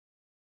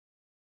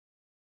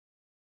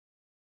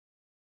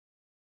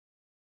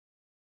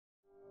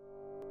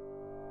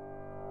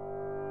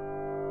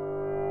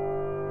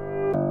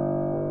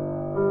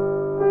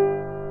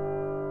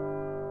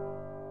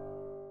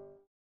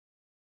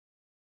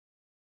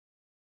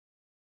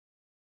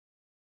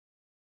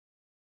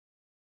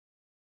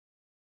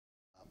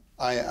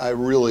I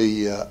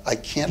really, I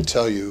can't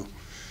tell you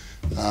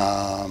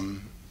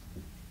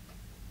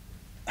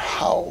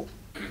how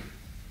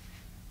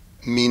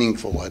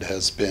meaningful it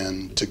has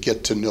been to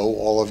get to know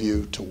all of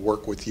you, to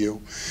work with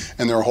you.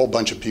 And there are a whole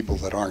bunch of people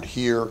that aren't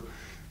here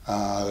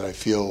that I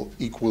feel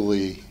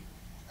equally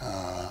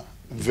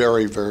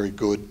very, very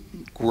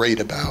great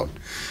about.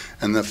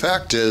 And the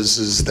fact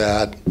is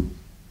that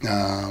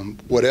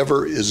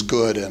whatever is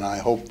good, and I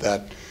hope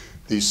that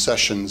these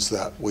sessions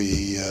that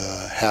we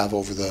have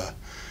over the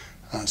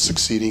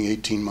succeeding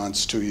 18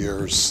 months, 2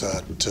 years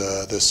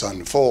that this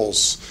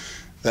unfolds,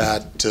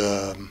 that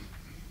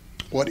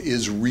what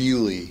is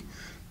really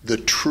the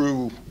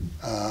true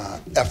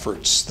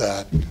efforts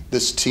that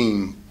this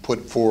team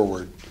put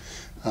forward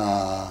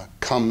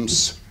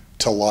comes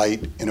to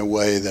light in a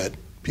way that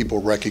people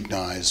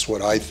recognize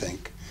what I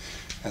think,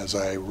 as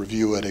I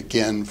review it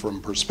again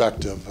from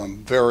perspective, I'm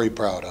very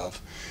proud of.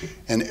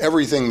 And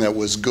everything that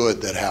was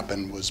good that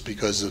happened was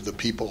because of the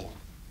people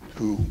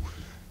who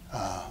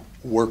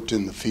worked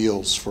in the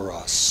fields for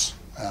us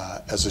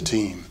as a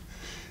team.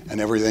 And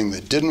everything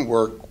that didn't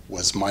work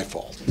was my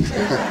fault.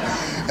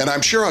 And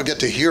I'm sure I'll get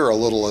to hear a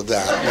little of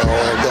that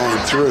while we're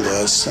going through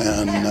this,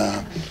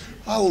 and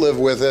I'll live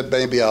with it.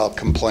 Maybe I'll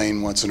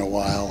complain once in a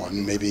while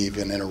and maybe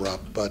even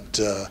interrupt, but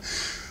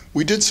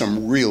we did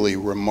some really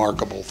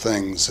remarkable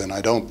things, and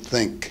I don't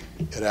think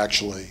it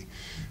actually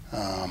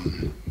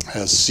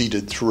has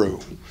seeded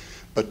through.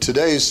 But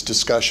today's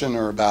discussion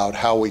are about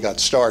how we got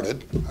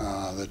started,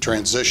 the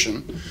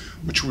transition,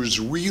 which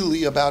was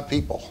really about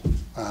people.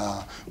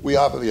 We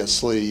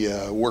obviously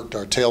worked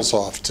our tails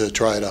off to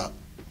try to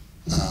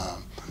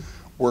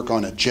work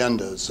on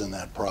agendas in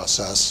that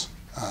process.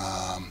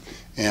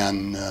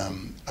 And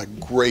a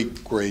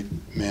great, great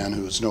man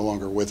who is no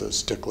longer with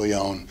us, Dick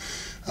Leone,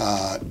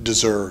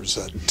 deserves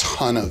a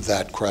ton of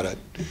that credit.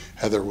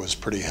 Heather was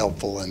pretty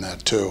helpful in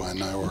that too,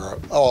 and there were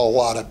a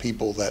lot of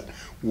people that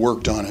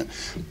worked on it.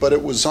 But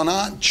it was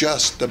not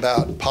just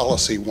about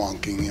policy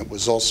wonking, it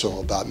was also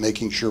about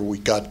making sure we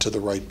got to the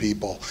right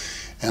people.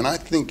 And I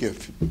think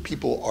if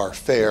people are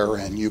fair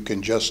and you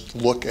can just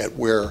look at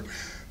where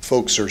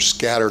folks are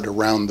scattered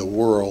around the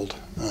world,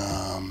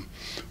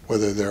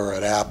 whether they're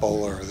at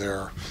Apple or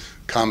they're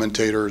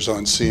commentators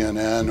on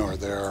CNN or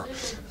they're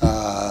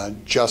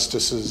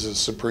justices of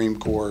Supreme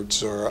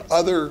Courts or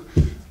other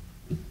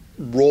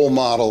role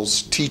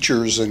models,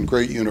 teachers in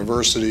great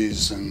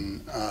universities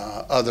and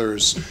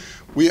others,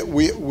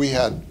 we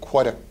had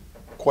quite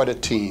a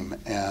team,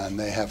 and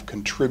they have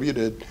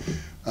contributed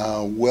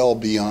well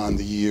beyond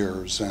the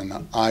years, and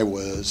I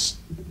was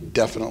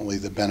definitely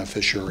the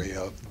beneficiary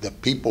of the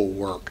people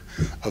work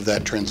of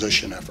that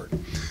transition effort.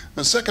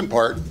 The second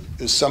part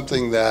is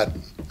something that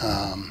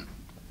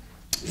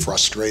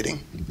frustrating,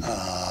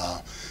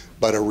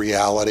 but a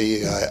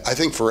reality, I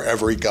think for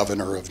every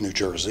governor of New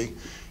Jersey,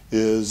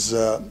 is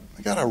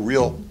we got a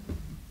real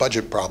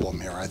budget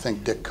problem here. I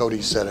think Dick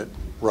Cody said it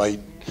right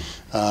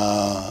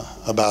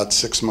about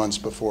 6 months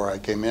before I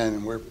came in,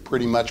 and we're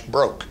pretty much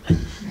broke.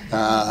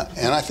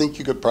 And I think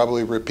you could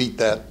probably repeat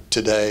that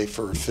today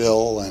for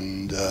Phil,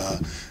 and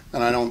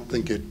I don't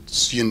think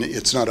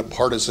it's not a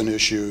partisan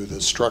issue.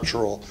 The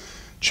structural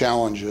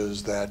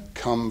challenges that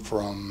come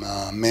from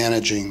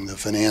managing the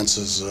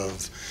finances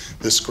of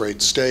this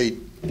great state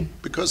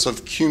because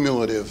of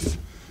cumulative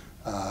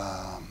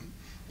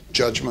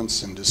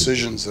judgments and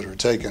decisions that are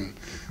taken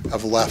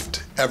have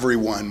left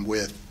everyone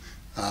with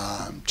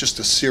just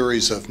a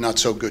series of not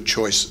so good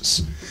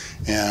choices.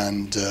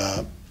 And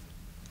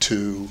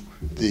to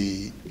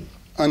the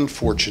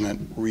unfortunate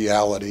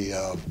reality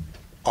of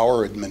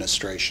our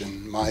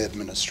administration, my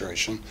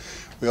administration,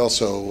 we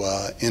also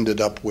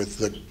ended up with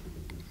the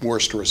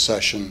worst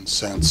recession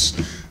since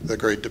the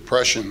Great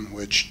Depression,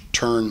 which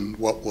turned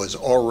what was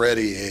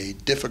already a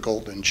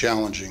difficult and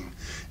challenging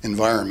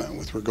environment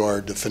with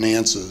regard to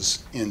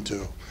finances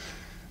into,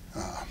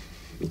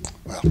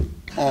 well,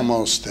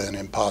 almost an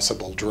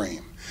impossible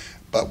dream.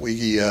 But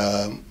we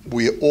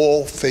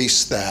all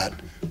faced that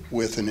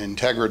with an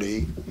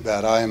integrity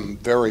that I'm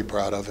very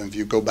proud of. And if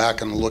you go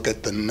back and look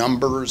at the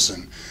numbers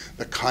and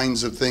the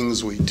kinds of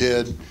things we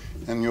did,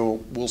 and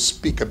we'll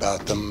speak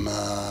about them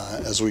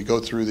as we go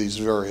through these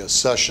various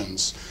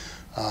sessions.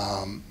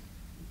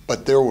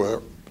 But there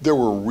were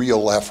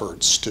real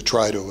efforts to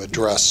try to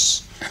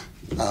address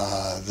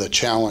the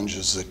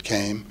challenges that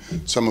came.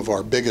 Some of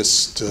our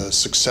biggest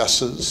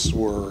successes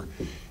were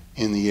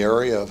in the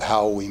area of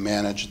how we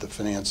managed the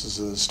finances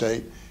of the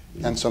state,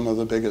 and some of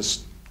the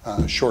biggest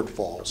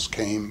shortfalls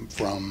came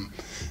from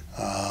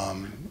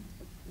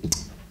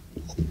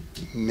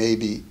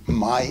maybe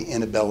my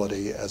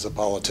inability as a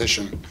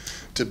politician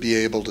to be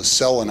able to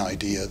sell an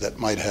idea that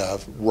might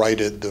have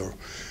righted the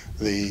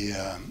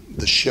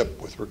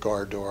ship with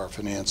regard to our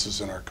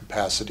finances and our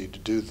capacity to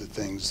do the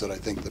things that I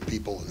think the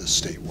people of this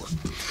state were.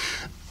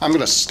 I'm going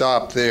to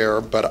stop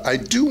there, but I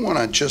do want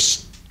to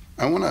just,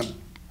 I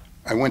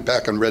went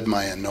back and read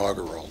my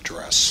inaugural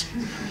address.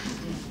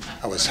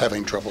 I was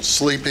having trouble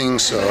sleeping,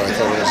 so I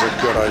thought it was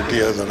a good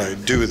idea that I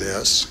do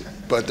this.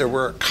 But there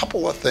were a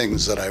couple of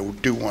things that I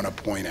do want to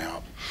point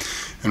out.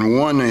 And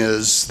one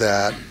is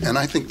that, and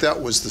I think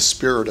that was the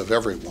spirit of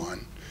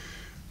everyone,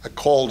 I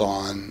called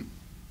on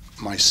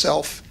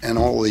myself and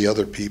all the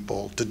other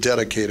people to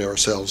dedicate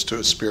ourselves to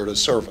a spirit of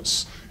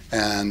service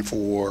and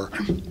for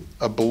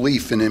a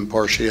belief in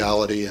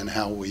impartiality and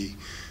how we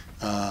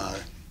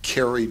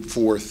carried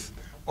forth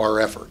our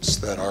efforts,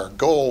 that our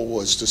goal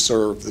was to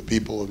serve the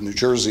people of New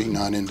Jersey,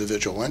 not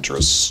individual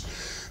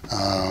interests.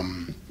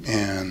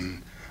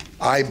 And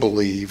I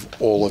believe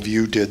all of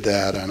you did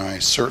that, and I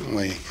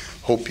certainly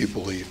hope you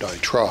believed I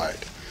tried.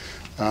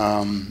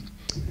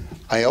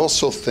 I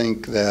also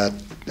think that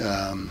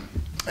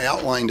I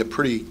outlined a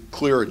pretty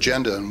clear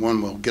agenda, and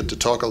one we'll get to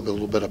talk a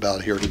little bit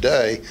about here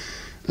today.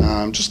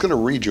 I'm just going to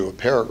read you a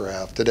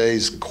paragraph.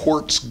 Today's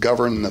courts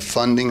govern the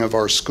funding of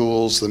our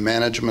schools, the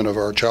management of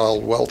our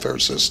child welfare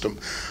system,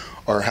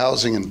 our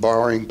housing and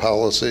borrowing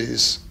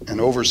policies,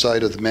 and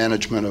oversight of the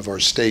management of our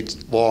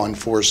state law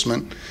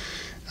enforcement.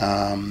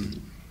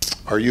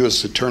 Our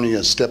U.S. Attorney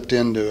has stepped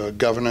into a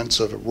governance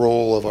of a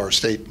role of our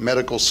state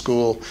medical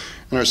school,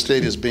 and our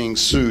state is being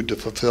sued to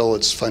fulfill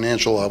its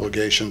financial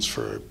obligations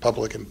for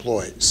public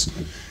employees.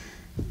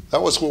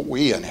 That was what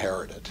we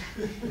inherited.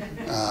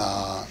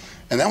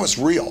 And that was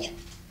real.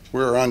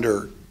 We were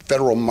under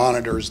federal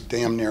monitors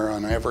damn near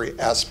on every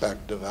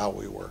aspect of how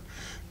we were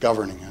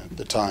governing at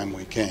the time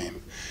we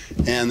came.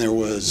 And there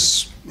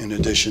was, in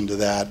addition to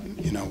that,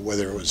 you know,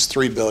 whether it was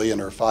 $3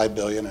 billion or $5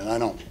 billion, and I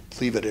don't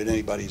leave it at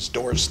anybody's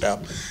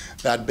doorstep,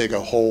 that big a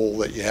hole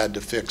that you had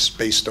to fix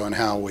based on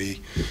how we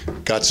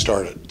got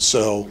started.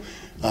 So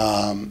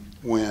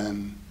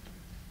when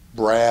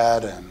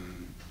Brad and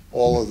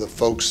all of the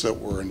folks that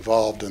were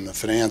involved in the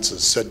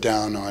finances sat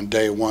down on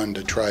day one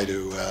to try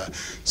to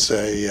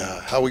say,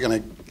 how are we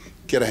going to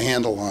get a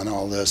handle on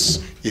all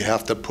this? You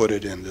have to put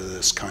it into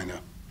this kind of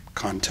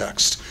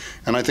context.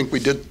 And I think we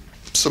did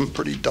some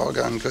pretty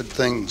doggone good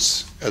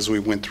things as we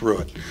went through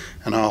it.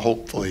 And I'll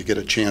hopefully get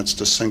a chance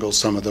to single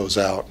some of those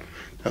out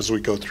as we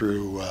go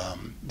through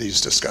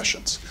these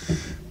discussions.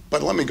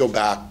 But let me go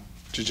back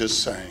to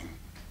just saying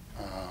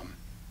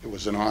it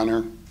was an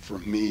honor for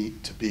me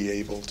to be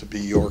able to be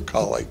your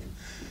colleague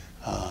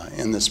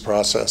in this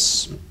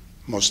process,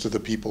 most of the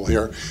people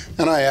here.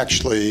 And I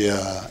actually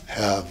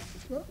have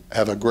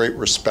a great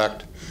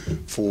respect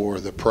for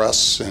the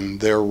press and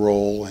their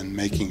role in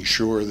making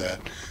sure that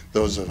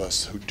those of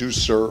us who do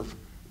serve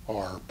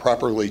are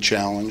properly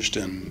challenged.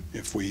 And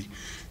if we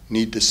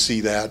need to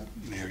see that,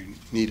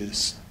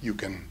 you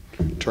can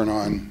turn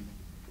on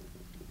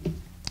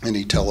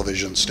any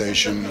television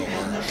station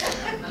or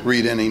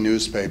read any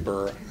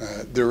newspaper.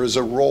 There is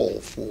a role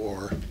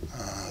for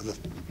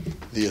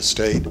the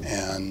estate,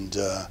 and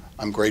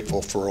I'm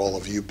grateful for all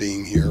of you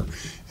being here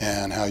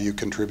and how you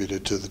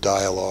contributed to the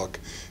dialogue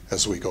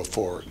as we go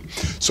forward.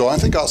 So I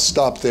think I'll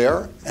stop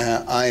there.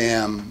 I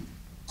am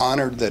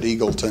honored that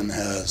Eagleton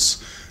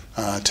has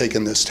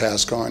taken this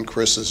task on.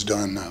 Chris has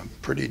done a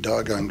pretty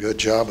doggone good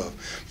job of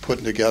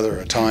putting together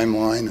a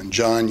timeline, and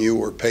John, you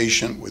were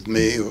patient with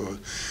me, who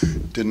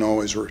didn't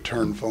always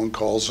return phone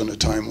calls in a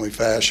timely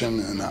fashion,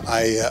 and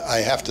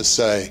I have to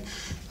say,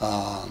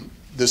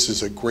 this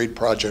is a great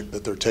project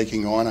that they're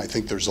taking on. I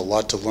think there's a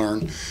lot to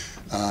learn.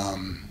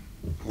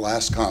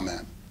 Last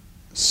comment,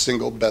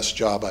 single best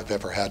job I've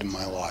ever had in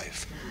my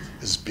life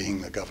is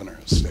being the governor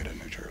of the state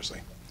of New Jersey.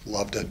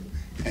 Loved it,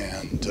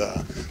 and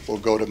will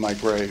go to my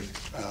grave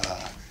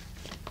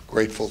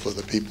grateful to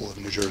the people of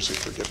New Jersey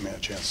for giving me a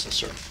chance to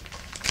serve.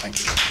 Thank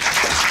you.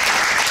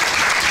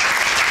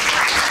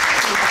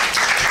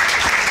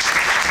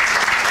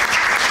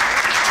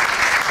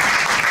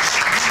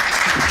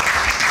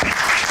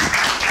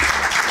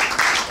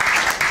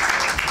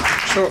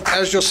 So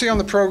as you'll see on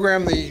the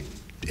program, the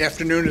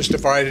afternoon is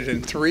divided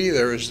in three.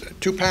 There is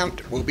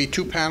will be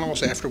two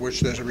panels, after which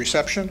there's a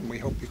reception. We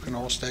hope you can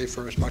all stay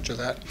for as much of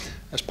that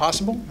as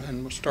possible.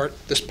 And we'll start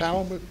this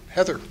panel with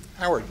Heather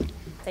Howard.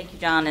 Thank you,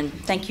 John, and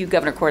thank you,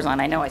 Governor Corzine.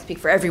 I know I speak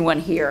for everyone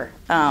here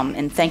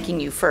in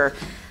thanking you for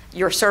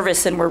your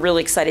service, and we're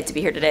really excited to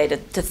be here today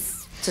to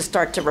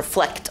start to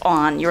reflect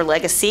on your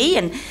legacy.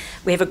 And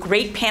we have a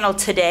great panel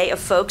today of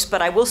folks,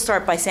 but I will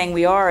start by saying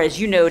we are, as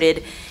you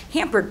noted,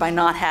 hampered by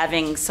not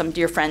having some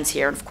dear friends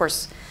here. And of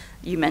course,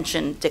 you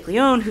mentioned Dick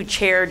Leone, who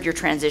chaired your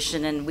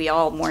transition, and we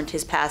all mourned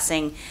his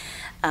passing.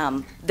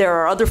 There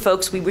are other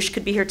folks we wish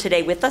could be here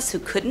today with us who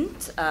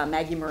couldn't.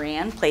 Maggie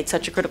Moran played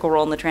such a critical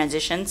role in the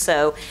transition.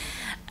 So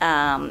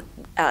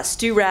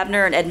Stu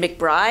Rabner and Ed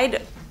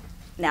McBride,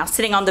 now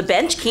sitting on the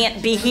bench,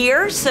 can't be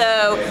here.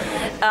 So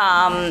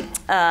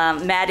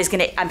Matt is going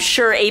to, I'm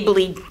sure,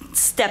 ably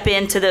step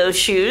into those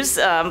shoes,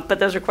 but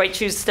those are quite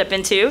shoes to step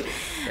into.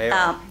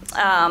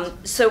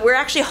 So we're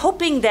actually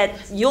hoping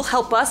that you'll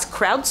help us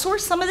crowdsource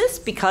some of this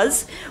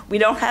because we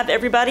don't have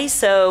everybody.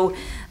 So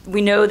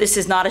we know this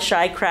is not a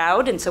shy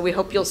crowd, and so we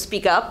hope you'll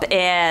speak up.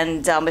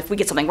 And if we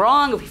get something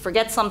wrong, if we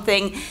forget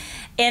something,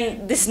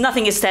 and this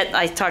nothing is set.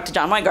 I talked to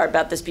John Weingart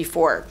about this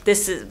before.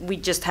 We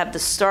just have the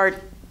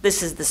start.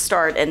 This is the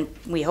start, and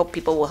we hope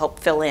people will help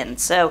fill in.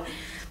 So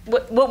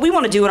what we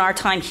want to do in our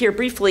time here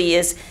briefly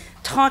is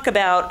talk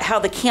about how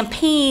the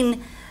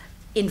campaign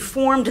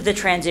informed the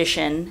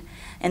transition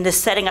and the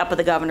setting up of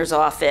the governor's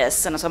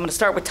office. And so I'm going to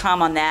start with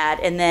Tom on that.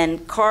 And then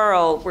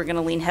Carl, we're going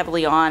to lean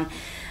heavily on,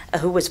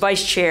 who was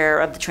vice chair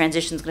of the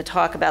transition, is going to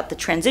talk about the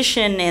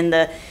transition and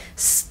the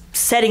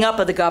setting up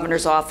of the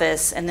governor's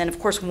office. And then, of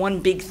course, one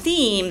big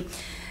theme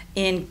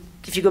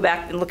if you go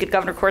back and look at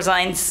Governor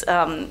Corzine's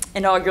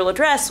inaugural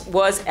address,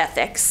 was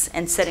ethics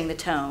and setting the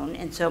tone.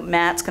 And so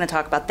Matt's going to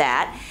talk about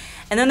that.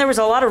 And then there was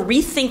a lot of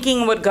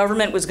rethinking what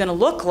government was going to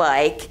look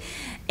like.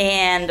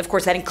 And of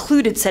course, that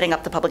included setting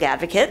up the public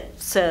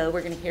advocate. So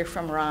we're going to hear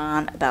from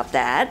Ron about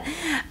that.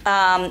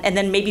 And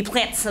then maybe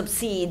plant some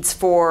seeds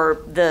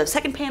for the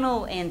second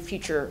panel and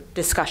future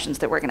discussions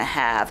that we're going to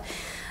have.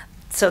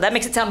 So that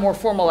makes it sound more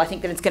formal, I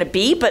think, than it's going to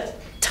be. But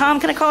Tom,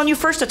 can I call on you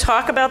first to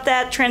talk about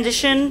that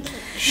transition?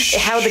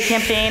 How the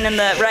campaign and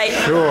the, right?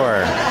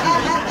 Sure.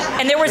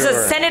 And there was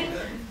a Senate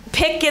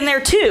pick in there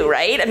too,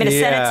 right? I mean, a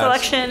Senate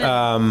selection.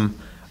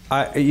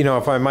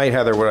 If I might,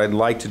 Heather, what I'd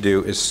like to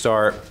do is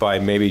start by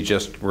maybe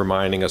just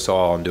reminding us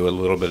all and do a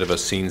little bit of a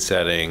scene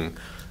setting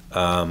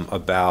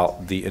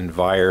about the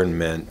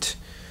environment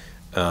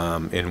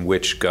in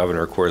which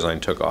Governor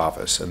Corzine took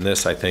office. And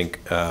this, I think,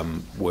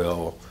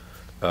 will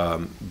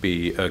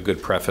be a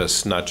good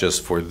preface, not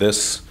just for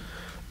this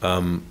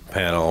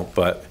panel,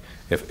 but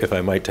if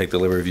I might take the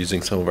liberty of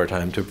using some of our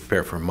time to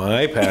prepare for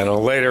my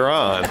panel later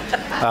on.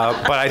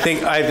 But I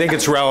think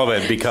it's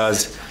relevant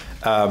because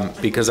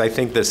I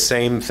think the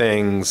same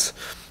things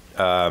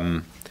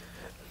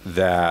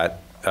that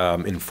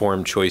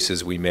informed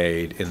choices we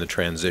made in the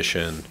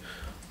transition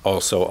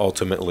also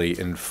ultimately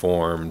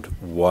informed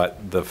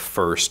what the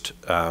first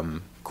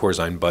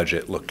Corzine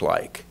budget looked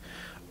like.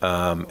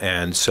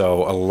 And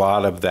so a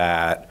lot of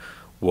that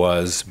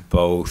was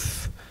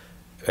both,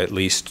 at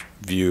least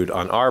viewed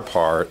on our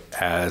part,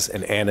 as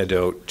an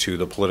antidote to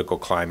the political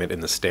climate in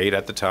the state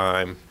at the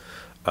time,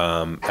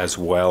 as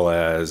well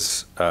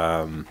as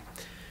an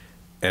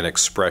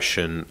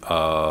expression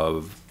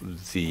of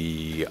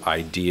the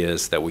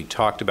ideas that we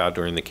talked about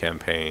during the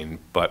campaign,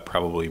 but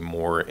probably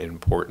more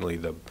importantly,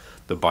 the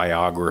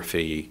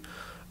biography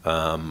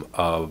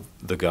of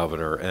the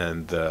governor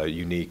and the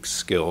unique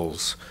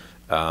skills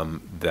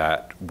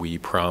that we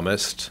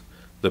promised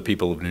the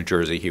people of New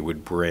Jersey he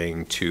would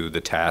bring to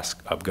the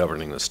task of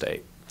governing the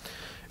state.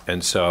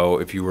 And so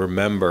if you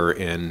remember,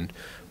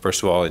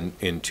 first of all,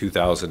 in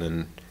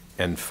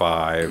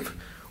 2005,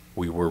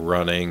 we were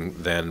running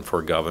then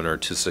for governor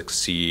to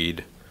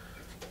succeed,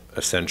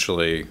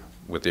 essentially,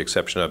 with the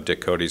exception of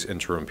Dick Cody's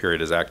interim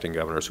period as acting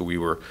governor. So we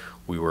were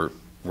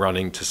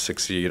running to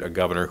succeed a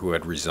governor who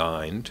had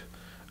resigned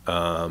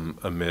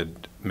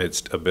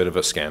amidst a bit of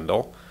a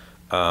scandal.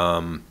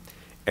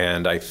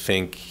 And I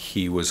think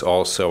he was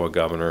also a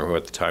governor who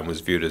at the time was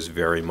viewed as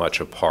very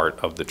much a part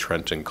of the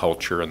Trenton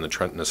culture and the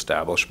Trenton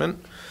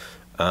establishment.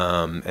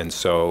 And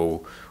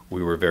so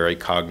we were very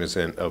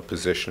cognizant of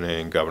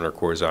positioning Governor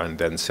Corzine,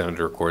 then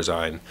Senator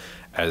Corzine,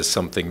 as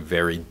something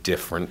very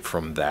different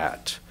from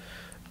that.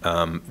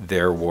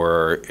 There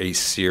were a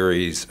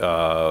series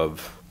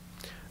of,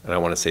 I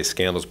don't want to say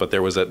scandals, but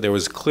there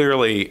was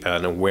clearly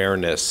an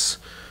awareness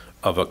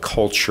of a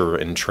culture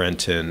in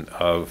Trenton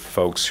of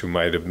folks who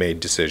might have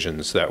made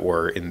decisions that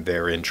were in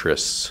their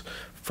interests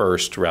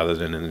first rather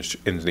than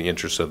in the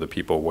interests of the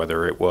people,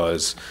 whether it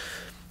was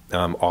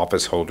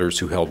office holders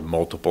who held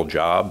multiple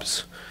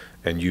jobs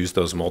and used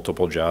those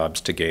multiple jobs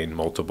to gain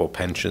multiple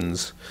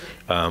pensions,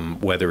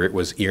 whether it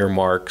was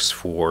earmarks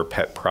for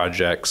pet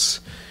projects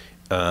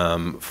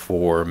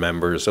for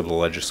members of the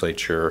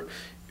legislature,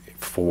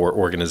 for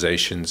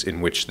organizations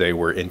in which they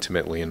were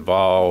intimately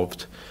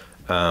involved,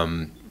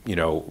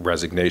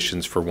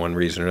 resignations for one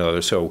reason or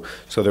another. So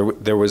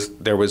there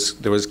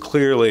was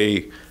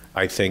clearly,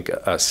 I think,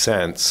 a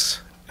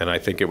sense, and I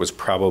think it was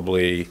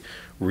probably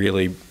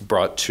really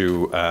brought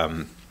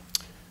to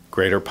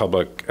greater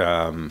public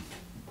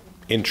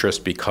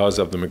interest because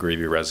of the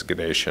McGreevy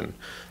resignation.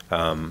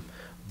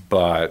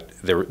 But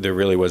there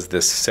really was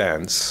this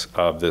sense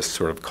of this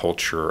sort of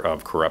culture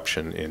of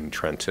corruption in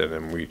Trenton,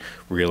 and we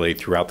really,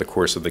 throughout the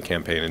course of the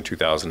campaign in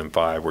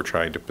 2005, were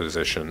trying to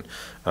position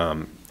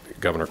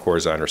Governor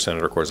Corzine or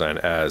Senator Corzine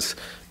as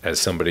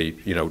somebody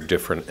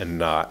different and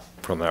not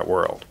from that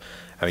world.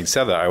 Having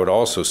said that, I would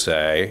also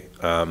say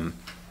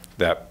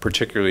that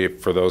particularly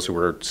for those who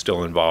are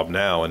still involved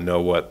now and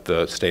know what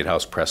the State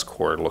House press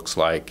corps looks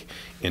like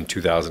in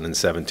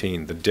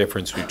 2017, the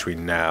difference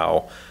between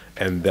now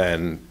and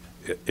then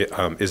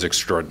is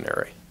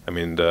extraordinary. I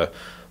mean, the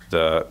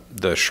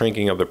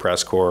shrinking of the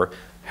press corps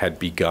had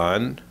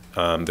begun.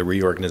 The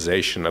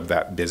reorganization of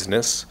that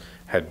business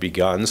had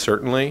begun,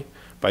 certainly,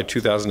 by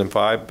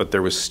 2005, but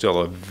there was still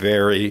a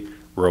very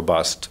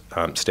robust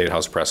State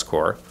House press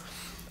corps.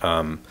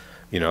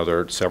 There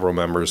are several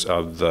members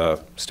of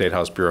the State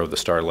House Bureau of the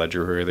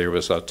Star-Ledger who are there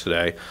with us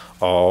today,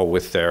 all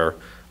with their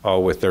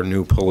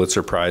new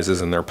Pulitzer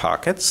Prizes in their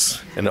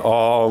pockets and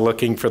all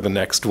looking for the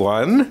next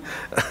one.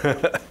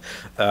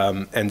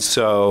 And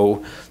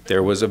so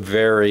there was a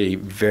very,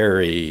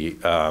 very,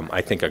 I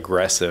think,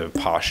 aggressive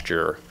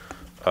posture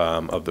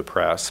of the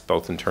press,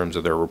 both in terms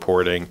of their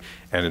reporting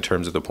and in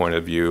terms of the point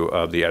of view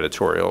of the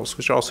editorials,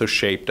 which also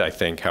shaped, I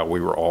think, how we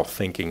were all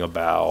thinking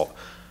about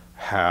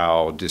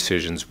how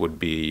decisions would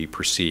be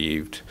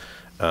perceived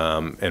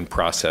and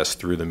processed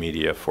through the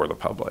media for the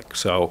public.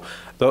 So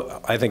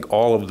I think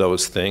all of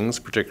those things,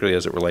 particularly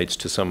as it relates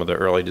to some of the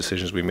early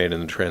decisions we made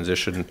in the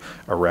transition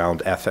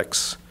around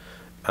ethics,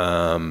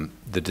 the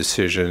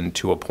decision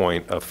to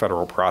appoint a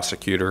federal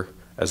prosecutor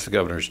as the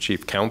governor's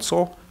chief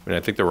counsel. I mean,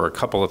 I think there were a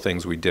couple of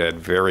things we did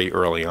very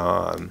early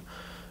on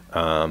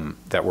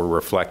that were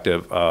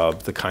reflective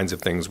of the kinds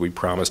of things we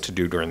promised to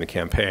do during the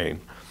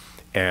campaign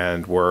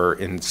and were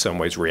in some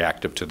ways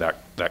reactive to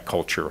that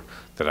culture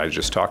that I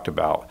just talked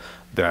about,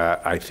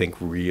 that I think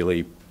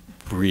really,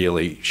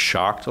 really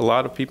shocked a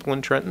lot of people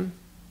in Trenton.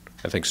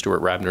 I think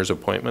Stuart Rabner's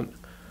appointment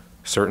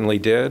certainly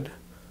did.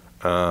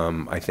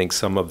 I think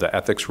some of the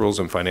ethics rules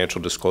and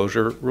financial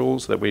disclosure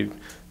rules that we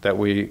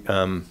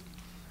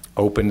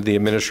opened the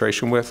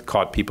administration with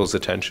caught people's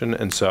attention.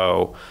 And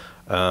so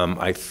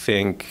I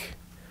think,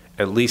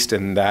 at least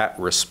in that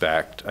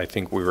respect, I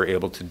think we were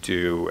able to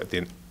do at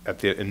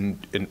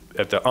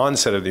the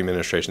onset of the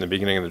administration, the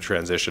beginning of the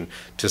transition,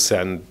 to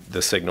send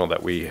the signal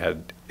that we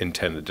had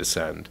intended to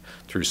send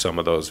through some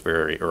of those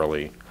very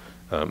early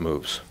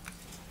moves.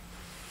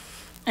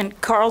 And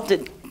Carl,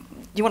 do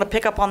you want to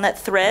pick up on that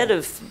thread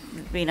of,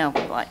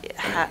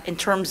 in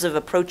terms of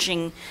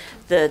approaching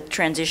the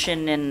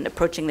transition and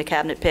approaching the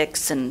cabinet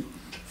picks and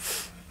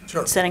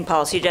setting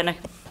policy agenda?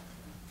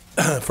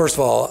 First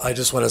of all, I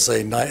just want to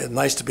say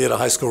nice to be at a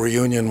high school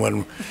reunion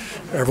when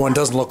everyone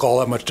doesn't look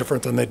all that much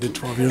different than they did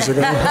 12 years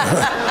ago.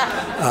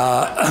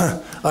 I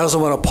also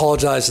want to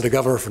apologize to the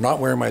governor for not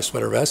wearing my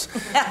sweater vest.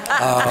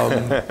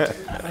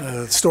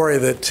 A story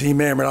that he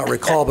may or may not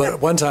recall,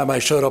 but one time I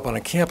showed up on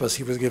a campus,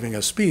 he was giving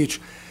a speech,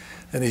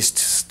 and these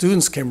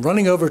students came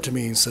running over to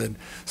me and said,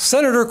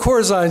 "Senator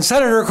Corzine,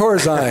 Senator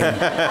Corzine."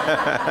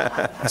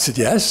 I said,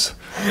 "Yes."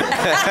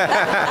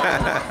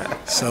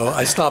 So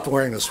I stopped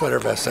wearing the sweater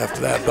vest after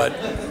that. But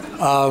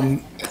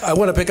I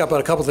want to pick up on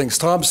a couple things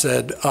Tom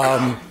said.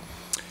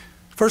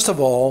 First of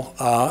all,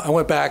 I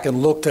went back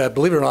and looked at,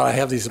 believe it or not, I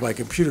have these in my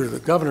computer, the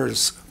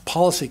governor's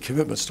policy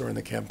commitments during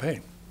the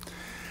campaign.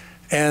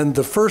 And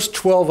the first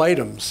 12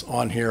 items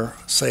on here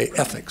say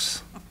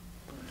ethics.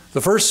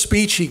 The first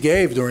speech he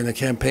gave during the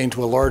campaign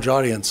to a large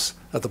audience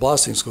at the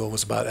Blasting School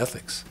was about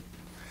ethics.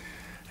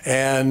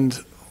 And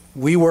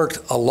we worked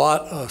a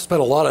lot,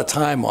 spent a lot of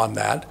time on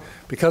that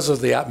because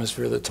of the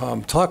atmosphere that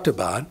Tom talked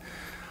about.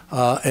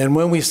 And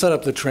when we set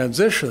up the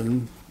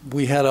transition,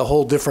 we had a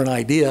whole different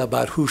idea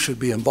about who should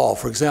be involved.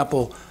 For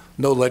example,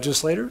 no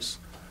legislators,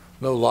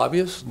 no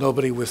lobbyists,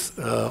 nobody with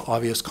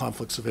obvious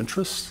conflicts of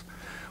interest,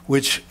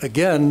 which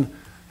again,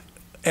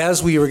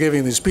 as we were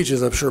giving these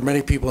speeches, I'm sure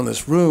many people in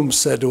this room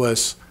said to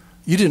us,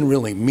 "You didn't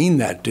really mean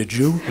that, did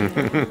you?"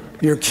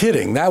 You're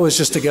kidding. That was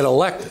just to get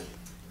elected.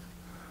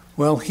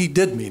 Well, he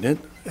did mean it,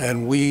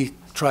 and we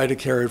tried to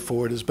carry it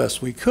forward as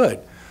best we could.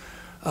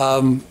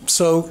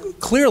 So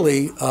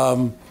clearly,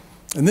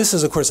 and this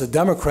is, of course, a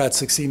Democrat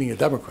succeeding a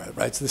Democrat,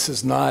 right? So this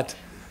is not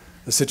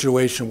a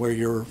situation where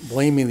you're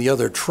blaming the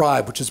other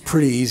tribe, which is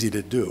pretty easy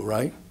to do,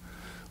 right?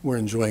 We're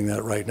enjoying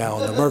that right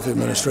now in the Murphy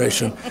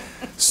administration.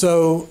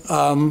 So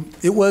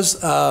it was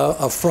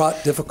a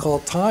fraught,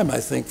 difficult time, I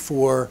think,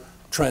 for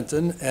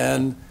Trenton.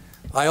 And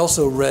I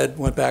also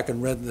went back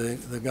and read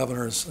the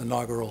governor's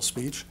inaugural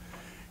speech.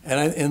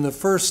 And in the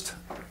first,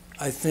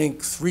 I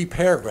think, 3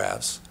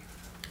 paragraphs,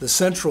 the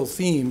central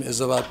theme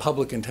is about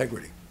public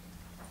integrity,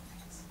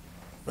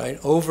 right?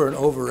 Over and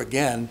over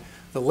again,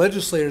 the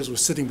legislators were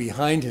sitting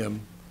behind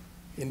him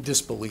in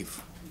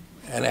disbelief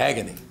and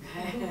agony,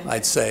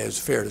 I'd say, it's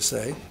fair to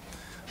say.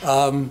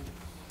 But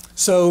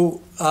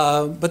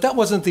that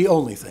wasn't the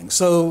only thing.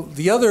 So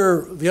the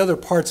other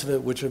parts of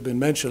it which have been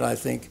mentioned, I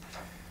think,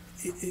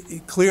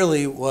 it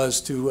clearly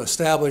was to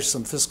establish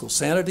some fiscal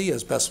sanity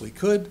as best we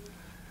could.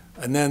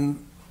 And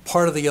then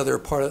part of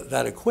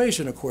that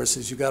equation, of course,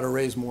 is you got to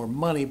raise more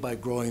money by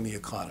growing the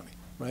economy,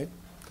 right?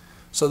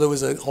 So there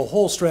was a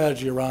whole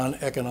strategy around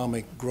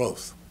economic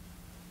growth.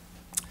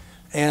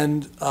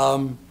 And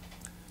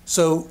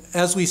so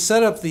as we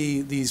set up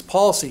these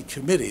policy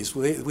committees,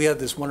 we had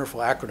this wonderful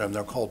acronym,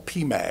 they're called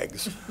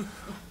PMAGs,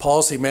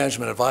 Policy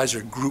Management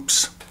Advisory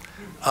Groups.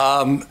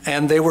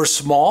 And they were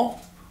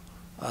small.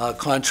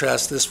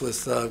 Contrast this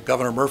with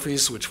Governor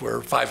Murphy's, which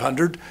were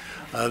 500.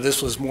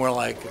 This was more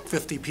like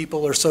 50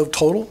 people or so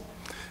total.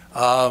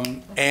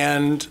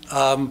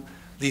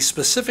 The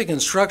specific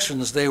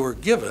instructions they were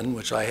given,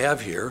 which I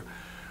have here,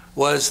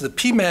 was the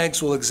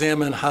PMAGs will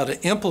examine how to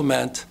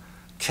implement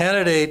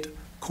candidate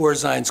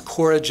Corzine's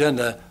core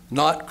agenda,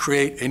 not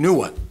create a new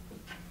one.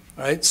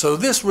 Right? So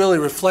this really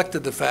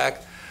reflected the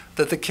fact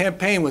that the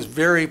campaign was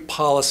very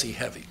policy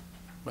heavy.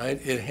 Right?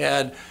 It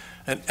had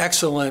an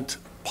excellent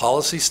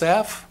policy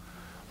staff,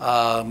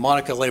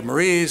 Monica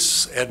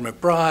LeMaurice, Ed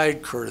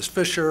McBride, Curtis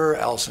Fisher,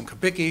 Allison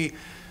Kubicki.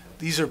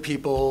 These are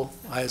people,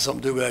 I had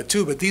something to do with that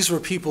too, but these were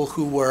people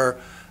who were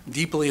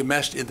deeply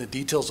enmeshed in the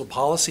details of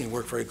policy and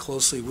worked very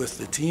closely with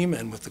the team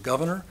and with the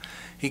governor.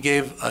 He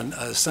gave,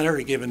 Senator,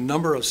 he gave a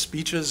number of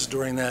speeches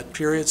during that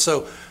period.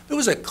 So there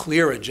was a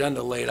clear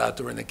agenda laid out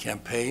during the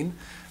campaign,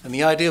 and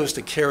the idea was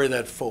to carry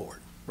that forward,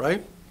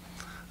 right?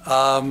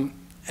 And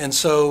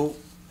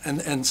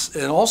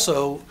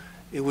also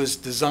it was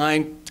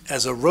designed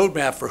as a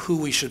roadmap for who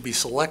we should be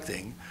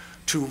selecting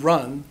to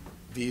run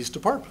these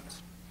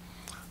departments.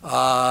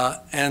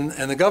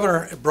 And the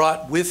governor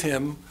brought with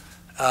him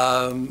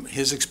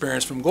his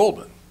experience from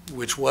Goldman,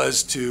 which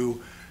was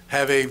to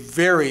have a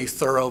very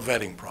thorough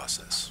vetting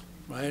process,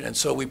 right? And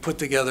so we put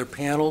together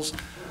panels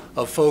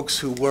of folks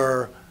who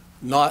were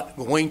not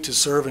going to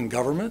serve in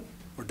government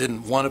or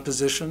didn't want a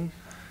position.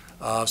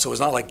 So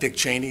it's not like Dick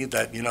Cheney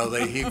that, you know,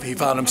 he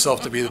found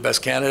himself to be the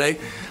best candidate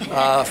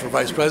for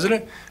vice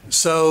president.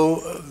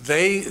 So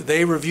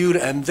they reviewed,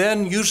 and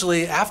then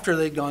usually after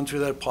they'd gone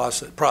through that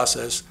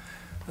process,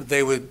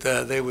 they would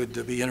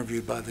be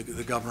interviewed by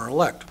the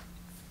governor-elect.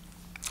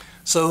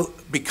 So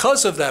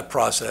because of that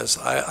process,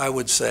 I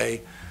would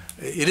say,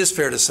 it is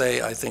fair to say,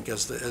 I think,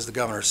 as the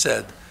governor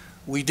said,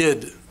 you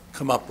did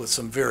come up with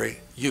some very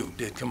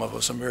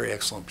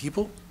excellent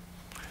people,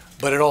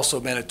 but it also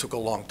meant it took a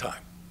long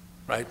time,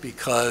 right?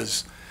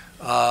 Because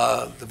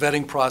the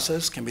vetting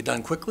process can be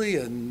done quickly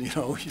and, you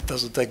know, it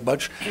doesn't take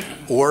much,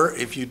 or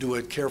if you do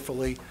it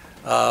carefully,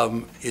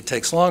 it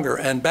takes longer.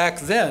 And back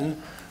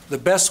then, the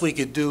best we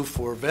could do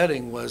for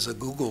vetting was a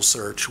Google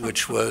search,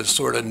 which was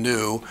sort of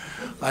new.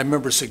 I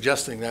remember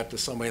suggesting that to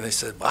somebody, and they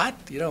said, what?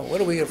 You know,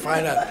 what are we going to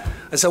find out?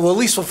 I said, well, at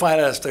least we'll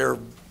find out if they're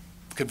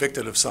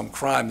convicted of some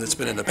crime that's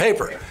been in the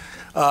paper.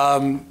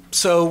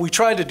 So we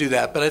tried to do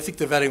that, but I think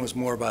the vetting was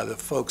more by the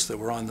folks that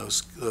were on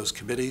those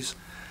committees.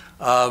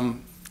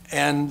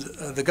 And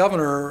the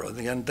governor,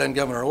 the then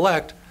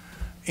governor-elect,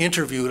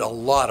 interviewed a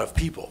lot of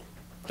people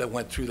that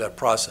went through that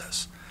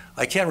process.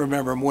 I can't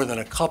remember more than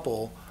a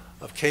couple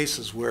of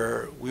cases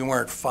where we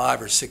weren't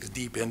 5 or 6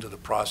 deep into the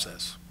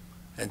process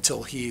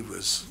until he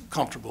was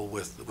comfortable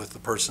with the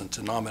person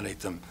to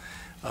nominate them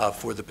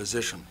for the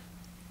position.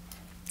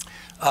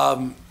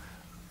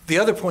 The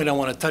other point I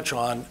want to touch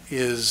on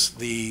is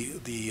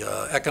the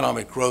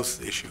economic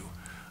growth issue.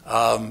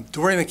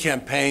 During the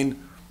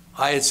campaign,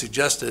 I had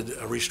suggested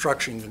a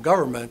restructuring the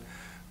government,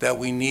 that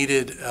we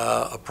needed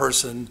a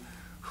person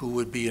who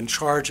would be in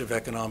charge of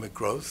economic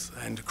growth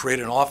and to create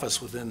an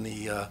office within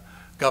the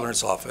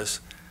governor's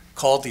office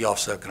called the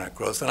Office of Economic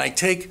Growth. And I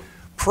take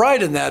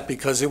pride in that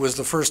because it was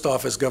the first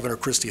office Governor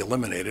Christie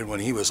eliminated when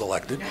he was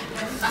elected.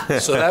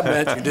 So that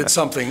meant you did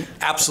something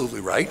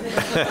absolutely right.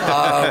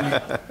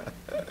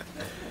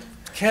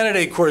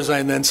 Candidate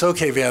Corzine then said,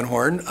 okay, Van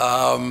Horn,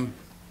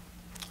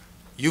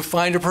 you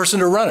find a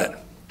person to run it.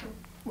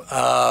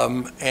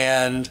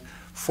 And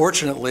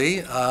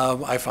fortunately,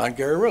 I found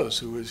Gary Rose,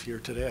 who is here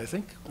today, I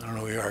think. I don't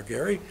know who you are,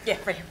 Gary. Yeah,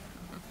 right here.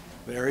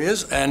 There he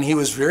is. And he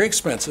was very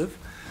expensive.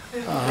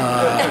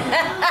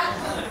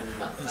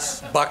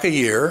 $1 a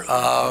year.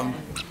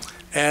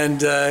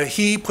 And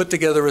he put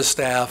together a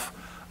staff,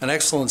 an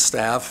excellent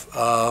staff,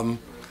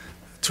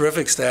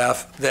 terrific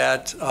staff,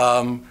 that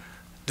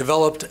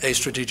developed a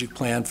strategic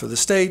plan for the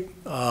state,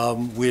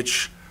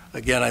 which,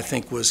 again, I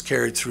think was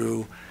carried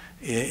through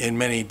in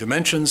many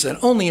dimensions and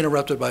only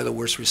interrupted by the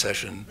worst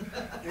recession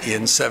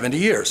in 70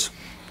 years.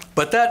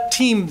 But that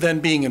team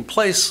then being in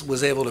place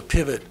was able to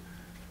pivot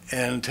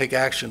and take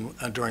action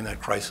during that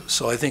crisis.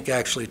 So I think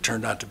actually it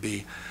turned out to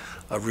be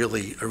a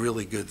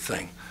really good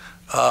thing.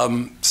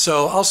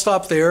 So I'll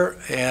stop there,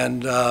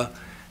 and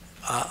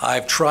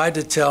I've tried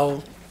to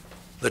tell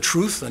the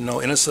truth and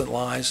no innocent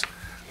lies,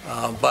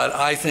 but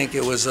I think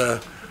it was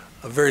a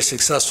very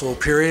successful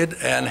period,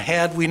 and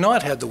had we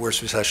not had the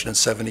worst recession in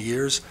 70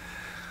 years,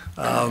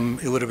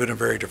 it would have been a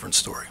very different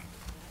story.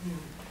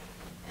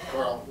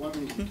 Carl, let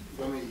me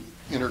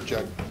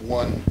interject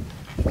one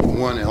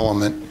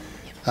element.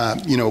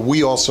 You know,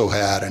 we also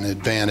had an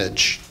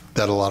advantage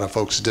that a lot of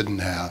folks didn't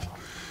have.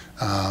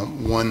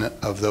 One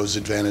of those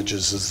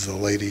advantages is the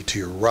lady to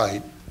your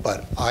right,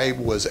 but I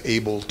was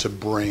able to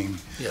bring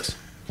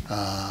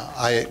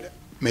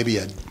maybe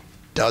a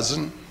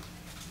dozen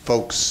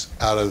folks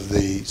out of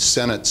the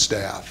Senate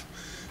staff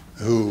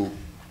who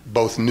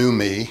both knew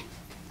me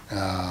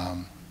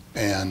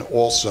and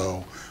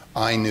also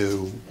I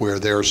knew where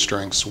their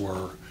strengths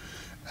were.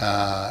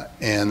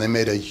 And they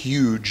made a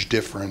huge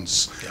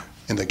difference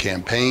in the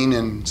campaign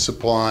and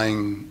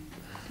supplying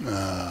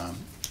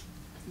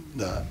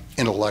the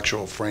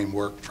intellectual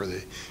framework for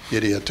the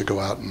idiot to go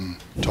out and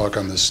talk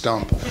on the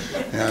stump,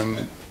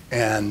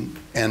 and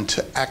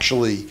to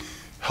actually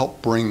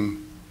help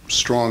bring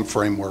strong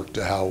framework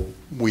to how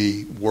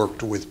we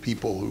worked with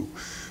people who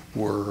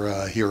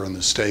were here in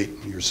the state,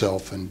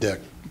 yourself and Dick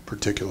in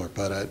particular.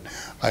 But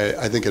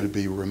I think it would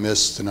be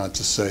remiss not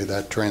to say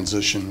that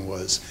transition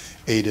was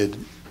aided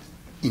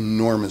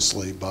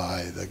enormously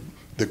by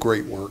the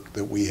great work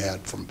that we had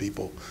from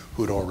people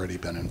who'd already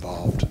been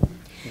involved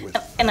with.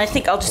 And I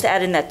think I'll just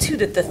add in that too,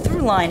 that the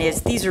through line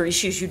is these are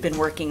issues you've been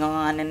working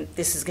on, and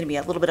this is going to be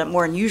a little bit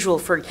more unusual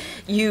for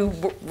you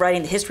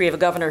writing the history of a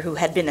governor who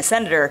had been a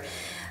senator.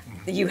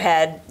 you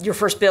had, your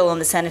first bill in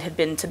the Senate had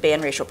been to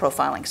ban racial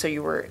profiling. So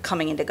you were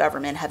coming into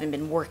government, having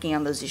been working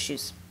on those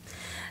issues,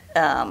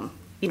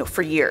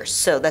 for years.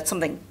 So that's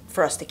something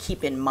for us to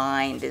keep in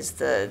mind, is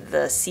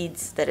the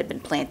seeds that had been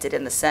planted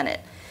in the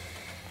Senate.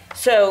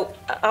 So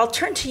I'll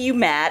turn to you,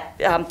 Matt.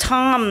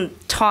 Tom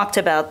talked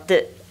about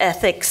the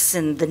ethics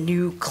and the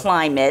new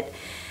climate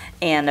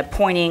and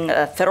appointing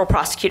a federal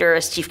prosecutor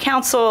as chief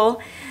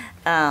counsel.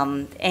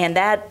 And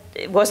that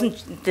it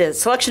wasn't the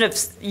selection of,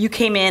 you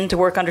came in to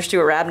work under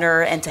Stuart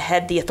Rabner and to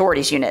head the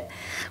authorities unit,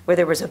 where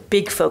there was a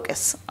big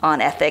focus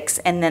on ethics.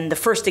 And then the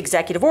first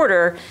executive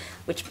order,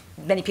 which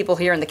many people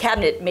here in the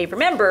cabinet may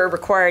remember,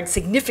 required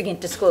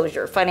significant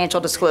disclosure, financial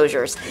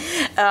disclosures,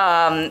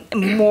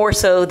 more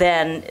so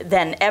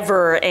than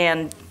ever.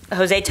 And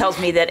Jose tells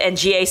me that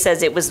NGA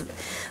says it was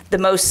the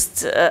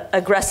most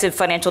aggressive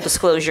financial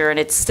disclosure, and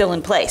it's still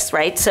in place,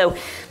 right? So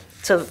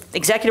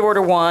Executive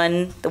Order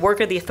 1, the work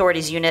of the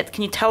authorities unit,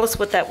 can you tell us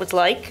what that was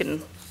like?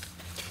 And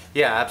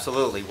yeah,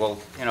 absolutely. Well,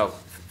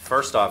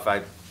 first off, I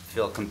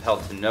feel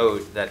compelled to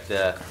note that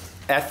the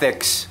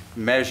ethics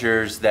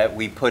measures that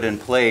we put in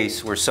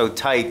place were so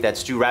tight that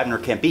Stu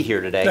Rabner can't be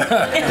here today. And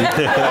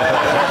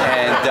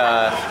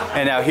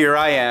now here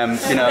I am,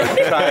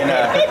 trying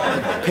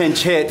to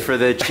pinch hit for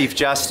the Chief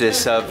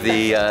Justice of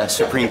the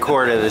Supreme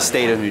Court of the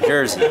state of New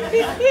Jersey.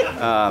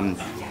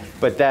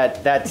 But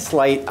that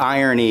slight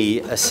irony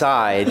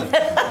aside,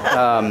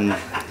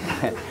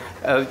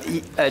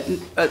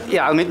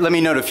 let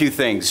me note a few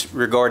things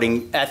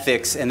regarding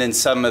ethics and then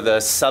some of the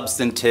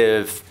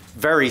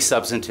very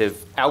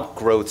substantive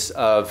outgrowths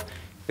of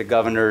the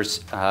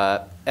governor's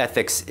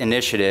ethics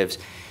initiatives.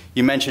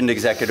 You mentioned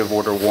Executive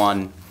Order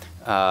 1.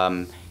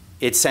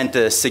 It sent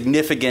a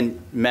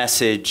significant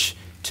message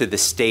to the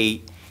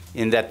state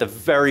in that the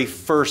very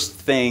first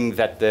thing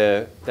that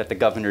the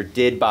governor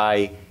did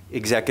by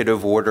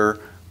executive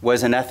order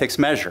was an ethics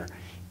measure,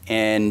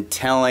 and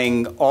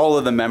telling all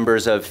of the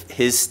members of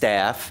his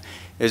staff,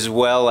 as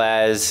well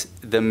as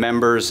the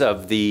members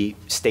of the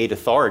state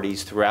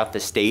authorities throughout the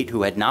state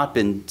who had not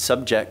been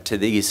subject to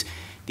these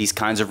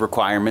kinds of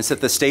requirements,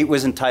 that the state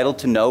was entitled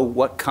to know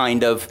what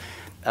kind of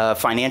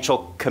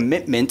financial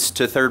commitments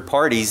to third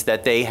parties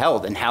that they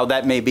held and how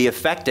that may be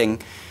affecting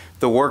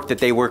the work that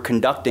they were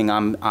conducting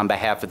on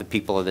behalf of the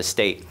people of the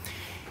state.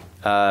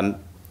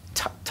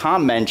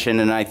 Tom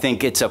mentioned, and I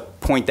think it's a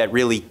point that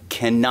really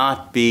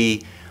cannot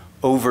be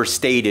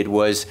overstated,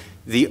 was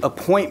the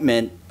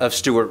appointment of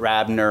Stuart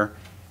Rabner,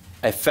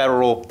 a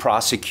federal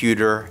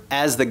prosecutor,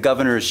 as the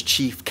governor's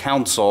chief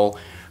counsel.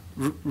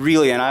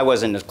 Really, and I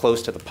wasn't as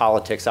close to the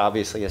politics,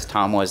 obviously, as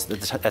Tom was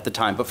at the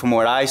time, but from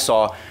what I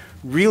saw,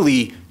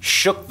 really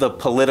shook the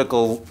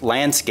political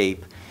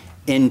landscape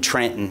in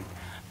Trenton.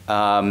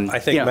 I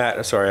think,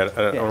 Matt, sorry,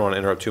 I don't want to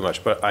interrupt too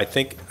much, but I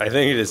think it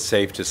is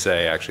safe to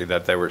say, actually,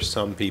 that there were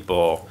some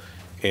people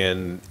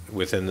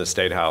within the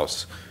State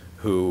House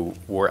who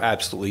were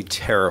absolutely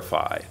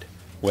terrified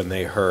when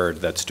they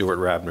heard that Stuart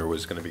Rabner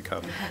was going to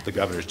become the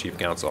governor's chief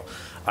counsel.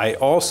 I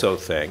also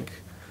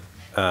think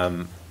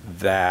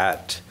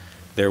that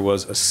there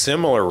was a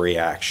similar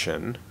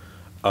reaction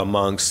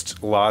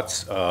amongst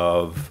lots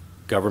of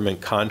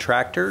government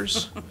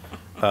contractors,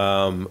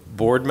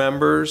 board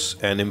members,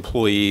 and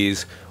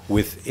employees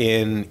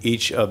within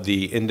each of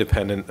the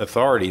independent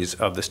authorities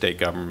of the state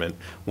government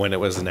when it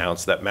was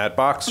announced that Matt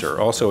Boxer,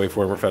 also a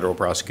former federal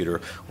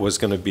prosecutor, was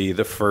going to be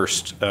the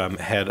first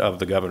head of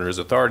the governor's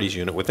authorities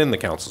unit within the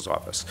counsel's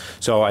office.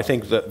 So I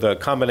think the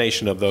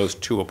combination of those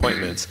two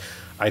appointments,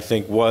 I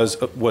think, was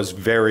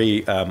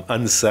very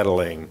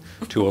unsettling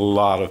to a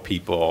lot of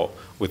people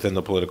within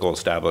the political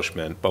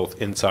establishment, both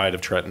inside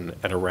of Trenton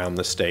and around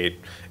the state,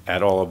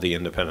 at all of the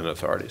independent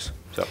authorities.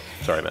 So,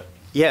 sorry, Matt.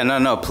 Yeah,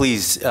 no,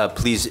 please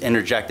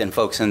interject, and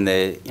folks in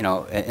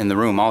the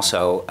room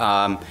also.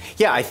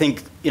 Yeah, I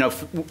think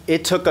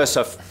it took us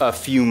a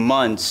few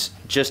months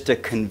just to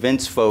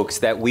convince folks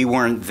that we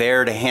weren't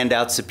there to hand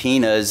out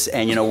subpoenas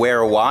and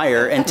wear a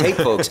wire and take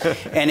folks.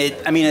 And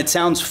it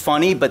sounds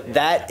funny, but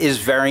that is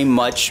very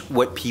much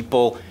what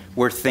people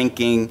were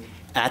thinking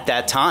at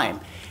that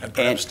time. And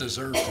perhaps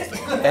deserve to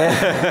think.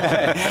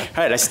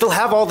 Right, I still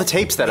have all the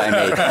tapes that I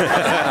made.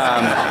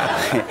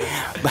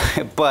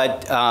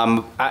 But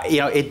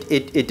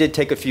it did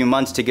take a few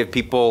months to give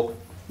people,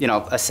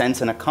 a sense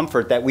and a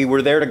comfort that we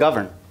were there to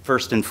govern,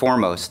 first and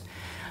foremost.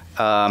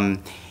 The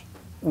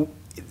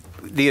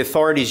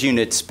authorities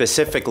unit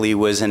specifically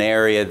was an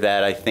area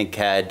that I think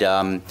had,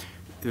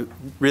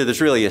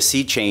 there's really a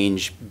sea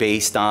change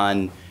based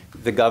on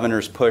the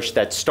governor's push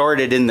that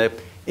started in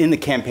the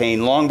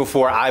campaign long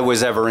before I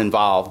was ever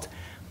involved,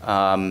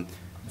 to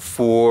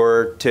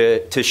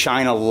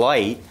shine a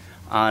light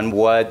on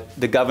what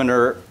the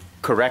governor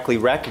correctly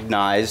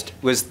recognized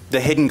was the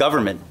hidden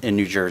government in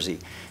New Jersey.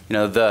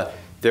 As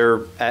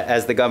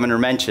the governor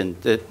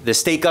mentioned, the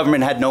state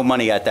government had no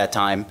money at that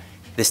time.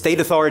 The state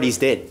authorities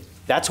did.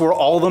 That's where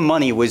all the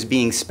money was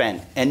being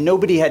spent. And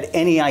nobody had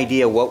any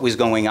idea what was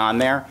going on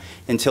there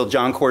until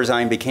John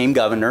Corzine became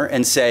governor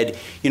and said,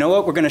 you know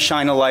what, we're going to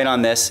shine a light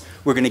on this.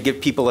 We're going to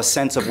give people a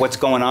sense of what's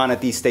going on at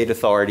these state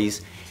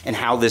authorities and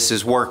how this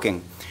is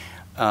working.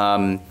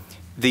 I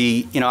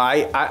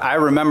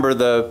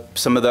remember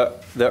some of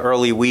the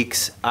early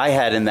weeks I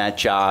had in that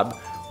job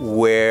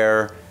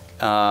where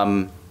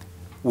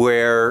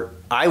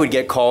I would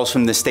get calls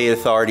from the state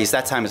authorities.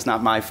 That time it's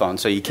not my phone,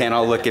 so you can't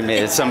all look at me.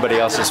 It's somebody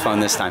else's phone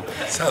this time.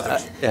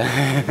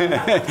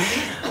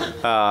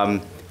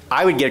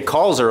 I would get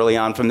calls early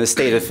on from the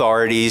state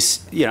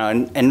authorities,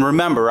 and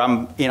remember,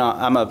 I'm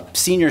a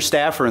senior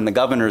staffer in the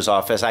governor's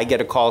office. I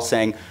get a call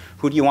saying,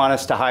 who do you want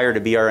us to hire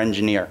to be our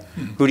engineer?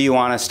 Who do you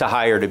want us to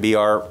hire to be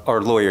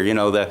our lawyer?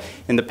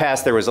 In the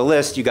past there was a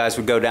list. You guys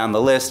would go down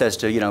the list as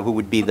to who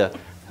would be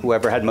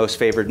whoever had most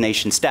favored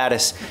nation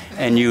status,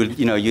 and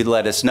you'd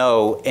let us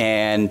know.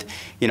 And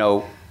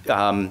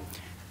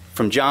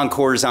from John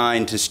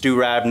Corzine to Stu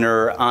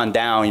Rabner on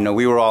down,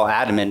 we were all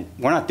adamant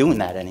we're not doing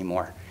that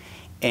anymore.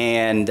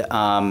 And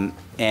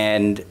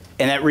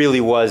that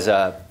really was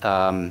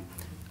a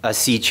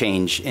sea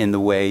change in the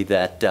way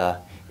that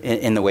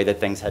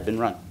things had been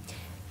run.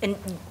 And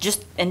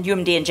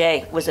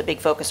UMD&J was a big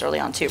focus early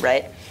on too,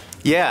 right?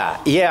 Yeah.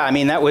 I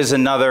mean, that was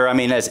another,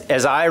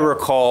 as I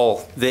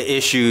recall the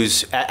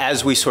issues,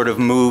 as we sort of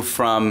moved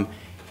from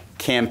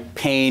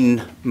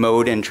campaign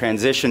mode and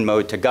transition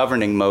mode to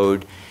governing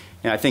mode,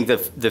 I think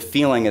the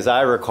feeling, as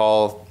I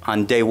recall,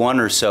 on day one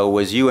or so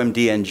was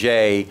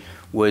UMD&J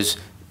was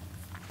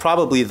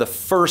probably the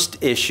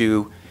first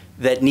issue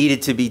that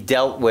needed to be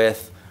dealt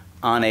with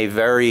on a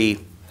very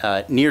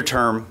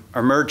near-term,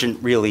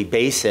 emergent, really,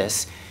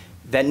 basis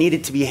that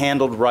needed to be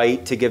handled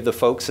right to give the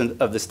folks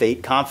of the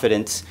state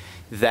confidence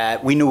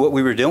that we knew what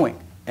we were doing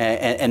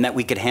and that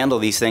we could handle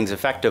these things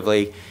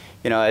effectively.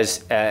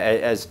 As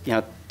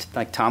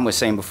like Tom was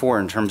saying before,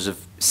 in terms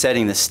of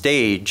setting the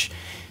stage,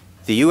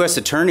 the U.S.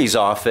 Attorney's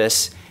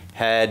Office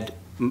had,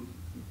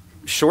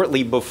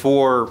 shortly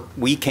before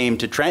we came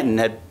to Trenton,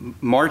 had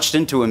marched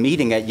into a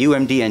meeting at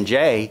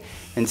UMD&J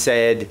and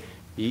said,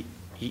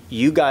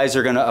 you guys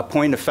are going to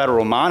appoint a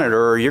federal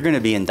monitor or you're going to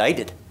be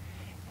indicted.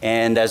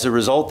 And as a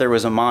result, there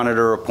was a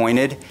monitor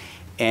appointed,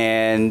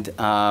 and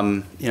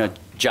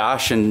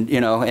Josh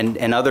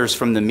and others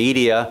from the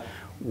media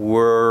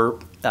were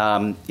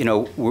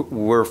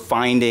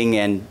finding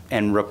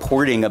and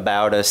reporting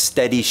about a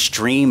steady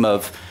stream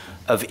of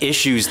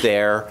issues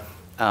there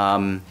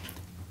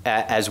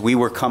as we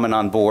were coming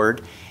on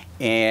board,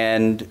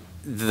 and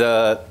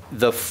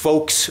the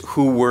folks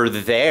who were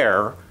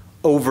there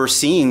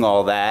overseeing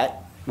all that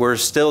were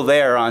still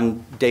there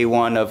on day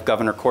one of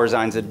Governor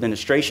Corzine's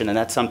administration, and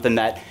that's something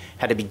that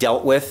had to be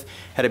dealt with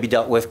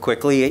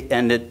quickly,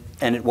 and it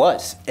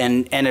was,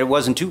 and it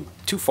wasn't too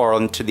far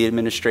into the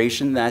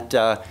administration that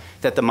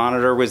the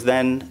monitor was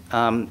then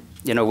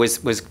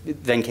was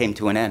then came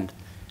to an end.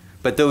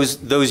 But those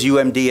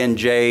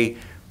UMD&J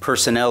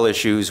personnel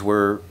issues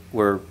were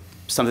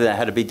something that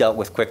had to be dealt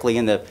with quickly,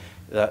 and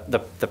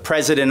the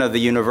president of the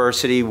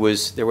university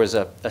there was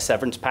a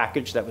severance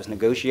package that was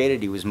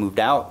negotiated. He was moved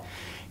out.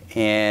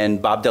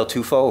 And Bob Del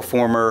Tufo, a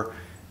former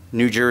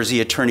New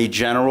Jersey Attorney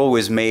General,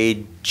 was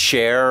made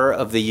chair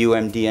of the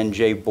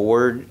UMD&J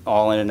board,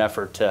 all in an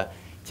effort to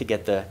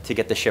get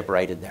the ship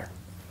righted there.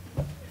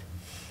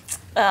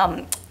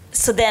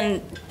 So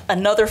then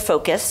another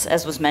focus,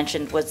 as was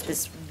mentioned, was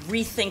this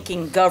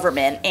rethinking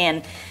government.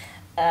 And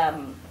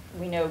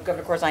we know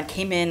Governor Corzine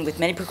came in with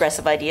many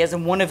progressive ideas,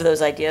 and one of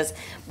those ideas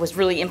was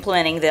really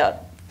implementing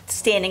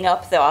standing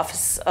up the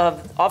Office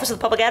of the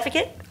Public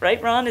Advocate,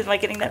 right, Ron? Am I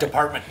getting that?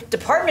 Department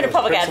of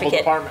Public Advocate.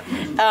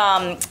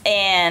 Department.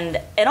 And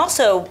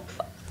also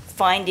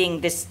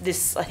finding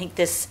this I think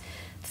this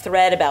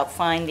thread about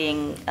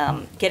finding,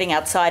 getting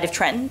outside of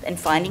Trenton and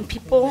finding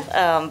people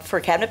for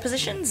cabinet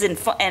positions,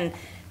 and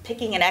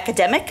picking an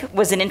academic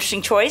was an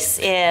interesting choice.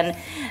 And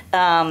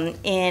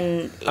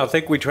I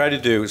think we try to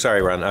do,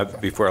 sorry, Ron,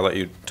 before I let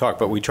you talk,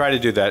 but we try to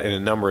do that in a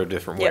number of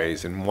different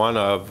ways. And one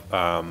of,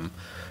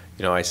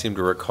 I seem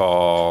to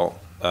recall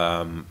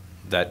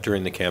that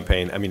during the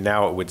campaign,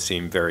 now it would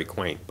seem very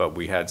quaint, but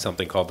we had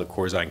something called the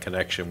Corzine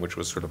Connection, which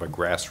was sort of a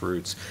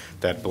grassroots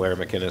that Blair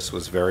McInnes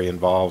was very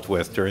involved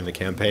with during the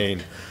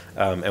campaign.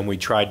 And we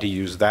tried to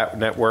use that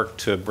network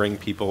to bring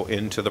people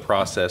into the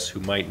process who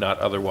might not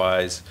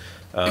otherwise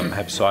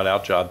have sought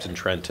out jobs in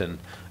Trenton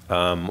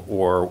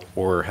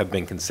or have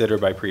been considered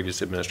by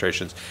previous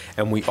administrations.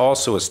 And we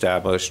also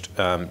established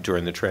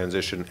during the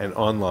transition an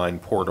online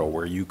portal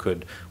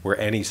where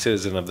any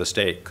citizen of the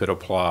state could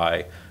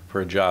apply for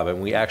a job.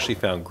 And we actually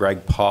found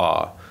Greg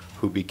Paugh,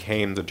 who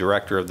became the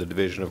director of the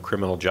Division of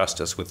Criminal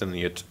Justice within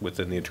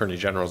the Attorney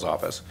General's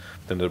office,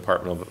 within the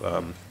Department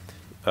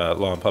of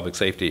Law and Public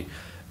Safety,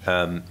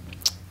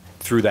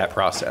 through that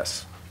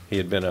process. He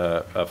had been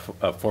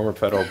a former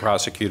federal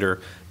prosecutor.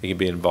 He could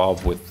be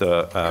involved with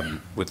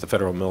the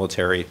federal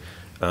military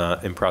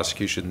in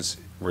prosecutions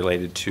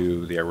related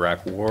to the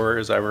Iraq War,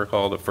 as I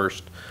recall, the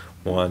first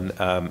one.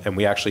 And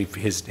we actually,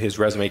 his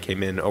resume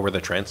came in over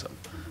the transom.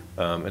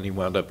 and he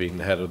wound up being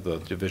the head of the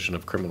Division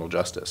of Criminal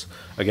Justice.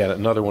 Again,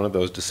 another one of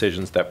those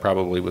decisions that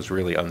probably was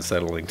really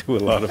unsettling to a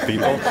lot of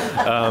people.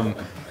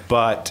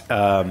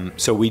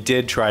 So we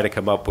did try to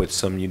come up with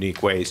some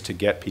unique ways to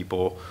get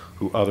people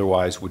who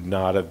otherwise would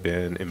not have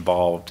been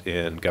involved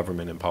in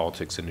government and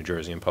politics in New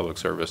Jersey and public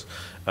service,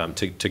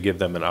 to give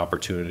them an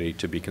opportunity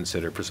to be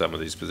considered for some of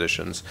these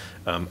positions,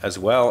 as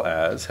well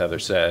as, Heather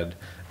said,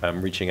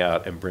 reaching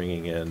out and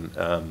bringing in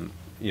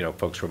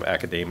folks from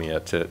academia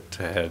to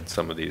head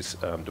some of these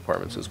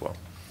departments as well.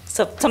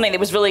 So something that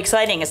was really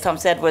exciting, as Tom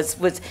said,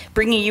 was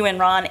bringing you in,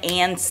 Ron,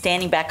 and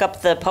standing back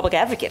up the public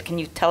advocate. Can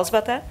you tell us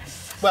about that?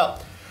 Well,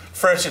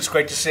 first, it's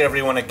great to see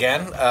everyone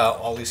again,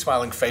 all these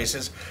smiling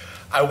faces.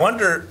 I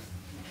wonder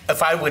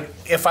if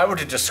I were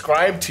to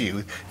describe to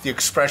you the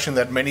expression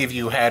that many of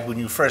you had when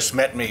you first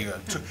met me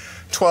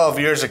 12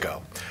 years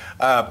ago.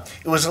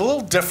 It was a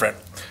little different,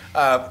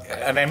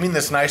 and I mean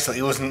this nicely.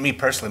 It wasn't me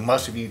personally.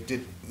 Most of you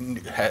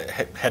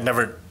had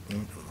never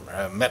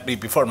met me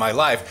before in my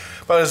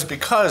life, but it was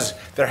because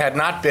there had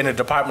not been a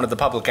Department of the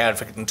Public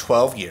Advocate in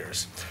 12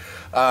 years.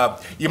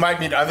 You might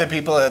meet other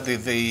people,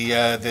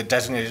 the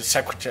designated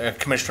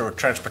Commissioner of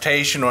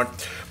Transportation,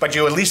 but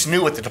you at least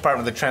knew what the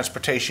Department of the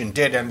Transportation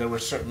did, and there were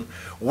certain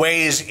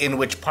ways in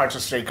which parts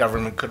of state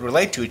government could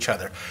relate to each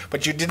other.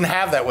 But you didn't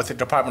have that with the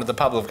Department of the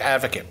Public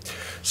Advocate.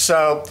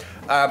 So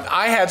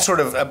I had sort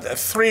of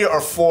 3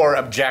 or 4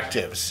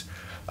 objectives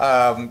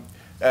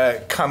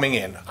coming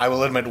in. I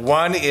will admit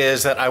one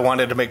is that I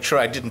wanted to make sure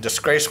I didn't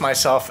disgrace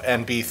myself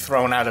and be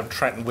thrown out of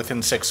Trenton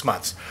within 6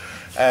 months,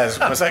 as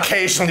was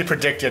occasionally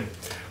predicted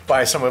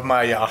by some of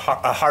my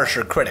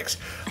harsher critics.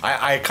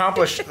 I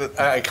accomplished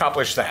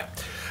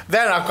that.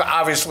 Then,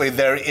 obviously,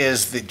 there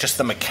is just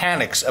the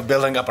mechanics of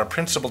building up a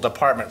principal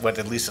department, what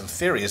at least in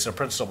theory is a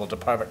principal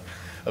department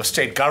of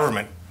state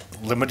government,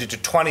 limited to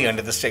 20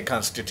 under the state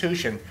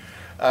constitution,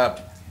 that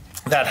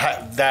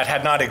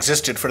had not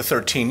existed for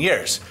 13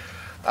 years.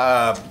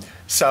 I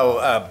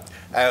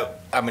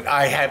mean,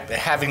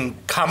 having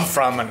come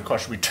from, and of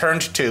course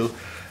returned to,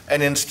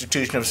 an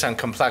institution of some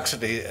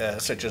complexity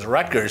such as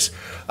Rutgers,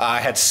 I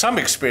had some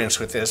experience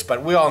with this,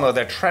 but we all know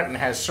that Trenton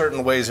has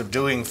certain ways of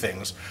doing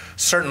things,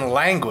 certain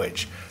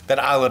language that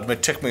I'll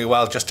admit took me a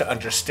while just to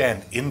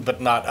understand. In but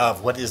not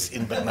of. What is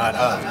in but not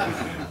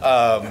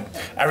of?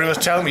 Everyone's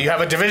telling me, you have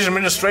a division of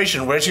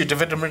administration. Where's your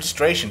division of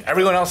administration?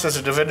 Everyone else has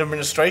a division of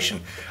administration.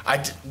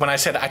 When I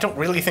said, I don't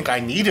really think I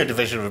need a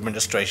division of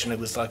administration, it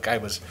was like I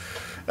was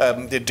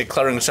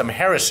declaring some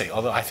heresy,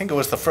 although I think it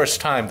was the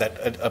first time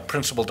that a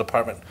principal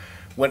department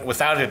went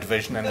without a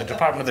division, and the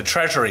Department of the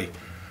Treasury,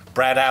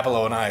 Brad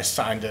Abelow and I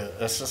signed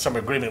some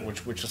agreement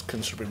which is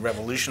considered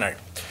revolutionary.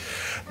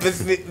 I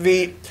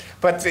mean,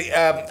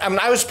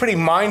 I was pretty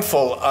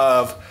mindful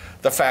of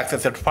the fact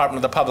that the Department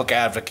of the Public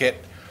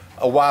Advocate,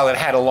 while it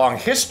had a long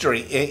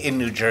history in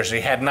New Jersey,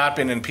 had not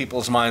been in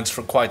people's minds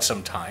for quite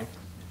some time.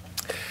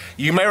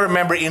 You may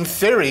remember, in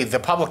theory, the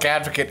Public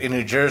Advocate in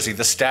New Jersey,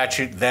 the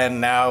statute then,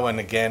 now, and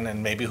again,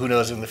 and maybe who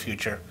knows in the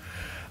future,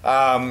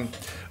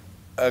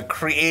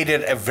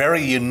 created a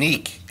very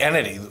unique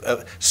entity,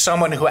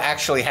 someone who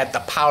actually had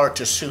the power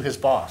to sue his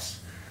boss.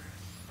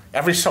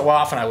 Every so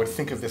often I would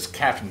think of this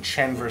Captain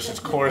Chen versus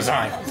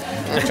Corzine,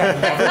 which I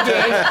never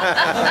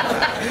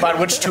did, but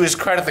which, to his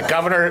credit, the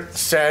governor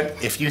said,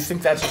 if you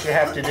think that's what you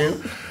have to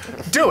do,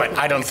 do it.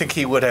 I don't think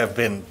he would have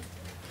been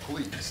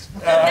pleased.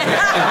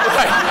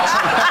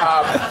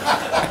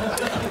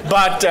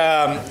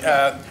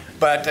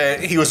 But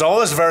he was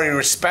always very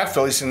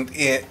respectful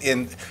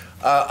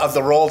of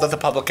the role that the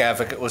public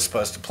advocate was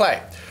supposed to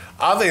play.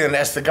 Other than,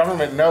 as the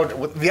government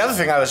noted, the other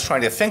thing I was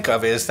trying to think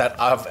of is that,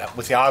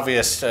 with the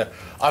obvious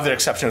other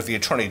exception of the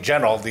Attorney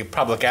General, the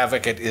public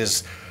advocate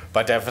is,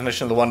 by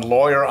definition, the one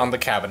lawyer on the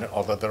cabinet,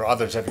 although there are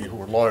others of you who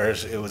were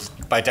lawyers. It was,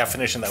 by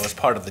definition, that was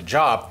part of the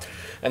job,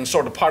 and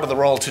sort of part of the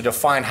role to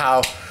define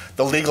how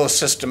the legal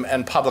system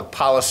and public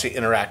policy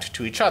interact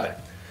to each other.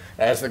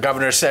 As the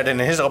governor said in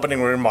his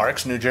opening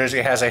remarks, New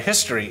Jersey has a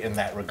history in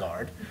that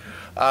regard.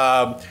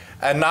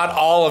 And not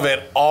all of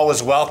it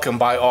always welcome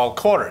by all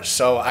quarters.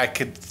 So I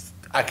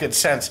could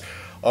sense,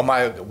 oh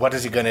my, what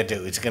is he going to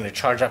do? He's going to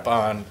charge up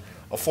on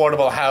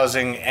affordable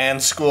housing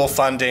and school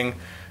funding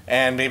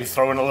and maybe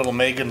throw in a little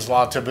Megan's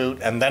Law to boot,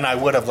 and then I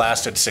would have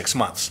lasted 6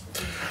 months.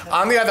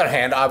 On the other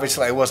hand,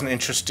 obviously I wasn't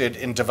interested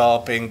in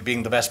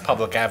being the best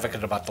public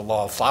advocate about the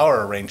law of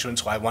flower arrangement,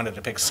 so I wanted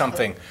to pick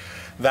something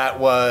that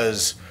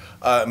was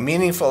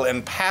meaningful,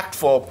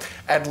 impactful,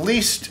 at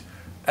least.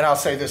 And I'll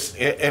say this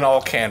in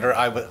all candor,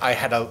 I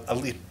had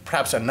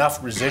perhaps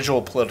enough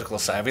residual political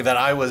savvy that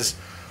I was,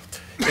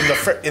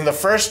 in the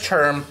first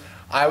term,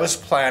 I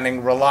was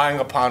relying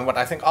upon what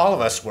I think all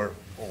of us were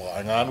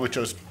relying on, which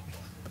was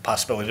the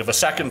possibility of a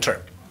second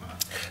term.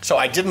 So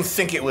I didn't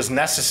think it was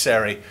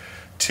necessary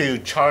to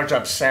charge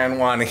up San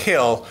Juan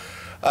Hill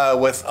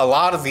with a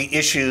lot of the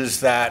issues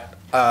that,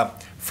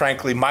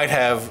 frankly,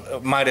 I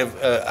might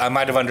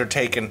have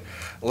undertaken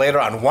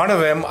later on. One of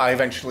them I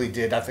eventually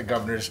did at the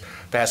governor's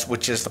behest,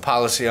 which is the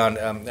policy on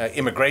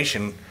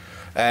immigration,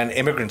 and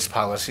immigrants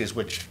policies,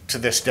 which to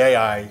this day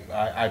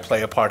I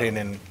play a part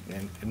in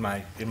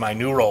my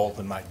new role,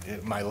 in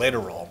my later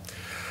role.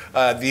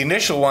 The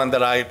initial one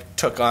that I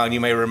took on, you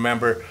may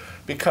remember,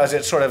 because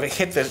it sort of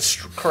hit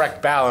the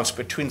correct balance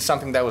between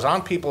something that was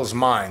on people's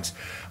minds,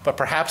 but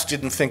perhaps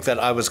didn't think that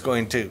I was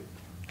going to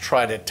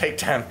try to take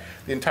down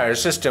the entire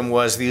system,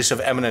 was the use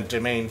of eminent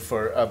domain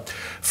for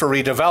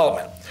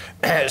redevelopment.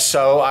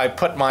 So I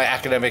put my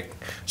academic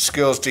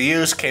skills to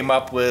use, came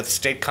up with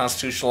state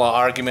constitutional law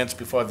arguments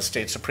before the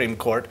state Supreme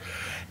Court,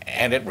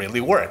 and it really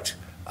worked.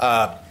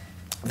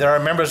 There are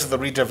members of the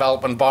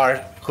redevelopment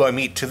bar who I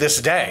meet to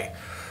this day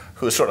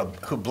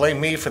who blame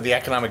me for the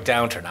economic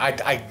downturn.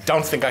 I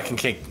don't think I can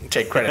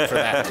take credit for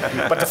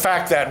that. But the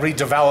fact that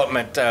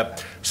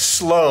redevelopment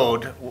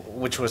slowed,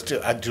 which was due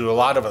to a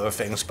lot of other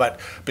things, but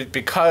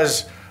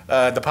because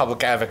the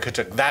public advocate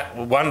took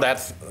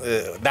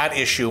that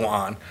issue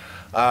on,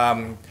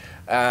 and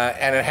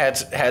it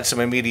had some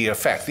immediate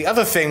effect. The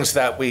other things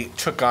that we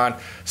took on,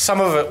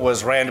 some of it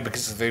was random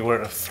because they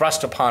were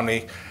thrust upon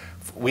me.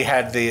 We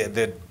had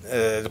the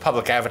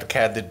public advocate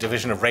had the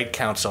Division of Rate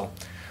Counsel.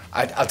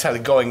 I'll tell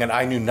you, going in,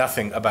 I knew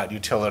nothing about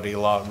utility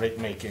law and rate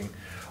making,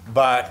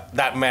 but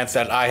that meant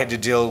that I had to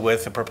deal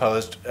with the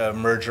proposed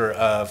merger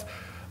of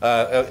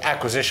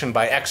acquisition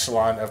by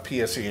Exelon of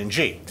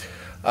PSE&G.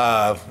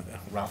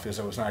 Ralph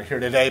Izzo was not here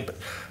today, but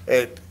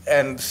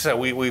and so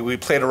we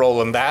played a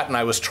role in that, and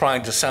I was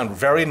trying to sound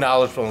very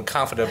knowledgeable and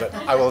confident, but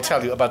I will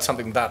tell you about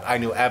something that I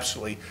knew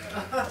absolutely,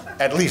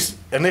 at least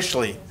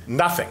initially,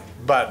 nothing,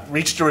 but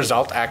reached a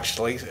result,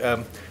 actually.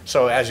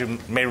 So as you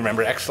may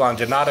remember, Exelon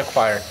did not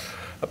acquire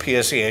a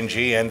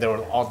PSE&G, and there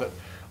were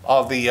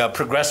all the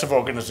progressive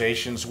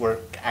organizations were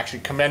actually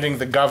commending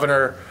the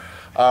governor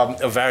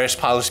of various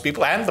policy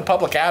people and the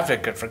public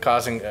advocate for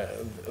causing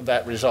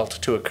that result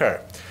to occur.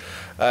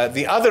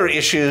 The other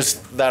issues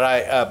that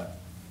I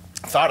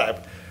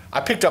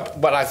I picked up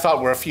what I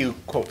thought were a few,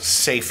 quote,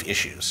 safe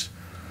issues.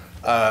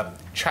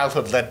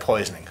 Childhood lead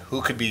poisoning.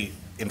 Who could be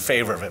in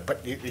favor of it?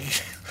 But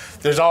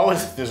there's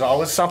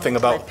always something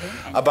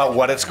about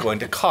what it's going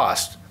to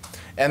cost.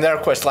 And there,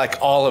 of course, like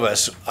all of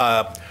us,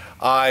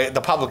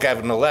 the public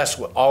advocate, no less,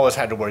 always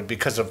had to worry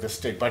because of the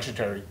state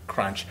budgetary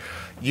crunch.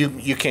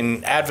 You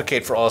can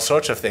advocate for all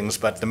sorts of things,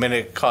 but the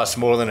minute it costs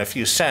more than a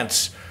few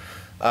cents,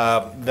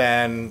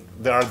 then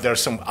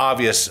there's some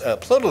obvious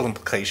political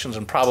implications,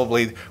 and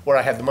probably where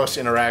I had the most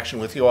interaction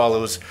with you all,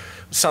 it was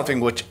something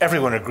which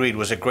everyone agreed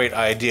was a great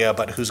idea,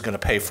 but who's going to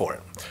pay for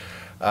it?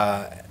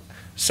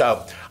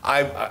 So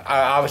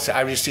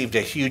I received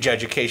a huge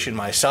education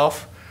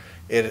myself.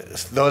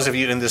 Those of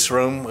you in this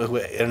room who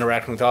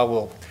interact with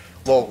all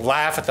will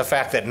laugh at the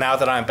fact that now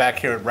that I'm back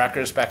here at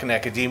Rutgers, back in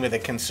academia, they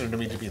consider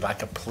me to be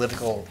like a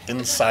political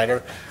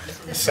insider,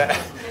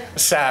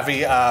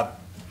 savvy.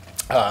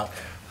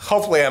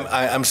 Hopefully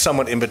I'm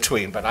somewhat in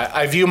between, but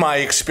I view my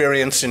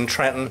experience in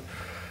Trenton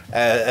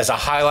as a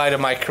highlight of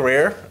my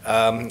career,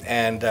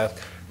 and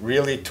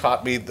really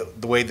taught me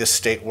the way this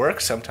state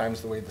works,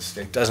 sometimes the way the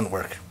state doesn't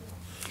work.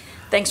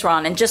 Thanks,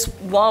 Ron. And just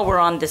while we're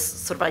on this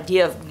sort of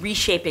idea of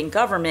reshaping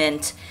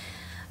government,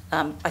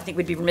 I think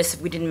we'd be remiss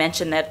if we didn't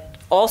mention that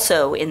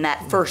also in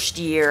that first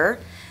year,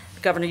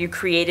 Governor, you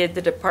created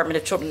the Department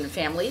of Children and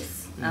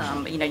Families.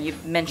 You know, you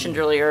mentioned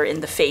earlier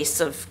in the face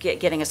of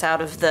getting us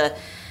out of the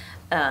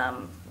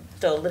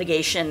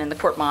litigation and the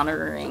court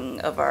monitoring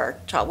of our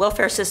child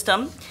welfare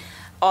system.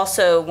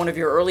 Also, one of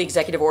your early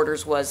executive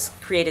orders was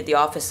created the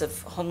Office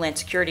of Homeland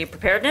Security and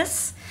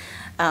Preparedness.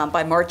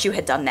 By March, you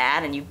had done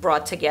that, and you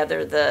brought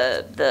together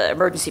the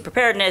emergency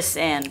preparedness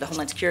and the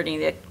Homeland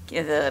Security,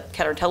 the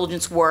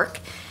counterintelligence work.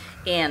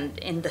 And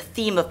in the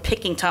theme of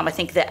picking Tom, I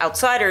think the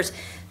outsiders,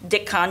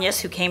 Dick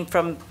Conyers, who came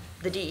from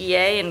the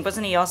DEA, and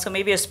wasn't he also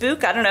maybe a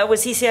spook? I don't know.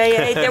 Was he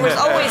CIA? There was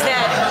always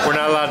that. We're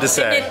not allowed to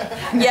say.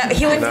 Yeah,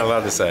 he was. Not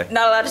allowed to say.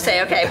 Not allowed to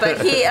say. Okay, but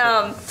he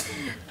had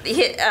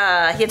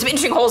some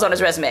interesting holes on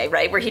his resume,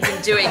 right, where he'd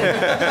been doing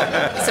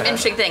some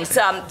interesting things.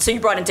 So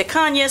you brought in Dick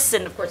Conyers,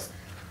 and of course,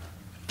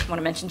 I want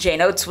to mention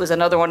Jane Oates was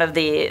another one of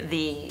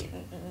the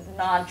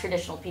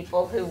non-traditional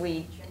people who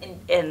we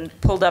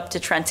pulled up to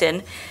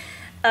Trenton.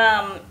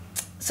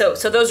 So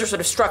those are sort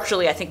of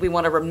structurally, I think we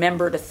want to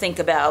remember to think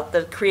about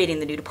creating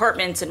the new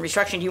departments and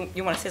restructuring. Do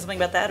you want to say something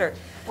about that, or?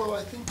 Well,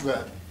 I think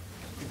that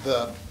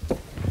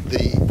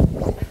the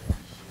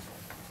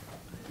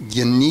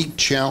unique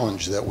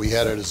challenge that we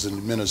had as an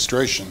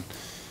administration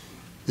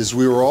is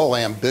we were all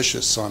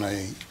ambitious on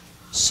a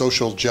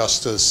social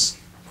justice,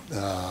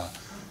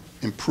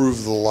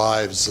 improve the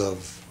lives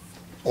of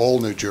all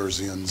New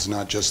Jerseyans,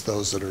 not just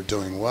those that are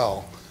doing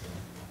well,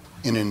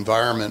 in an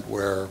environment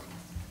where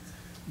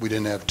we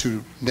didn't have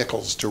two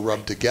nickels to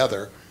rub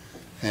together,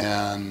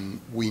 and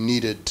we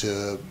needed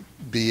to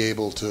be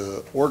able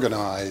to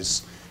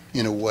organize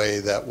in a way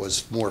that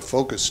was more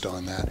focused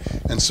on that.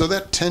 And so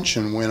that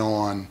tension went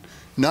on,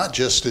 not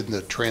just in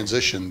the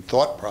transition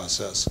thought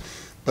process,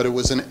 but it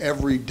was an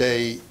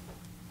everyday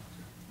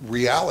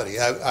reality.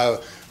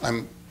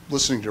 I'm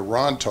listening to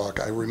Ron talk,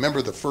 I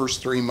remember the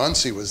first 3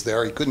 months he was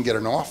there, he couldn't get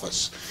an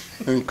office,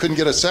 and he couldn't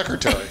get a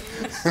secretary.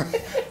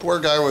 Poor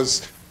guy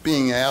was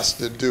being asked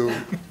to do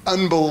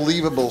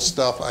unbelievable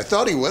stuff. I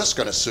thought he was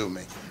going to sue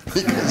me.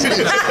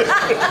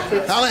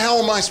 How the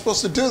hell am I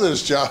supposed to do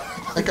this job?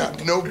 I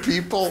got no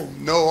people,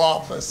 no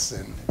office,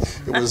 and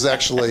it was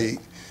actually,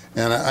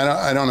 and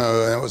I don't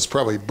know, it was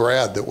probably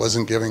Brad that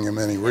wasn't giving him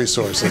any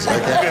resources. I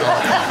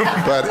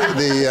can't, but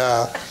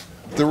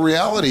the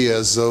reality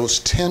is those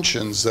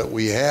tensions that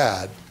we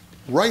had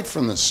right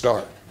from the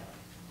start,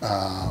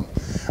 and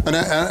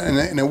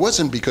it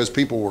wasn't because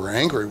people were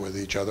angry with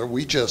each other.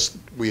 We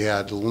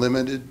had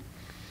limited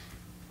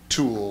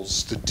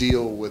tools to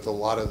deal with a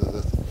lot of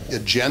the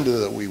agenda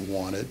that we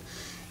wanted,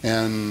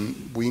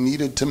 and we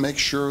needed to make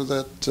sure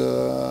that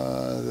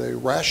they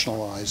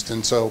rationalized.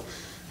 And so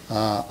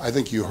I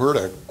think you heard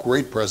a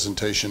great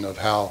presentation of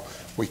how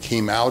we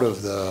came out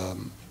of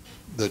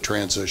the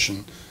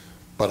transition,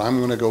 but I'm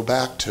going to go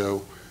back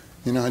to,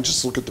 I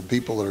just look at the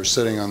people that are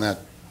sitting on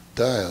that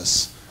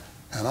dais,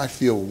 and I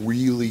feel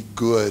really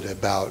good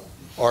about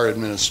our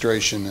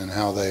administration and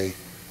how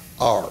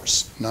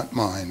ours, not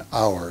mine,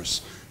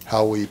 ours,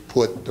 how we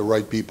put the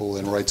right people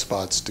in right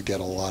spots to get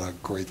a lot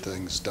of great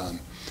things done.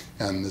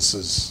 And this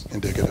is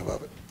indicative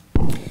of it.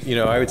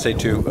 I would say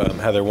too,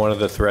 Heather, one of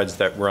the threads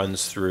that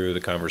runs through the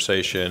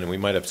conversation, and we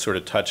might have sort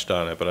of touched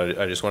on it, but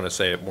I just want to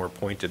say it more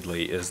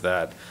pointedly, is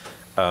that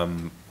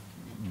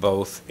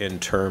both in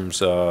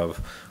terms of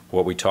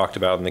what we talked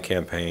about in the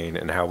campaign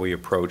and how we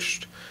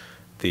approached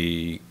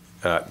the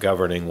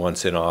governing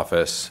once in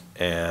office,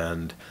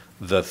 and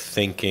the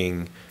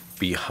thinking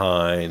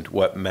behind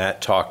what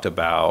Matt talked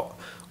about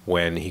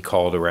when he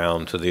called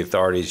around to the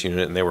authorities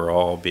unit, and they were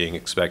all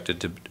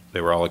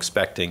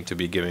expecting to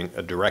be giving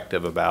a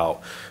directive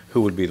about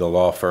who would be the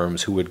law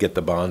firms, who would get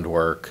the bond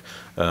work,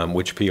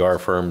 which PR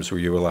firms were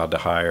you allowed to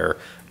hire,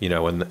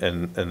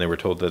 and they were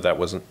told that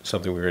wasn't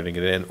something we were going to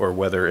get in, or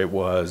whether it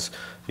was,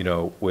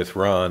 with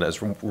Ron,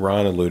 as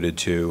Ron alluded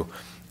to,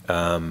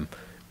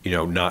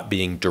 not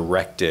being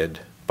directed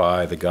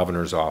by the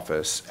governor's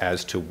office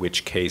as to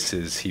which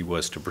cases he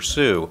was to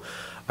pursue.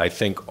 I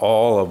think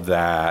all of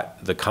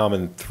that, the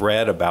common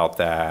thread about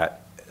that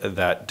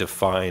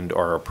defined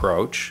our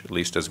approach, at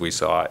least as we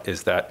saw it,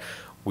 is that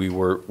we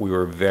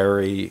were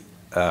very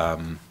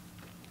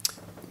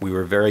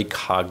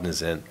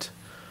cognizant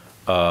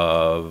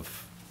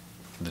of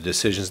the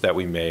decisions that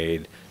we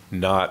made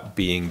not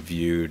being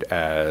viewed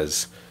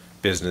as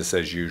business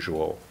as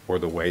usual or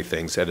the way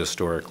things had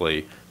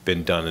historically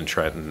been done in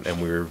Trenton,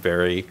 and we were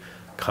very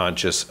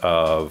conscious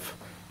of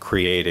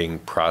creating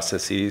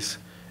processes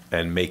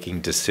and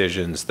making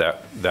decisions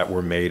that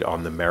were made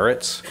on the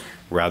merits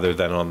rather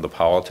than on the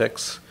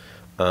politics.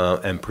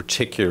 And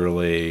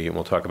particularly, and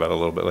we'll talk about it a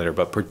little bit later,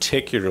 but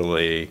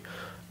particularly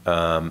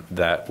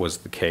that was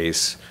the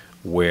case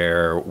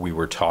where we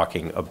were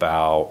talking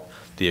about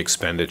the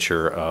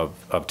expenditure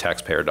of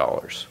taxpayer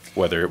dollars,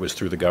 whether it was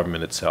through the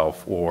government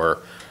itself or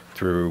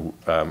through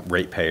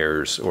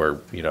ratepayers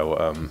or,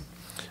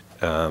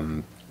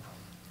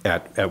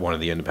 at one of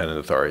the independent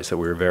authorities. That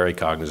we were very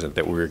cognizant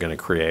that we were going to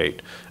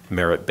create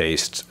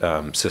merit-based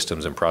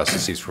systems and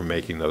processes for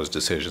making those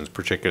decisions,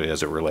 particularly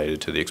as it related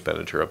to the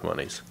expenditure of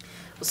monies.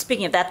 Well,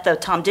 speaking of that, though,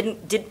 Tom,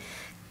 didn't the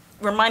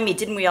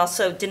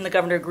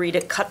governor agree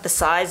to cut the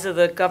size of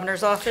the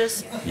governor's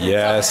office?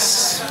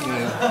 Yes.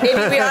 Maybe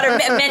we ought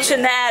to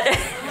mention that.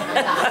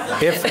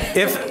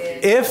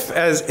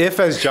 If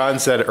as John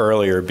said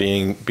earlier,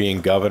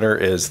 being governor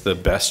is the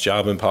best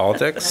job in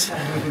politics,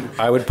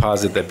 I would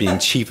posit that being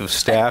chief of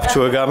staff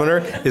to a governor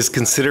is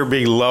considered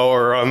being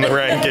lower on the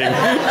ranking.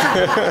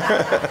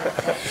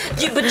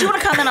 But do you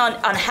want to comment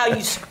on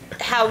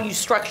how you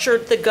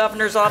structured the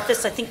governor's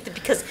office? I think that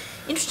because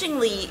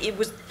interestingly, it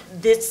was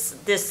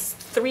this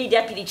 3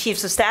 deputy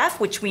chiefs of staff,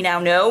 which we now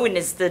know and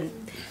is the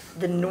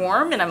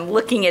norm, and I'm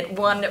looking at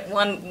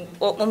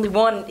only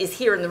one is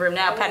here in the room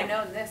now. I would have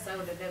known this, I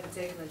would have never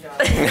taken the job.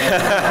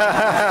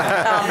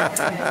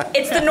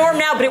 It's the norm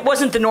now, but it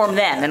wasn't the norm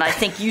then, and I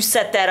think you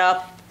set that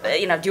up. Do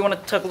you want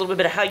to talk a little bit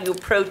about how you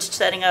approached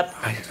setting up?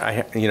 I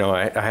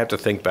have to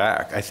think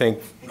back. I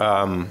think.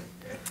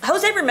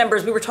 Jose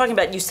remembers we were talking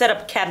about you set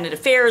up cabinet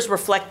affairs,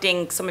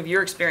 reflecting some of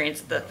your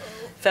experience at the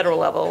federal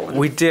level.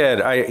 We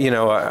did.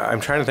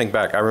 I'm trying to think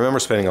back. I remember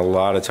spending a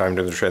lot of time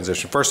during the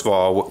transition. First of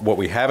all, what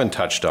we haven't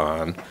touched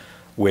on,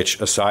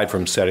 which aside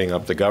from setting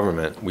up the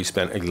government, we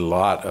spent a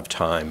lot of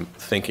time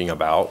thinking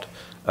about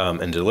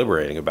and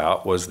deliberating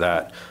about, was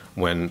that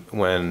when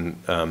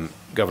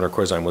Governor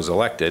Corzine was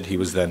elected, he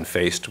was then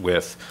faced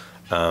with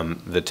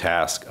the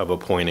task of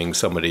appointing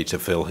somebody to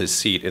fill his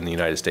seat in the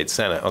United States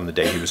Senate on the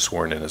day he was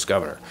sworn in as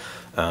governor.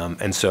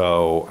 And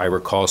so I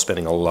recall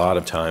spending a lot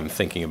of time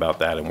thinking about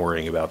that and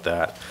worrying about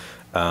that.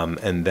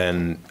 And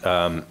then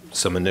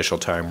some initial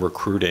time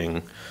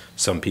recruiting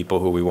some people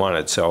who we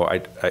wanted. So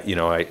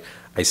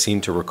I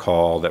seem to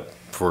recall that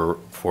for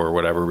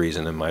whatever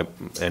reason, and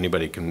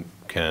anybody can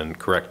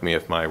correct me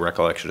if my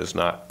recollection is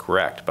not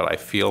correct, but I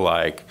feel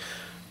like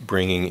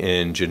bringing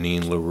in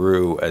Janine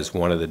LaRue as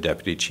one of the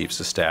deputy chiefs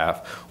of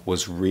staff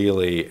was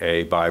really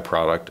a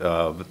byproduct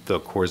of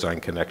the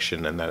Corzine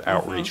connection and that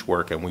outreach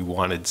work. And we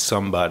wanted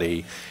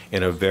somebody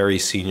in a very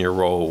senior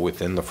role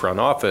within the front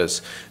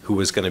office who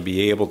was going to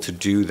be able to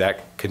do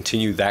that,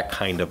 continue that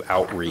kind of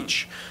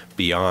outreach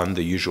beyond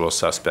the usual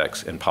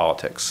suspects in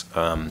politics.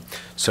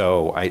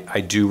 So I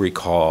do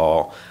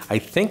recall, I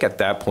think at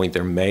that point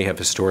there may have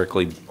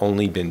historically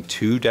only been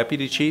 2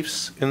 deputy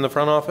chiefs in the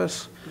front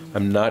office.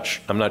 I'm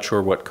not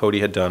sure what Cody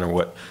had done or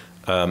what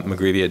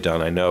McGreevy had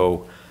done. I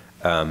know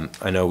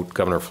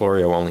Governor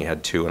Florio only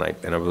had 2, and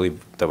I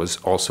believe that was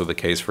also the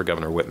case for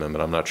Governor Whitman,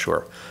 but I'm not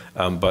sure.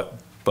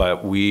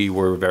 But we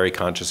were very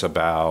conscious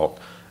about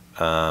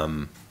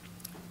the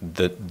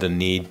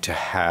need to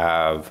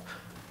have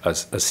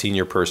a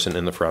senior person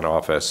in the front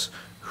office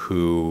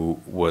who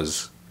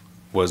was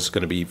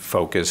going to be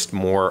focused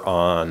more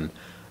on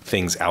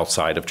things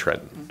outside of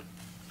Trenton.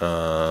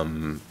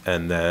 And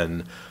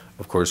then,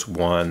 of course,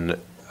 one,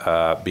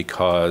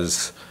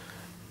 because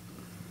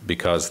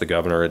the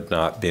governor had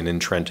not been in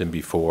Trenton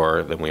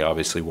before, then we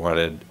obviously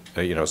wanted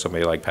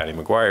somebody like Patty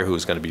McGuire, who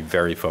was going to be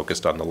very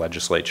focused on the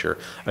legislature.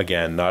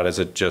 Again, not as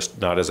a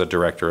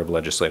director of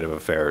legislative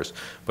affairs,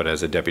 but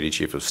as a deputy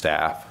chief of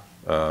staff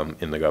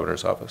in the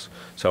governor's office.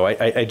 So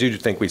I do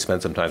think we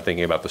spent some time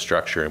thinking about the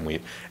structure, and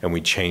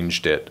we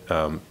changed it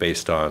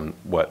based on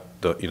what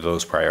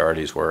those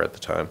priorities were at the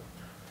time.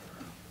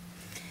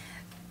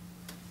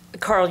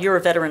 Carl, you're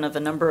a veteran of a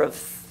number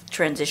of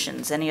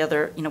transitions. Any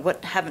other,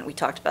 what haven't we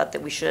talked about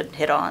that we should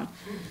hit on?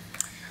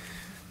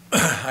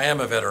 I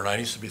am a veteran. I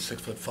used to be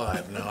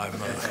 6'5". Now I'm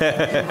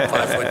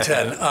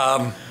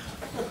 5'10".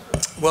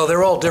 Well,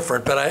 they're all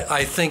different, but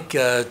I think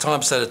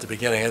Tom said at the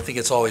beginning, I think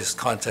it's always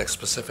context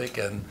specific,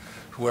 and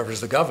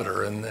whoever's the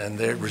governor,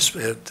 and it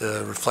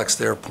reflects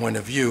their point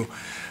of view.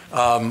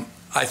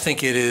 I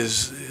think it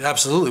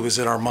absolutely was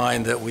in our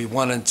mind that we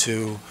wanted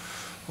to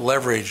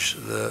leverage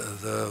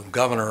the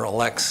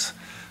governor-elect's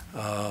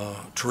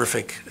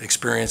terrific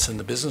experience in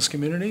the business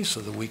community so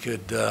that we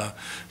could,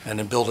 and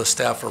then build a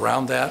staff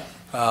around that.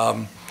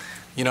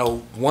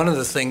 One of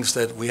the things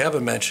that we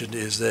haven't mentioned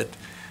is that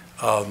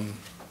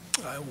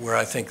where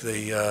I think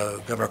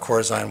the Governor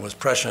Corzine was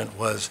prescient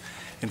was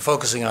in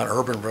focusing on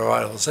urban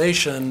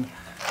revitalization,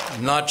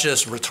 not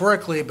just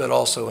rhetorically, but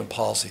also in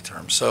policy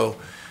terms. So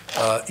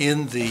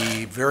in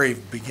the very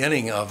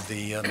beginning of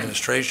the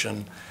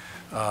administration,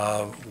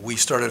 we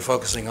started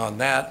focusing on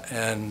that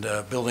and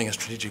building a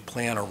strategic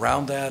plan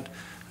around that.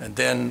 And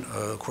then,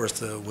 of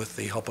course, with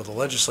the help of the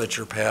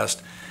legislature,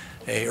 passed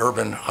a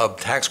urban hub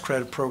tax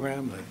credit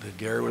program that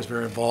Gary was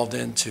very involved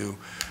in to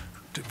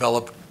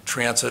develop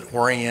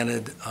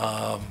transit-oriented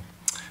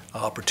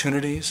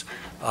opportunities.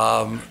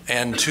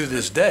 And to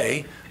this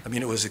day, I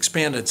mean, it was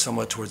expanded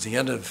somewhat towards the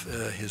end of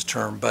his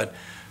term, but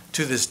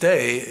to this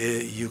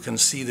day, you can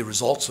see the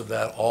results of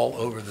that all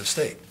over the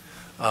state.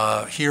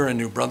 Here in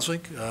New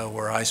Brunswick,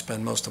 where I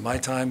spend most of my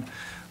time,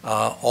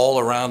 all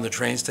around the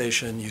train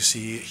station, you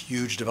see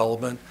huge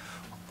development,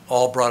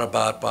 all brought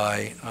about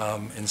by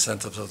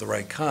incentives of the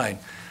right kind.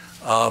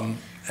 And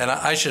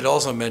I should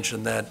also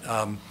mention that,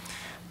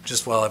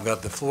 just while I've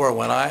got the floor,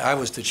 when I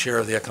was the chair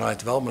of the Economic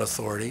Development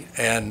Authority,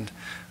 and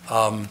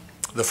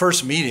the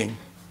first meeting,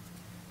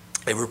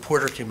 a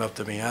reporter came up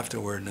to me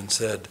afterward and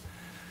said,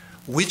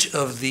 which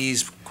of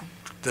these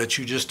that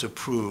you just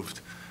approved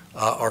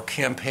are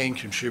campaign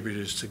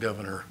contributors to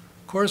Governor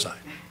Corzine?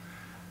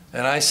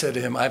 And I said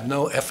to him, I have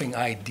no effing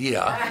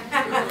idea,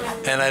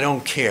 and I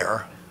don't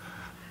care.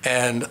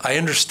 And I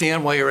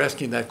understand why you're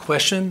asking that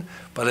question,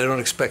 but I don't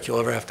expect you'll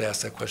ever have to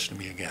ask that question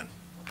to me again.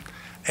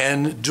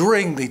 And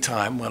during the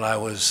time when I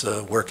was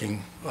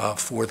working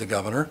for the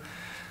governor,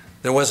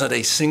 there wasn't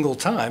a single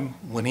time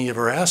when he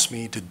ever asked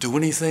me to do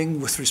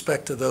anything with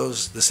respect to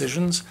those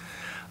decisions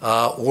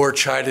or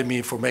chided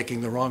me for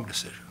making the wrong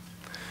decision.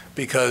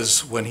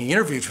 Because when he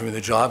interviewed for me the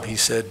job, he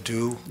said,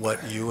 do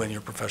what you and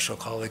your professional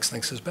colleagues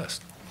think is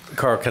best.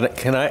 Carl,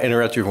 can I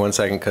interrupt you for 1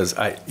 second? Because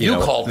you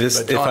called me,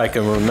 if I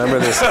can remember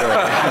this story.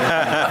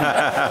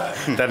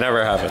 That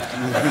never happened.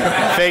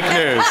 Fake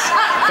news.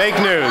 Fake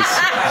news.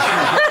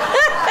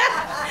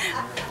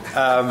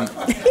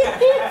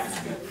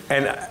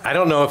 And I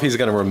don't know if he's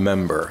going to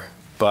remember,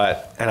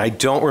 and I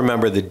don't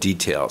remember the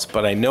details,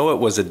 but I know it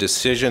was a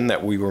decision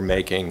that we were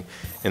making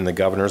in the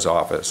governor's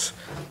office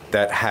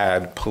that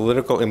had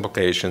political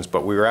implications,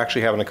 but we were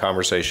actually having a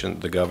conversation,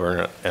 the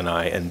governor and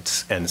I and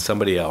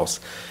somebody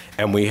else,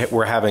 and we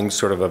were having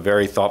sort of a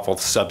very thoughtful,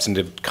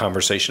 substantive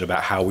conversation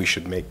about how we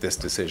should make this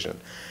decision.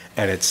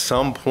 And at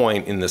some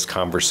point in this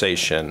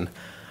conversation,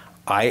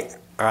 I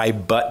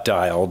butt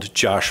dialed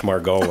Josh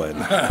Margolin,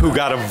 who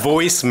got a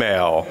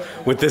voicemail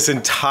with this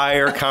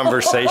entire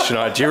conversation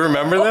on it. Do you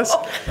remember this?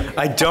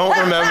 I don't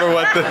remember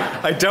what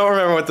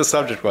the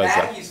subject was.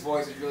 Maggie's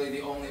voice was really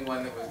the only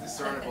one that was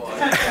discernible.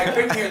 I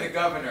couldn't hear the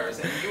governor's,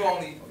 and you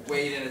only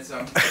weighed in at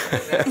some point,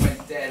 but then it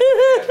went dead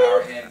half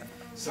hour in.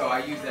 So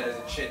I used that as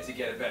a chit to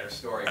get a better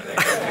story. But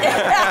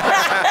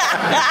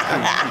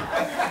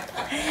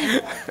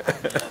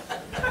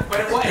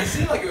it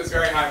seemed like it was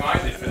very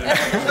high-minded for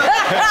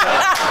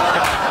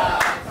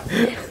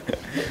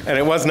And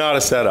it was not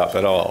a setup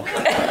at all.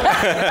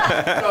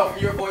 So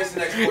from your voice the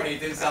next morning, it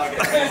didn't sound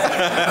like it.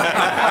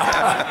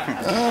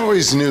 I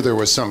always knew there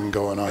was something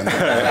going on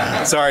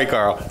there. Sorry,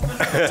 Carl.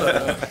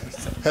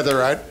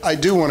 Heather, I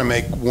do want to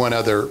make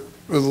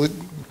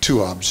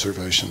two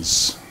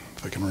observations,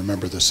 if I can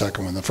remember the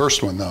second one. The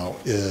first one, though,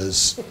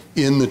 is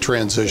in the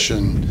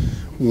transition,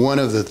 one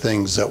of the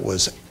things that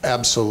was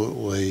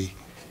absolutely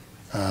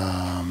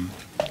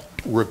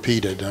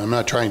repeated, and I'm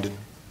not trying to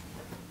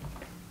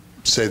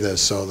say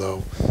this,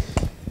 although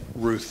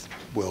Ruth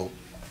will,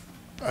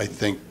 I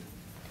think,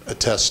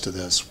 attest to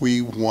this.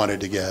 We wanted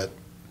to get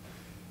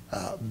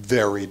a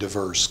very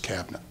diverse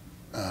cabinet.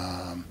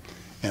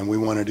 And we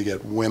wanted to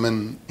get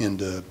women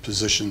into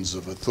positions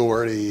of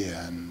authority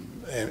and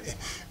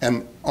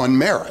on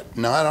merit,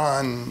 not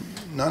on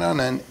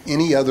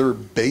any other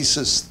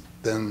basis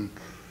than,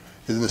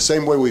 in the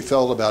same way we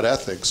felt about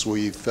ethics,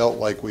 we felt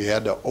like we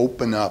had to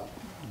open up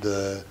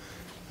the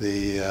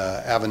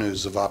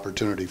avenues of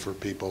opportunity for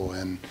people,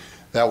 and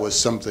that was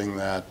something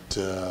that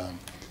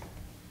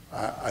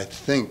I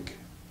think,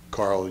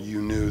 Carl,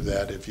 you knew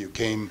that if you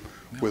came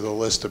with a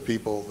list of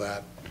people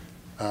that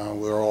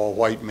were all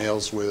white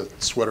males with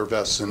sweater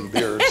vests and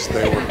beards,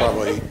 they were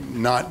probably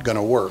not going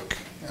to work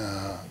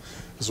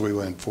as we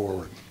went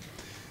forward.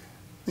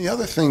 The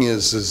other thing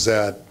is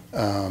that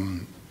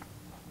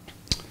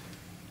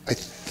I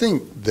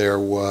think there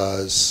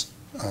was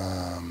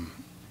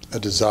a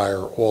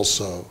desire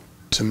also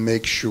to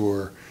make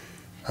sure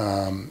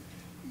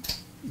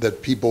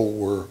that people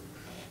were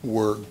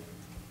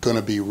going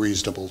to be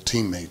reasonable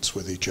teammates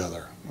with each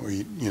other.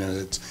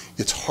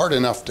 It's hard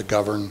enough to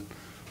govern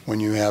when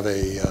you have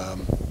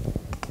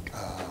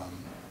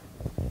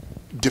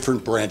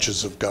different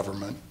branches of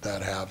government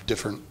that have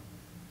different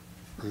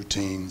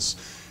routines.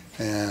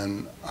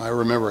 And I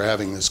remember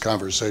having this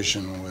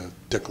conversation with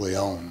Dick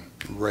Leone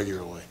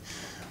regularly.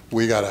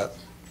 We gotta,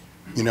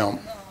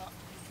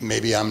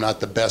 maybe I'm not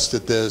the best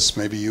at this,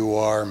 maybe you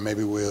are,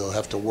 maybe we'll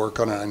have to work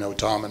on it. I know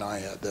Tom and I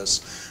had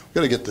this. We've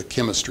got to get the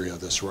chemistry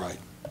of this right,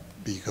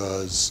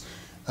 because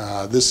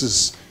this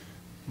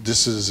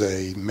is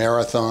a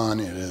marathon.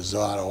 It is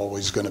not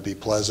always going to be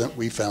pleasant.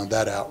 We found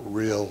that out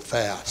real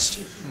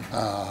fast,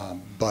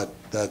 but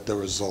that there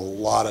was a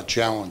lot of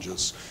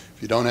challenges.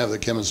 If you don't have the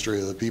chemistry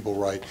of the people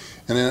right,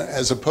 and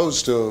as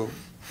opposed to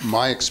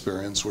my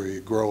experience where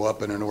you grow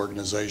up in an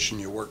organization,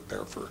 you work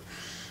there for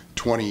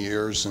 20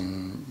 years,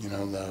 and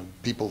the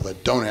people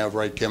that don't have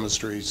right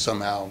chemistry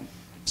somehow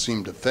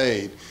seem to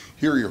fade.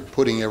 Here you're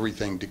putting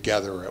everything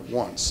together at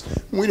once.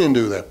 We didn't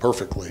do that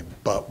perfectly,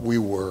 but we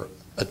were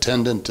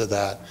attendant to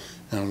that,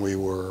 and we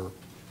were,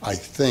 I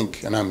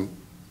think, and I'm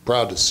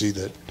proud to see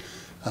that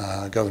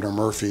Governor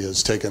Murphy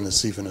has taken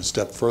this even a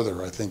step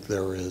further. I think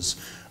there is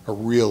a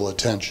real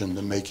attention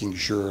to making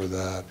sure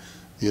that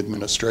the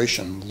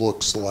administration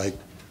looks like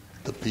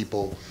the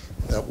people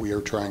that we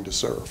are trying to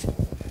serve. Matt,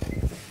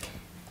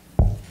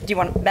 do you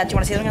want to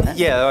say something on that?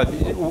 Yeah,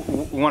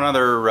 one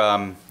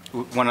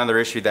other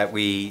issue that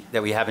we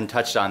haven't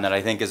touched on that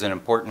I think is an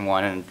important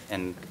one,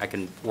 and I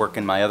can work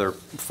in my other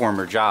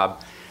former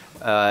job,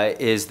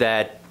 is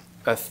that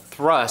a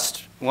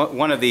thrust,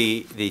 one of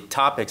the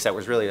topics that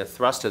was really a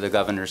thrust of the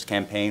governor's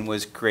campaign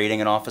was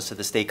creating an office of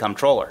the state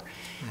comptroller.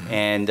 Mm-hmm.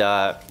 And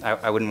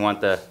I wouldn't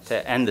want to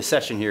end the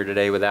session here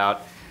today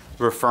without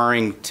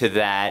referring to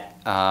that.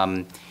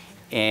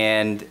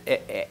 And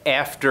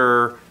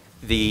after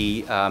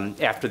the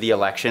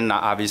election,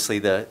 obviously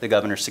the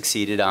governor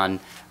succeeded on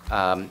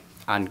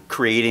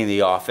creating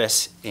the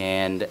office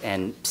and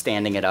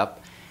standing it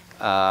up.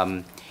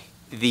 I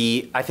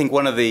think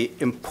one of the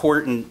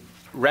important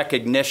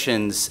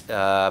recognitions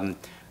of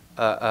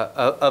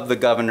the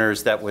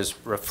governors that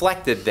was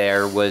reflected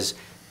there was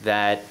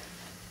that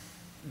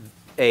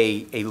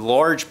a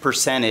large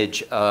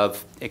percentage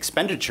of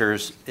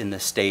expenditures in the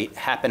state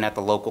happen at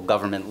the local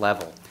government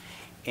level.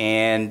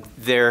 And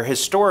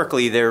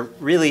historically, there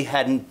really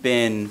hadn't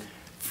been,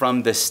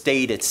 from the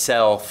state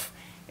itself,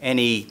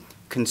 any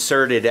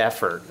concerted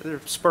effort,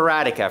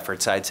 sporadic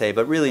efforts, I'd say,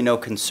 but really no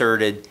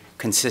concerted,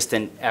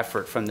 consistent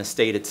effort from the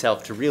state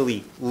itself to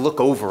really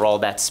look over all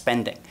that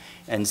spending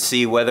and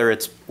see whether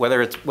it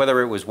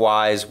was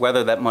wise,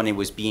 whether that money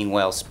was being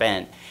well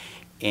spent.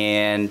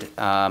 And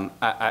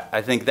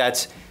I think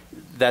that's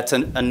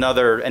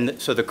another,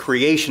 and so the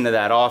creation of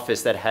that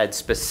office that had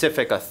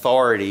specific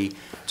authority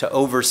to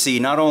oversee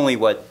not only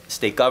what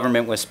state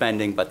government was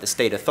spending, but the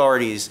state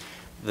authorities,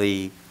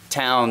 the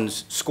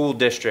towns, school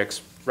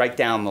districts, right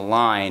down the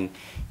line,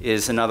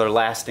 is another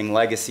lasting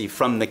legacy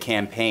from the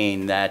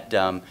campaign that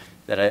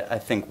I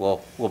think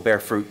will bear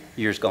fruit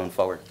years going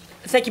forward.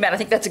 Thank you, Matt. I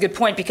think that's a good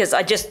point, because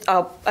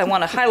I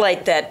want to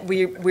highlight that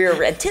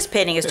we're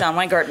anticipating, as John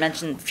Weingart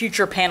mentioned,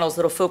 future panels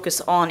that'll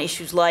focus on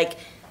issues like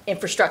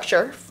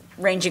infrastructure,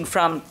 ranging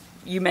from,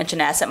 you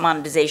mentioned asset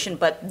monetization,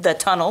 but the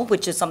tunnel,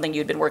 which is something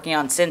you'd been working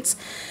on since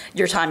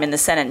your time in the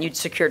Senate, and you'd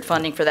secured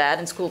funding for that,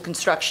 and school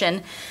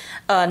construction.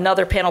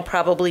 Another panel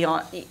probably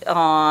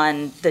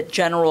on the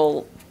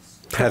general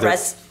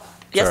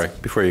Yes? Sorry,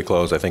 before you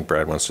close, I think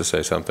Brad wants to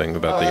say something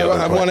about the other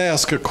I point. want to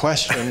ask a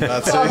question,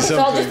 not say So I'll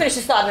something. just finish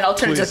this thought, and I'll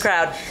turn it to the Please.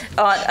 crowd.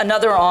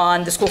 Another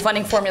on the school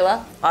funding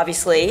formula,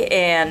 obviously,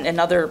 and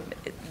another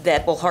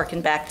that will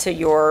harken back to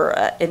your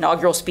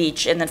inaugural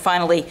speech. And then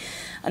finally,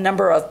 a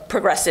number of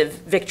progressive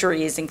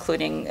victories,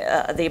 including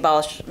the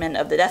abolishment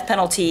of the death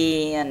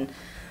penalty and,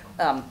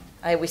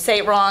 I always say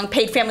it wrong,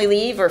 paid family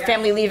leave or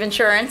family leave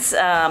insurance.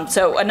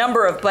 So a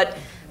number of, but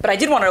I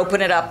did want to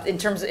open it up in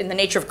terms, in the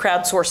nature of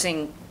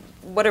crowdsourcing.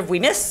 What have we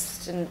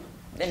missed? And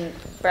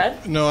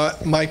Brad? No,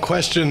 my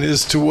question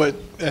is to what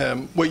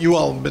you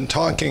all have been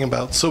talking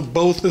about. So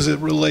both as it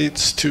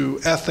relates to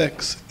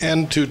ethics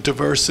and to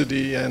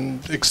diversity,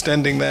 and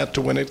extending that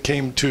to when it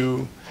came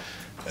to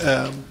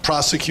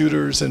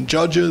prosecutors and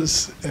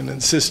judges, and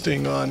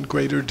insisting on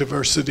greater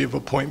diversity of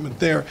appointment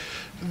there.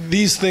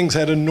 These things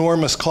had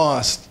enormous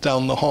costs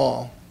down the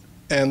hall.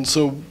 And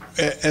so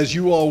as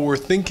you all were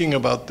thinking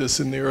about this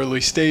in the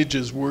early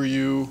stages, were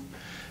you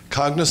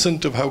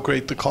cognizant of how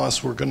great the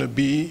costs were going to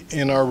be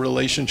in our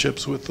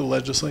relationships with the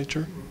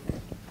legislature?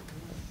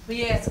 Who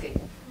you asking?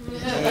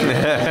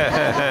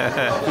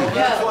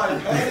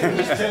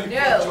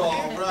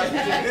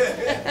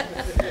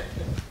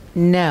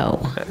 No.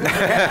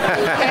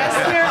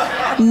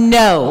 Kastner?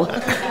 No.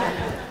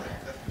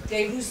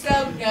 Dave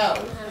Rousseau? No.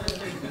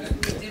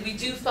 Did we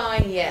do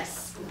fine?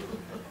 Yes.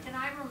 Can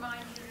I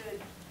remind you to,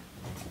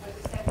 what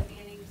was that at the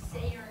beginning,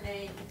 say your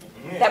name?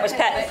 That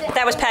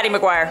was Patty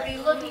McGuire. Be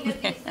looking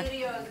at these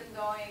videos and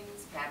going,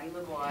 it's Patty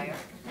McGuire,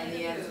 and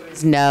the answer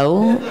is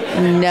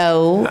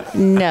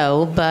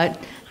No, but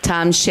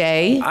Tom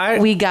Shea,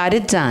 we got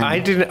it done. I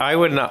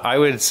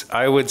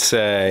would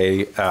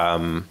say,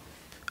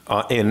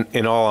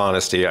 in all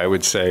honesty, I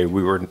would say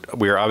we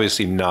were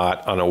obviously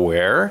not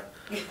unaware.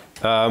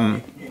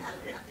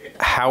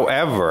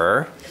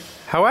 However,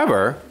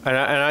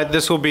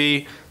 this will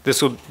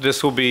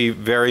be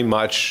very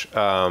much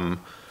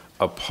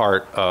a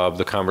part of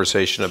the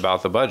conversation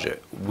about the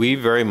budget. We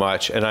very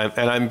much, and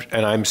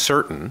I'm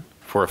certain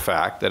for a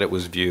fact that it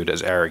was viewed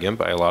as arrogant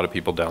by a lot of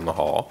people down the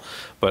hall.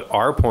 But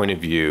our point of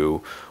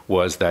view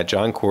was that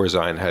John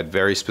Corzine had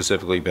very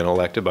specifically been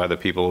elected by the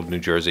people of New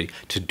Jersey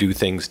to do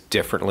things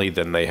differently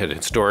than they had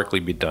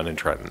historically been done in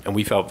Trenton. And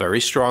we felt very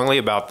strongly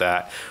about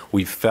that.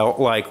 We felt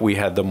like we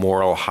had the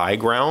moral high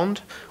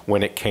ground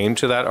when it came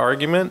to that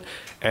argument.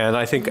 And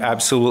I think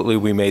absolutely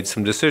we made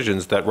some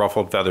decisions that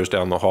ruffled feathers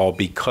down the hall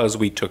because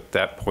we took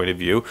that point of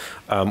view,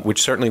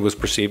 which certainly was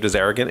perceived as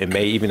arrogant. It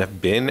may even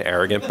have been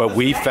arrogant, but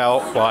we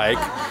felt like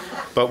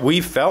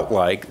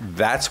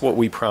that's what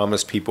we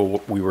promised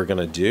people we were going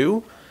to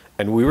do,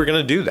 and we were going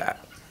to do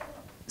that.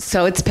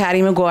 So it's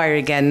Patty McGuire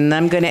again, and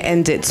I'm going to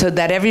end it so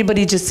that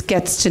everybody just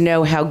gets to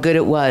know how good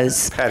it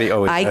was. Patty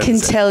always I ends can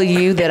it. tell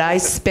you that I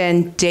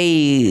spent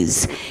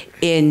days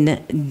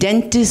in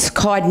Dentist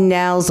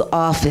Cardinal's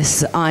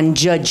office on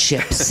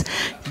judgeships.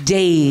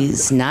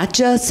 Days, not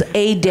just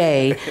a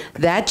day.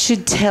 That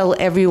should tell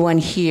everyone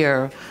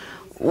here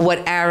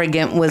what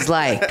arrogant was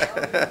like.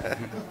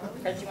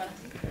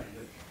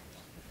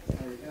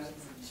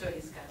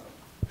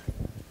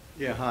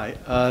 Yeah,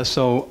 hi.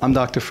 So I'm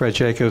Dr. Fred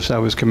Jacobs. I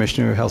was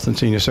Commissioner of Health and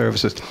Senior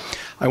Services.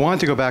 I wanted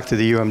to go back to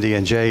the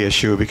UMDNJ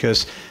issue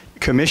because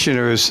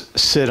commissioners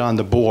sit on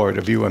the board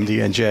of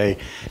UMDNJ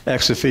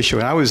ex officio.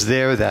 And I was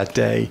there that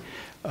day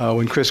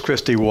when Chris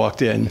Christie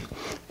walked in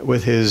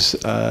with his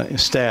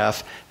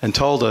staff and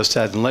told us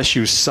that unless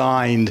you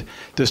signed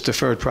this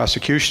deferred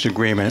prosecution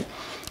agreement,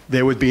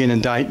 there would be an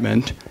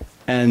indictment.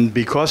 And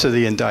because of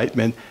the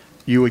indictment,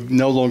 you would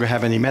no longer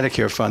have any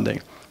Medicare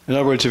funding. In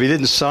other words, if you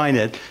didn't sign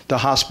it, the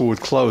hospital would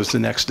close the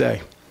next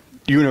day.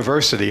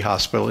 University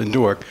Hospital in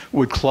Newark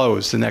would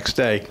close the next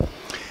day.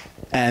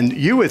 And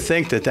you would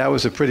think that that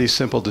was a pretty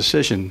simple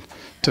decision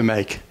to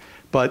make.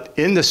 But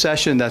in the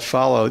session that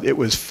followed, it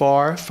was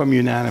far from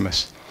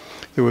unanimous.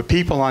 There were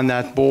people on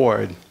that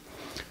board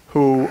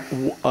who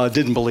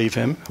didn't believe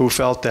him, who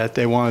felt that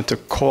they wanted to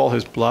call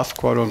his bluff,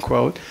 quote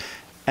unquote.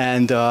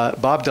 And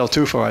Bob Del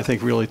Tufo, I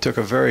think, really took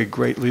a very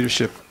great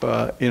leadership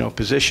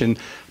position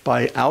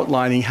by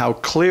outlining how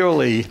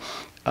clearly,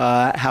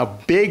 how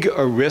big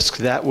a risk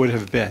that would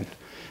have been.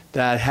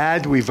 That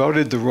had we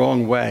voted the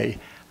wrong way,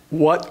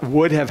 what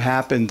would have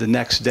happened the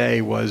next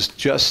day was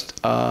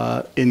just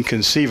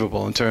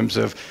inconceivable in terms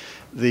of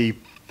the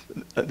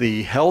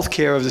health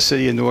care of the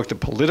city of Newark, the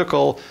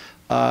political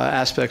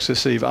aspects of the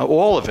city,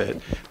 all of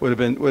it would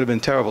have been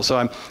terrible.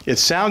 So it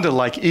sounded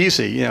like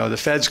easy. You know, the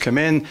feds come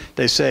in,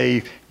 they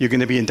say you're going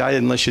to be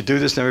indicted unless you do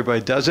this, and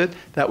everybody does it.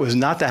 That was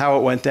not how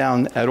it went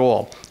down at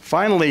all.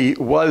 Finally,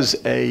 was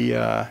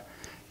a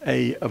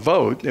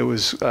vote. It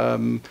was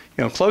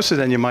closer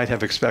than you might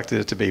have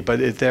expected it to be,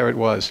 but there it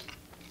was.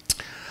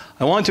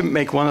 I wanted to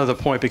make one other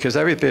point because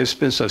everything's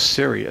been so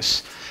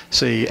serious.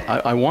 See,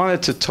 I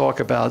wanted to talk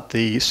about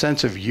the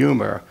sense of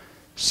humor,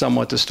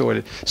 somewhat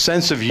distorted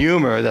sense of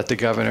humor that the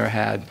governor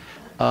had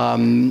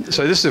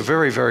So this is a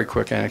very, very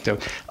quick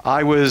anecdote.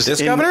 I was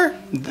This governor?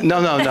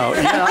 No.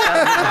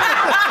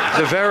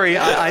 The very.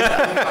 Yeah,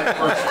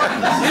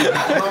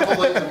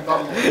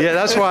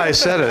 that's why I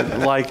said it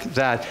like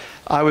that.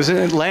 I was in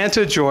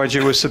Atlanta, Georgia.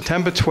 It was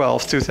September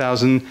 12th,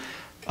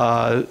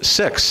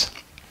 2006.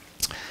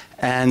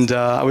 And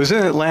I was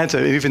in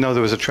Atlanta, even though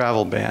there was a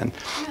travel ban,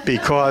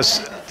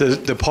 because the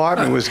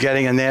department was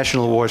getting a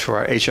national award for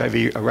our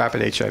HIV, a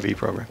rapid HIV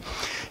program.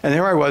 And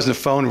there I was, and the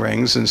phone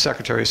rings, and the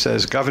secretary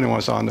says, "Governor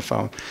was on the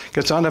phone."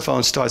 Gets on the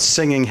phone, starts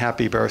singing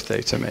 "Happy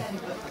Birthday" to me.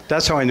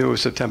 That's how I knew it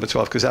was September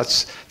 12th,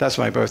 because that's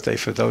my birthday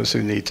for those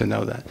who need to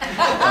know that.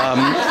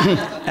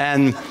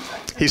 And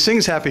he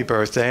sings "Happy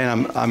Birthday,"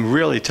 and I'm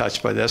really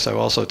touched by this. I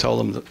also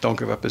told him, don't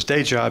give up his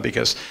day job,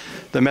 because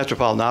the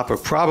Metropolitan Opera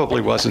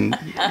probably wasn't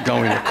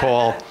going to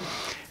call.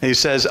 And he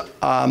says,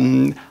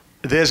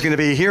 there's going to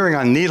be a hearing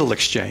on needle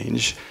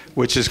exchange,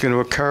 which is going to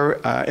occur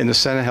in the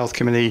Senate Health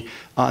Committee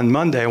on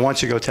Monday. I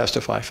want you to go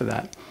testify for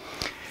that.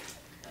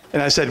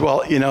 And I said,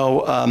 well,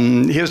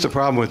 here's the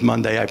problem with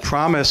Monday. I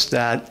promised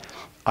that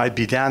I'd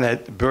be down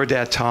at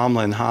Burdett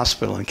Tomlin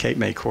Hospital in Cape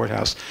May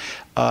Courthouse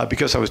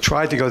because I was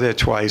tried to go there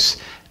twice,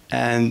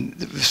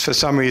 and for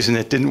some reason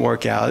it didn't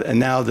work out, and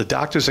now the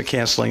doctors are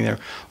canceling their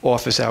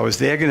office hours.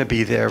 They're going to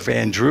be there.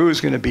 Van Drew is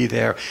going to be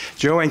there.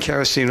 Joanne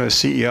Carasino, the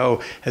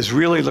CEO, is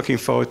really looking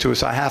forward to it,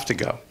 so I have to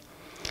go.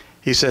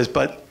 He says,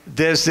 but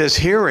there's this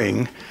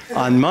hearing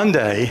on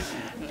Monday,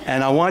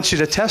 and I want you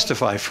to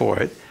testify for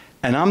it,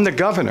 and I'm the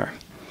governor.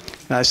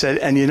 And I said,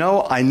 and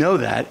I know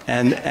that,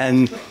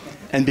 and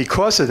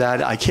because of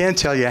that, I can't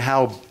tell you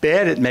how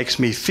bad it makes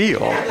me feel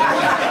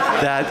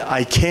that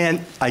I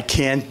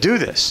can't do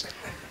this.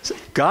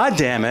 God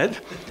damn it,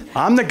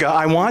 I'm the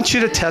guy. I want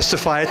you to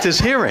testify at this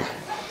hearing.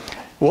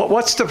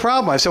 What's the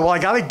problem? I said, well, I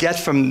got to get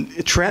from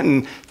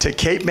Trenton to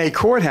Cape May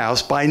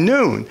Courthouse by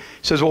noon. He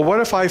says, well,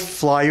 what if I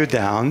fly you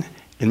down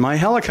in my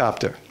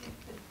helicopter?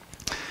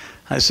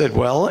 I said,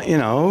 well,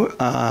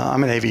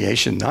 I'm an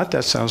aviation nut.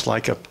 That sounds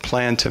like a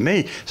plan to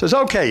me. He says,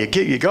 okay, you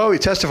go, you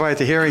testify at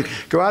the hearing,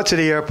 go out to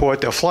the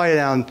airport, they'll fly you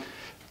down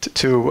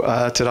to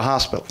the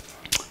hospital.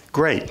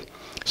 Great.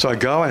 So I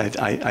go and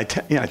I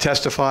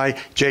testify.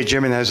 Jay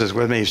Jimenez is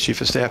with me, he's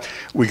chief of staff.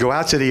 We go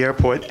out to the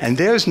airport, and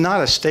there's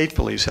not a state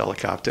police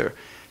helicopter.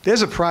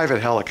 There's a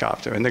private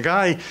helicopter. And the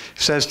guy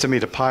says to me,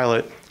 the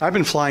pilot, I've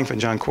been flying for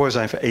John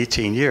Corzine for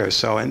 18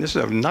 years, and this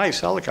is a nice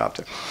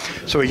helicopter.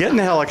 So we get in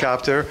the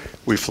helicopter,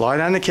 we fly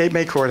down to Cape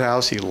May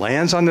Courthouse, he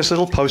lands on this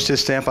little postage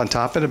stamp on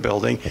top of the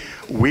building,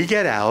 we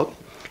get out,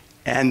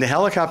 and the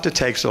helicopter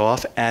takes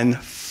off and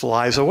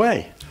flies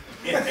away.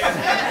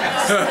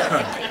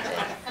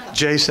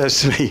 Jay says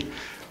to me,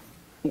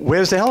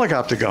 where's the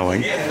helicopter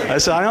going? I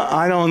said,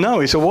 I don't know.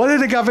 He said, what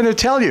did the governor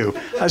tell you?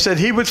 I said,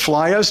 he would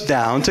fly us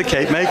down to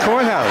Cape May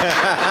Courthouse.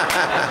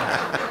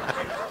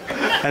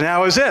 And that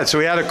was it. So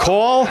we had to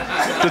call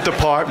the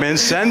department,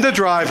 send the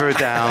driver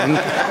down.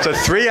 It's a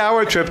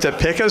 3-hour trip to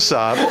pick us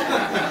up.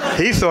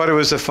 He thought it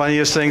was the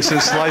funniest thing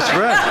since sliced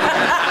bread.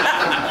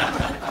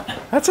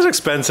 That's an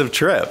expensive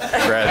trip,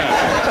 Brad.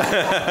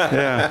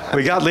 Yeah,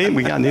 we got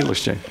needle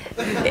exchange.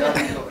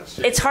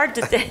 It's hard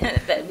to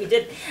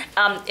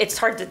it's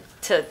hard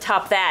to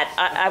top that.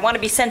 I want to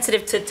be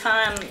sensitive to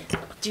time.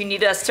 Do you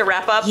need us to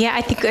wrap up? Yeah,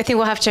 I think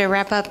we'll have to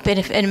wrap up in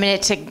a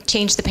minute to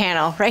change the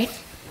panel, right?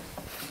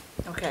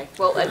 Okay.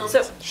 Well,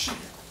 so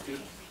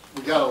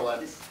we gotta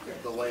let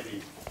the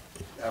lady.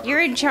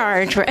 You're in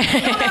charge, right?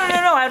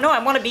 No.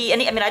 I want to be.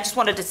 I just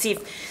wanted to see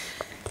if.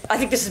 I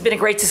think this has been a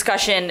great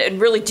discussion,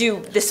 and really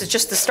this is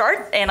just the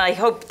start, and I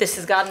hope this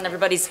has gotten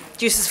everybody's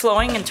juices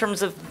flowing in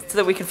terms of, so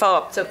that we can follow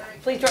up. So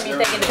please join me in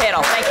thanking the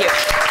panel. Thank you.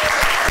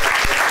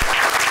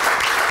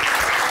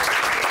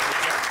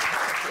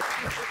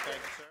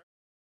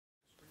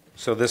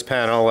 So this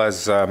panel,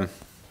 as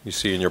you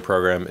see in your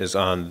program, is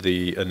on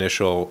the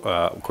initial,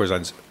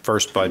 Corzine's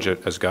first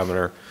budget as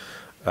governor,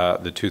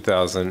 the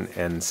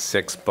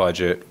 2006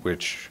 budget,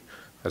 which,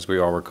 as we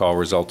all recall,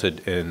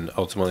 resulted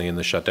ultimately in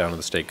the shutdown of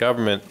the state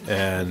government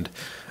and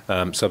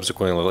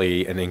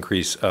subsequently an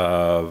increase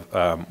of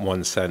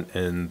 1 cent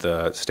in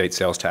the state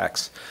sales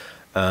tax.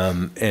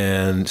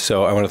 And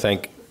so I want to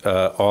thank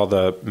all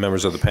the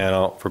members of the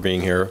panel for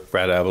being here.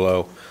 Brad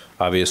Avalo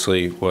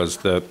obviously was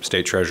the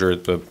state treasurer,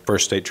 the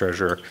first state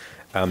treasurer.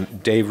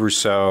 Dave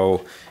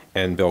Rousseau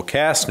and Bill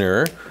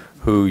Kastner,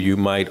 who you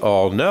might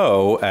all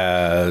know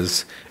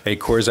as a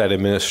Corzine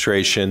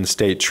administration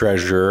state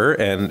treasurer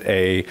and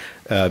a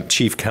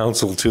chief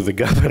counsel to the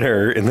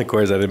governor in the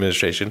Corzine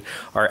administration,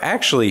 are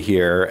actually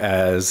here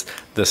as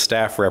the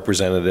staff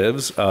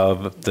representatives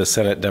of the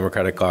Senate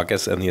Democratic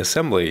Caucus and the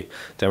Assembly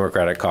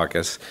Democratic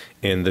Caucus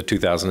in the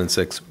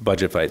 2006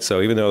 budget fight.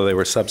 So even though they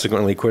were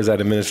subsequently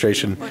Corzine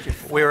administration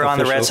we were on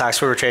the Red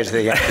Sox, we were traded to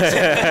the Yankees.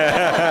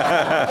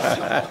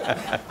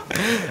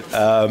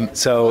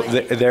 So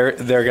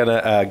they're going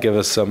to give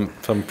us some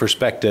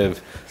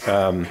perspective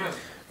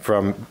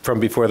from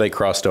before they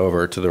crossed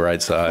over to the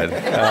right side,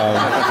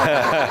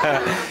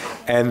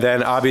 and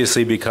then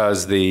obviously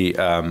because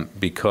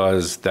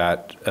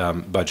that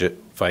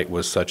budget fight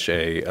was such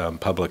a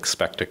public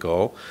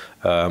spectacle.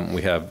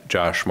 We have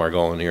Josh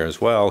Margolin here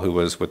as well, who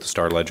was with the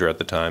Star-Ledger at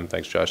the time.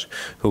 Thanks, Josh.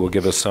 Who will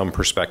give us some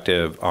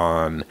perspective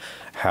on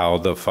how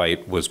the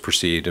fight was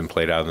perceived and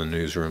played out in the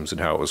newsrooms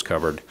and how it was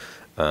covered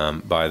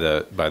by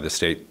the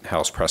State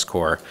House Press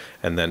Corps.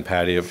 And then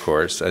Patty, of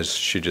course, as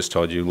she just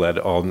told you, led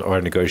all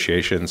our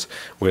negotiations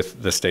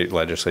with the state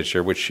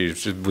legislature, which she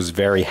was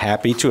very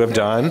happy to have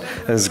done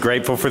and is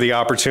grateful for the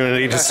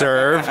opportunity to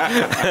serve. How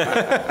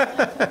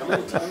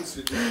many times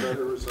did you try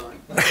to resign?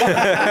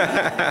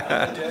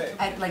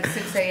 At like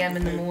 6 a.m.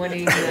 in the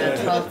morning, the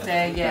 12th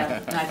day,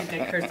 yeah. And I think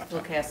I cursed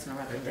Bill Kastner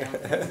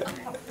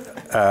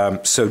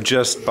up. So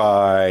just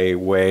by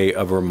way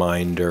of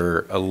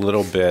reminder, a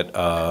little bit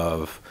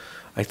of,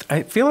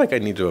 I feel like I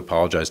need to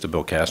apologize to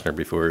Bill Kastner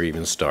before we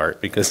even start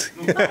because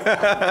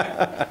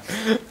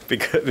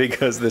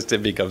because this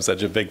did become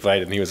such a big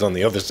fight and he was on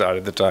the other side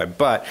at the time.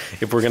 But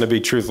if we're going to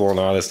be truthful and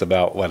honest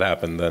about what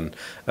happened, then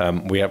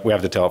we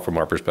have to tell it from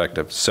our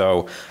perspective.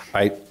 So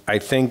I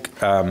think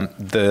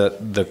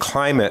the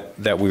climate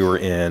that we were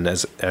in,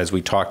 as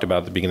we talked about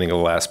at the beginning of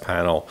the last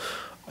panel,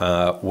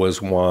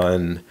 was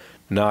one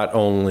not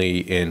only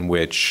in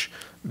which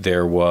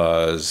there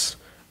was,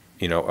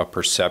 a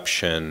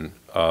perception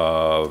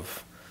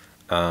of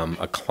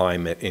a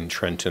climate in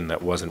Trenton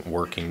that wasn't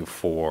working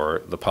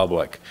for the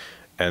public,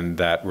 and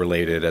that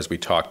related, as we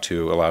talked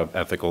to, a lot of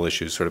ethical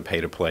issues, sort of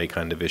pay-to-play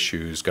kind of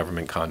issues,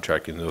 government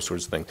contracting, those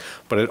sorts of things.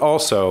 But it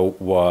also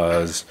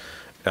was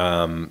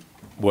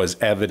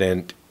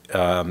evident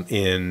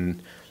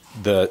in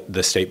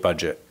the state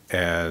budget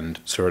and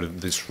sort of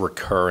this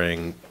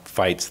recurring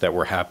fights that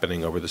were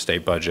happening over the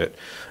state budget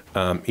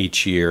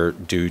each year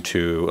due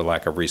to a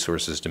lack of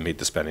resources to meet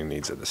the spending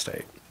needs of the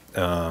state.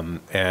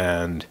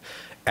 And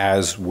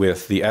as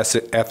with the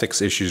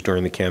ethics issues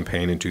during the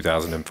campaign in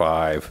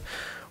 2005,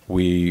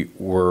 we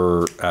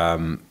were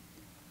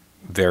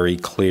very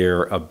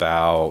clear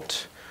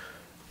about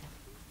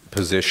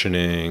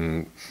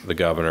positioning the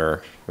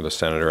governor or the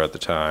senator at the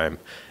time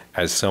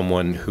as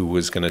someone who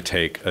was going to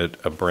take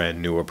a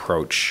brand new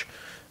approach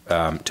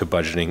to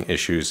budgeting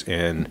issues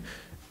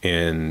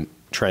in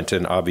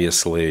Trenton,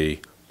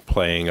 obviously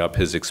playing up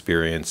his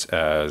experience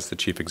as the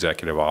chief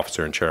executive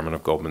officer and chairman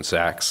of Goldman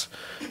Sachs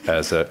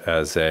as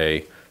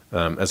a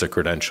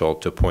credential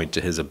to point to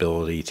his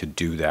ability to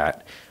do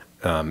that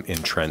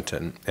in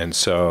Trenton. And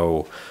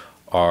so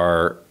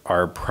our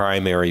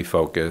primary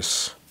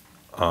focus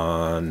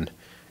on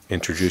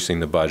introducing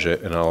the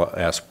budget, and I'll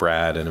ask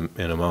Brad in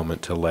a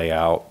moment to lay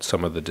out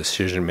some of the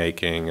decision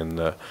making and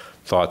the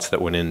thoughts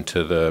that went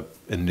into the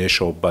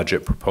initial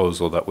budget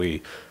proposal that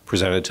we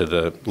presented to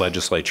the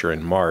legislature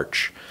in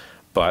March.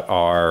 But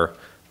our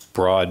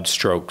broad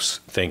strokes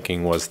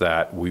thinking was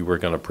that we were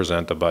going to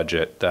present a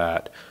budget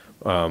that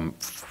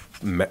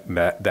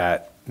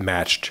that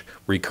matched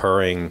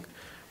recurring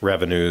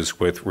revenues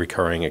with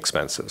recurring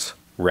expenses,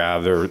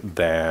 rather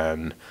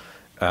than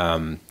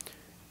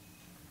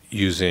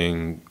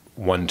using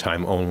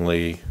one-time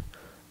only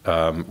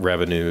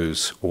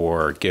revenues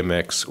or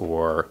gimmicks,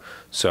 or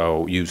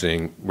so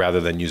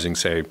rather than using,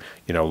 say,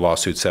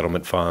 lawsuit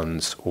settlement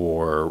funds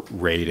or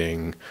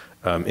raiding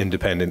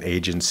independent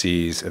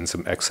agencies and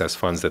some excess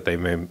funds that they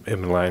may have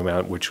been lying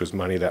out, which was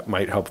money that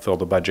might help fill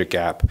the budget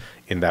gap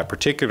in that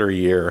particular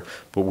year,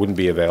 but wouldn't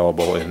be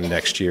available in the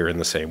next year in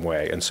the same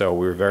way. And so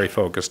we were very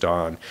focused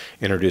on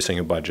introducing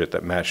a budget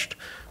that matched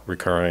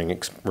recurring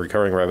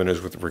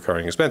revenues with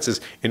recurring expenses.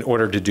 In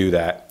order to do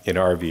that, in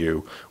our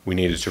view, we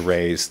needed to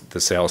raise the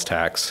sales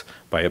tax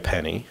by a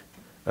penny,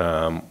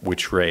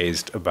 which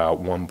raised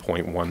about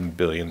 $1.1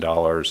 billion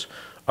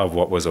of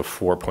what was a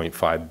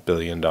 $4.5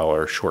 billion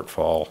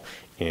shortfall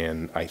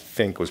in, I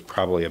think, was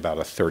probably about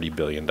a $30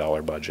 billion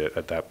budget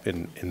at that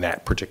in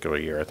that particular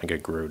year. I think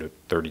it grew to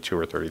 32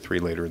 or 33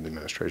 later in the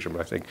administration, but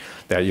I think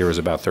that year was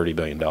about $30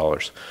 billion.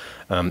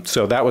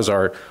 So that was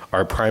our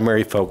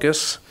primary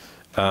focus.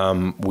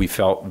 We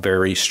felt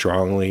very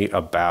strongly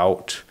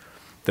about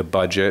the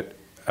budget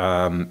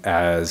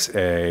as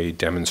a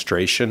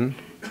demonstration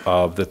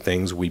of the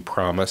things we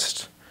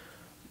promised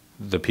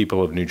the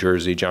people of New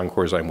Jersey John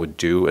Corzine would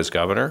do as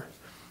governor.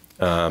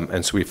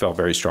 And so we felt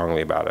very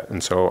strongly about it.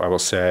 And so I will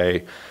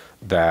say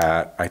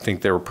that I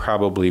think there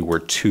probably were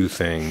two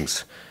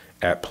things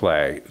at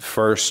play.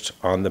 First,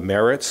 on the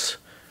merits,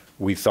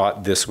 we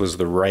thought this was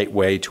the right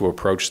way to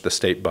approach the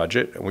state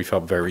budget, and we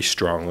felt very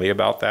strongly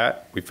about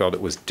that. We felt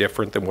it was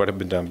different than what had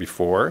been done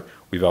before.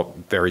 We felt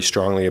very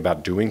strongly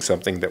about doing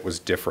something that was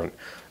different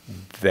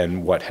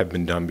than what had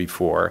been done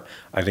before.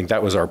 I think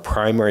that was our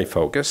primary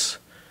focus,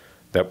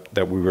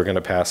 that we were going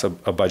to pass a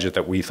budget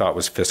that we thought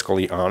was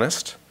fiscally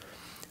honest.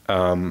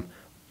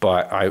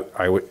 But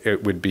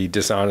it would be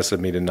dishonest of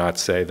me to not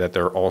say that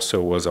there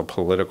also was a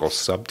political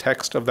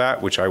subtext of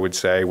that, which I would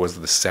say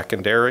was the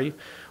secondary,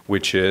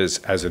 which is,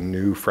 as a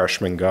new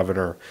freshman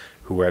governor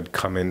who had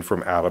come in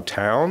from out of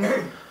town,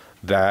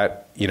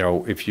 that,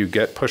 if you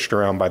get pushed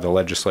around by the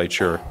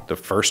legislature the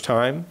first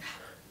time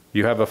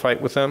you have a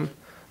fight with them,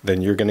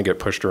 then you're going to get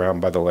pushed around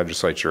by the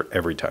legislature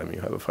every time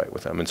you have a fight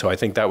with them. And so I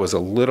think that was a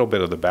little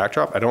bit of the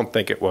backdrop. I don't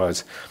think it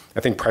was.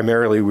 I think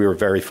primarily we were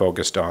very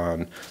focused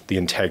on the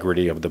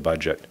integrity of the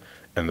budget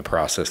and the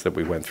process that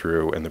we went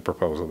through and the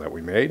proposal that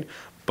we made.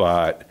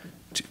 But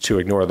to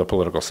ignore the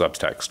political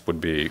subtext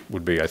would be,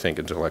 I think,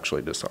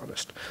 intellectually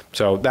dishonest.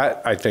 So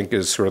that, I think,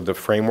 is sort of the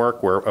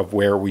framework of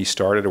where we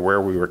started or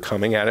where we were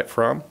coming at it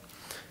from.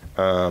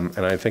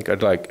 And I think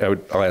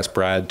I'll ask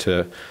Brad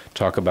to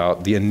talk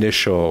about the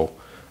initial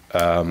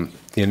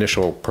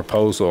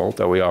proposal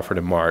that we offered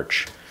in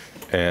March.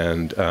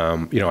 And,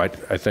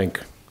 I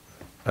think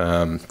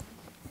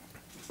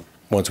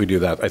once we do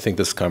that, I think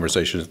this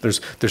conversation,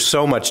 there's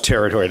so much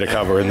territory to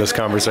cover in this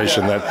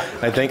conversation that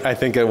I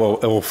think it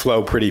will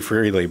flow pretty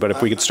freely. But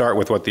if we could start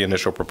with what the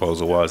initial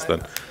proposal was,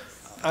 then.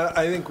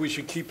 I think we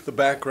should keep the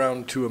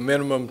background to a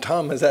minimum.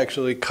 Tom has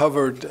actually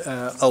covered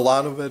a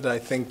lot of it. I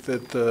think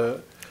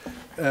that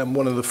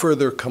one of the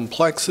further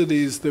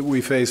complexities that we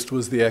faced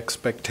was the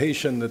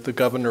expectation that the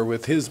governor,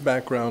 with his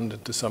background,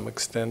 and to some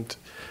extent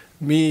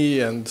me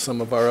and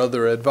some of our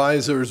other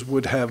advisors,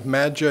 would have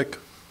magic,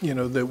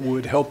 that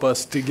would help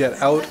us to get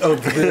out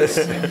of this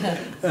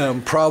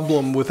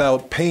problem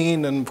without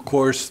pain. And of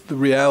course, the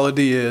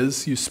reality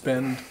is you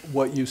spend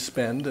what you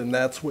spend, and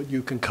that's what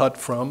you can cut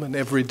from. And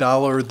every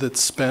dollar that's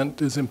spent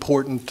is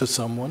important to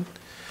someone.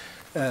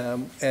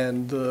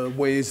 And the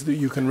ways that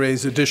you can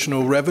raise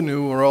additional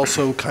revenue are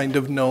also kind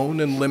of known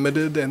and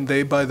limited. And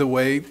they, by the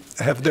way,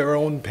 have their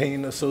own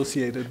pain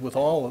associated with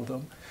all of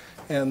them.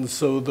 And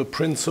so the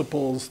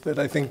principles that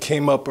I think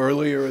came up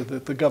earlier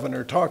that the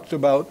governor talked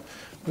about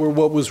were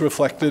what was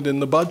reflected in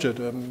the budget.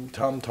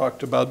 Tom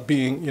talked about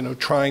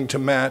trying to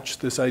match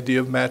this idea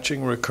of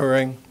matching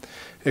recurring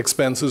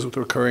expenses with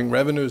recurring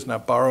revenues,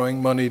 not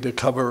borrowing money to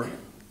cover,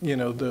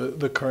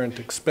 the current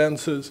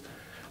expenses.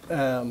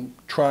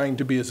 Trying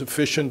to be as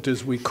efficient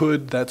as we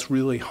could. That's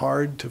really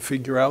hard to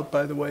figure out,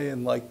 by the way,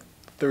 in like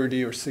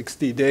 30 or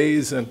 60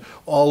 days. And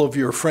all of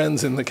your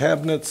friends in the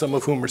cabinet, some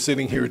of whom are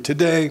sitting here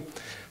today,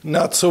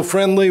 not so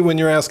friendly when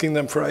you're asking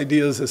them for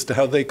ideas as to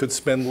how they could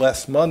spend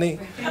less money.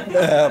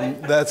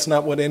 That's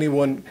not what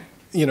anyone,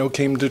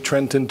 came to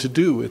Trenton to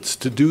do. It's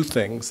to do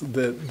things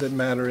that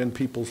matter in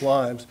people's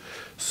lives.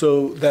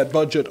 So that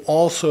budget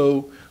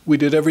also, we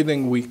did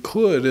everything we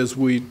could as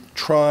we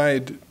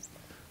tried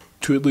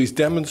to at least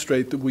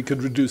demonstrate that we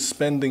could reduce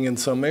spending in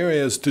some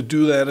areas, to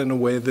do that in a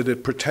way that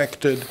it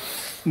protected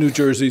New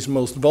Jersey's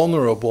most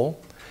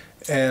vulnerable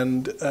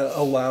and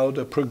allowed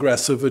a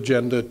progressive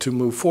agenda to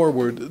move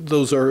forward.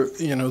 Those are,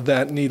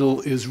 that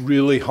needle is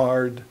really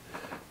hard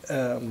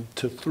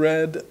to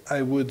thread.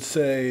 I would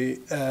say,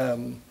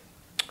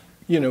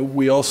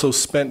 we also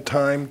spent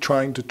time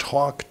trying to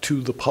talk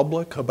to the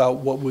public about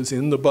what was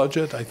in the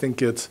budget. I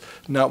think it's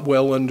not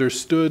well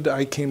understood.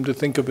 I came to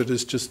think of it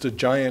as just a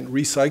giant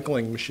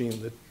recycling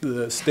machine that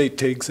the state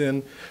takes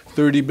in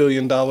 $30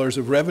 billion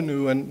of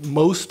revenue, and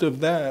most of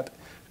that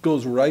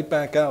goes right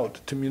back out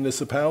to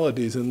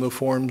municipalities in the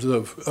forms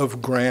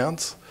of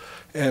grants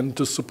and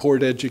to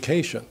support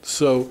education.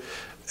 So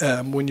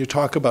when you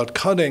talk about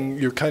cutting,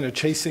 you're kind of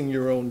chasing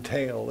your own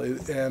tail,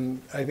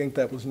 and I think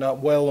that was not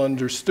well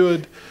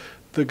understood.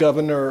 The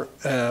governor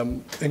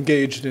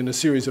engaged in a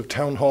series of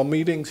town hall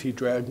meetings. He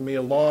dragged me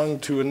along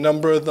to a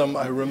number of them.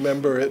 I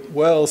remember it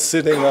well,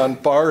 sitting on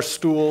bar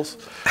stools,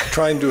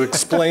 trying to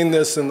explain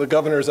this, and the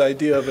governor's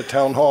idea of a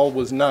town hall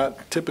was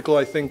not typical,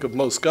 I think, of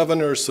most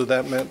governors, so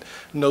that meant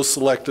no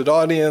selected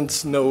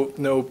audience,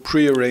 no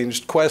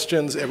prearranged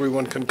questions.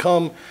 Everyone can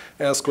come,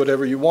 ask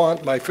whatever you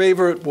want. My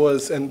favorite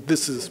was, and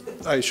this is,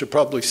 I should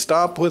probably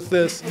stop with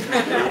this,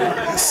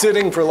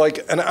 sitting for like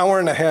an hour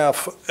and a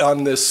half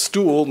on this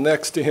stool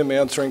next to him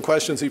answering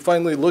questions. He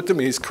finally looked at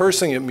me, he's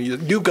cursing at me,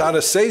 "You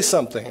gotta say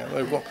something." I'm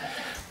like, well,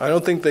 I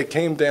don't think they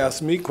came to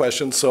ask me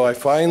questions, so I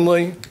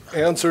finally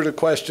answered a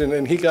question,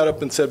 and he got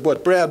up and said,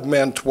 "What Brad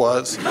meant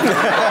was."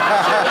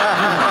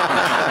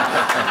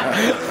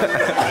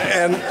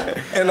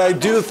 And I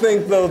do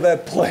think, though,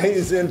 that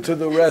plays into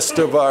the rest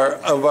of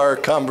our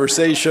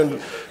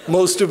conversation.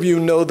 Most of you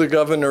know the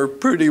governor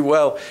pretty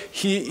well.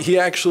 He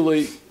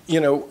actually,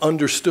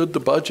 understood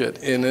the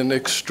budget in an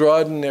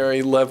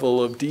extraordinary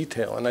level of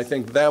detail, and I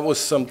think that was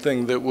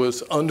something that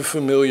was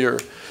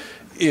unfamiliar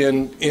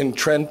in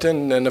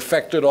Trenton and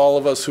affected all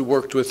of us who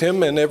worked with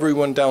him and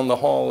everyone down the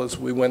hall as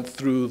we went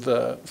through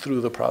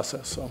the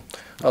process. So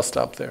I'll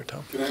stop there,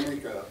 Tom. Can I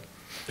make a...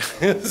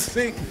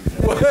 See?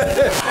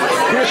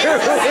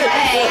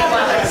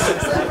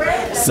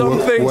 Some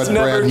things what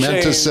never Brad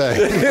meant to change. say.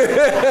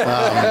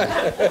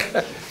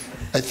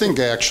 I think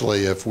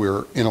actually, if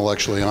we're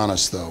intellectually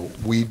honest, though,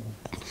 we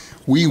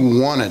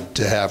wanted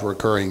to have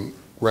recurring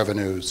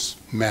revenues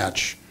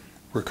match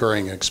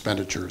recurring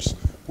expenditures.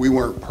 We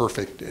weren't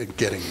perfect at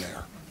getting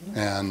there,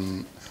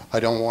 and I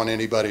don't want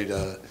anybody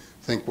to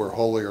think we're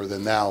holier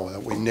than thou,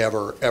 that we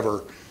never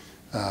ever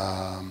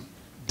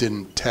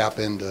didn't tap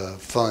into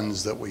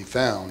funds that we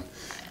found.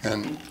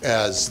 And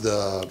as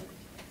the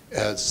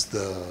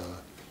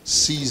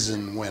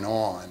season went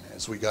on,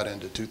 as we got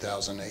into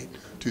 2008,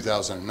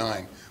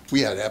 2009,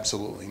 we had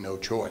absolutely no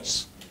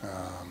choice.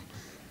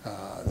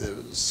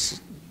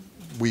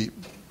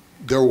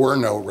 There were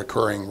no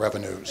recurring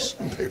revenues.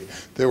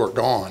 They were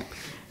gone.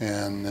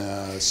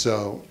 And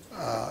so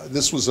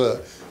this was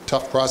a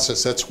tough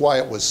process. That's why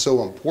it was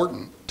so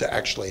important to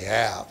actually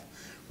have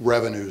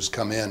revenues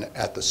come in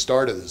at the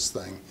start of this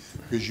thing,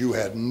 because you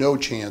had no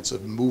chance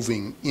of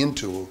moving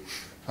into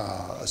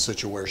a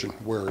situation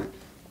where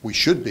we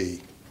should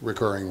be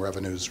recurring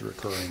revenues,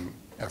 recurring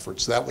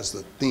efforts. That was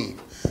the theme.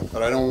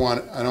 But I don't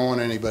want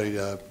anybody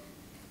to,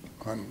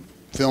 on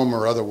film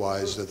or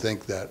otherwise, to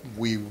think that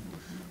we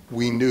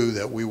knew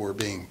that we were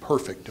being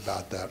perfect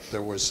about that.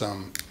 There was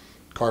some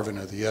carving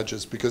at the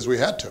edges because we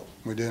had to.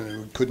 We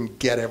couldn't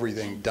get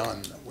everything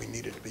done that we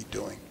needed to be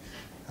doing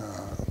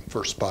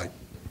first bite.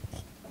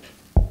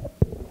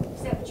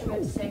 Is that what you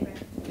meant to say,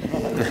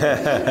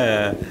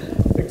 Mayor?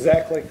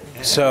 Exactly.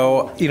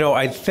 So,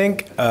 I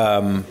think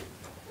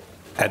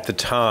at the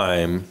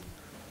time,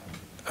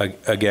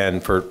 again,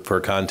 for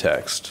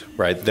context,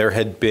 right, there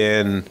had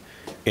been,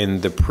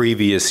 in the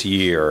previous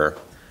year,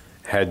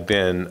 had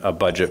been a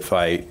budget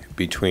fight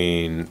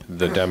between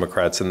the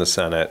Democrats in the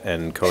Senate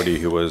and Cody,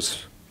 who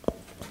was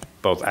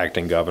both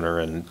acting governor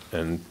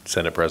and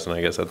Senate president,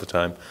 I guess, at the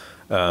time,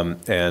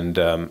 and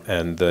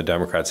the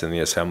Democrats in the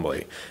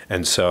Assembly.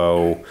 And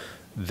so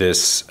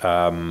this,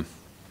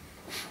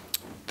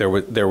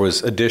 there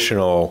was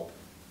additional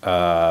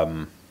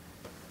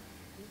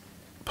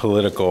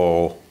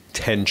political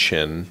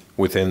tension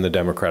within the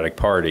Democratic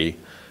Party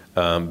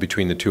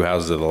between the two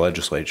houses of the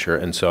legislature.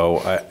 And so,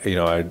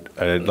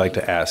 I'd like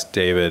to ask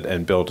David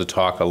and Bill to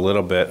talk a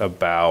little bit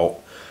about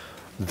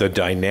the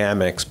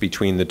dynamics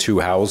between the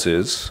two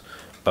houses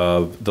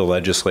of the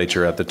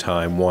legislature at the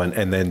time, one,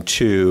 and then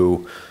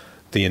two,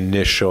 the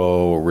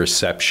initial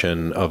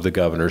reception of the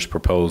governor's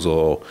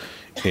proposal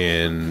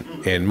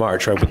in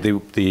March, right? But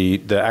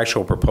the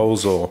actual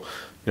proposal,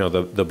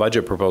 the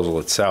budget proposal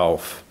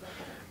itself,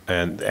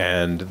 and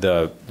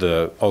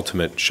the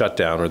ultimate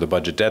shutdown or the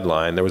budget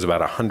deadline, there was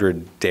about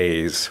 100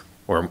 days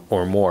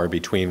or more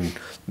between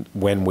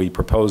when we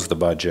proposed the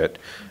budget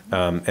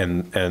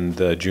and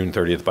the June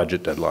 30th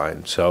budget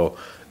deadline. So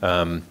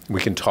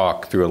we can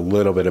talk through a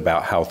little bit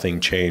about how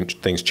things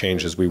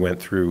changed as we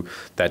went through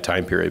that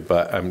time period.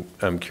 But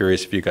I'm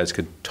curious if you guys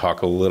could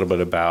talk a little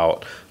bit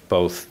about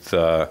both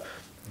the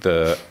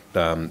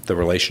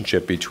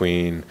relationship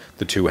between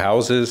the two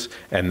houses,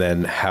 and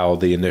then how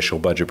the initial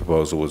budget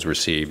proposal was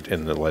received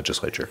in the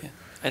legislature. Yeah.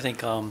 I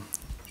think,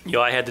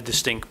 I had the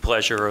distinct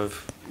pleasure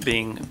of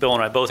Bill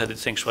and I both had the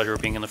distinct pleasure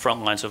of being in the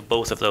front lines of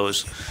both of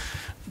those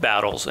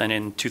battles. And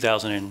in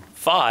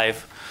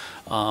 2005,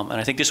 and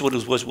I think this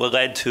was what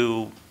led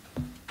to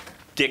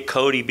Dick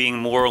Cody being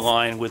more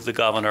aligned with the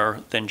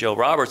governor than Joe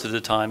Roberts at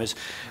the time, is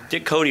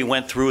Dick Cody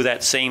went through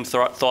that same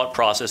thought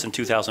process in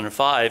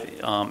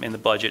 2005 in the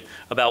budget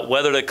about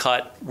whether to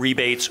cut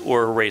rebates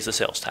or raise the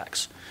sales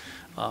tax.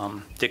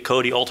 Dick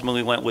Cody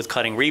ultimately went with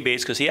cutting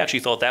rebates because he actually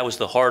thought that was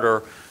the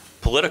harder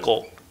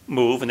political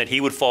move, and that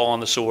he would fall on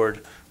the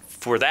sword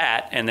for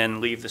that and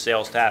then leave the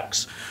sales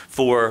tax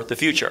for the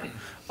future.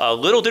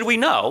 Little did we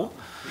know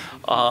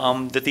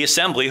that the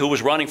Assembly, who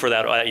was running for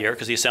that year,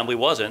 because the Assembly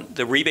wasn't,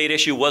 the rebate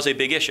issue was a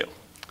big issue.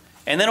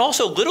 And then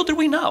also, little did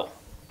we know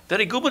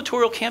that a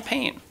gubernatorial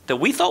campaign that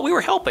we thought we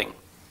were helping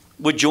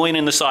would join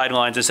in the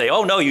sidelines and say,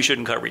 "Oh no, you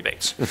shouldn't cut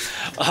rebates."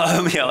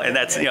 And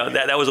that's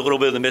that was a little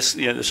bit of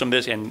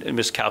the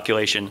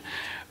miscalculation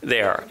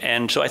there.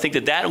 And so I think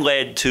that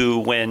led to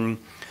when,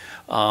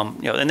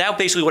 and that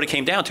basically what it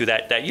came down to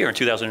that year in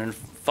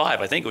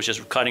 2005. I think it was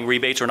just cutting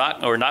rebates or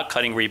not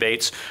cutting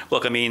rebates.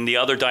 Look, I mean, the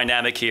other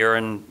dynamic here,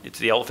 and it's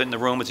the elephant in the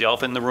room. It's the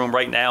elephant in the room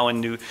right now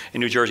in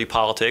New Jersey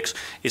politics.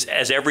 Is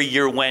as every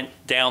year went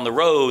down the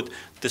road,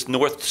 this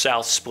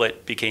north-south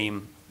split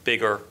became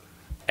bigger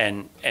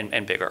and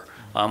bigger.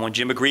 When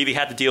Jim McGreevey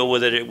had to deal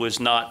with it, it was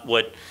not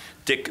what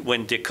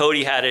when Dick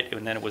Cody had it,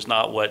 and then it was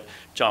not what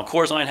John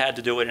Corzine had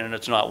to do it, and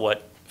it's not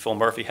what Phil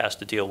Murphy has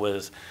to deal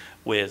with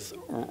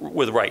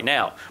right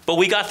now. But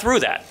we got through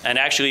that, and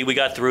actually we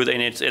got through that,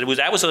 and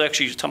that was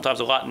actually sometimes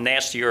a lot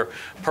nastier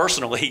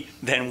personally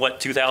than what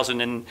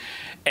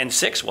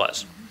 2006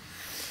 was.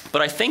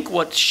 But I think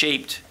what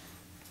shaped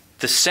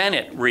the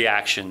Senate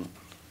reaction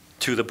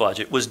to the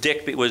budget was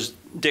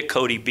Dick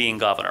Cody being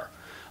governor,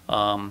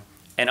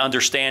 and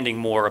understanding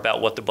more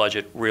about what the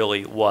budget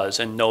really was.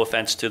 And no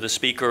offense to the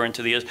Speaker and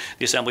to the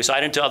Assembly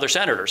side and to other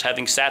senators,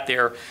 having sat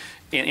there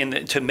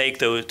to make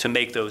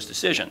those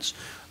decisions.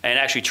 And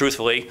actually,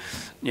 truthfully,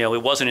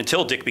 it wasn't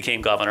until Dick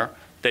became governor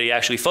that he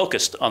actually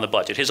focused on the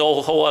budget. His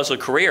whole other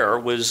career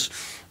was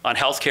on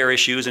healthcare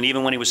issues, and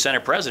even when he was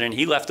Senate president,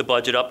 he left the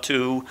budget up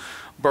to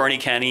Bernie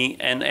Kenny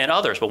and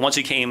others. But once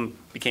he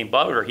became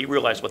governor, he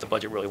realized what the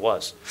budget really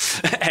was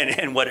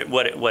and what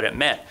it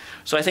meant.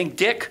 So I think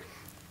Dick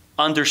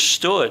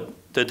understood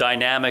the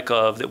dynamic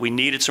of that we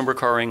needed some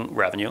recurring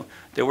revenue.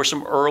 There were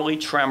some early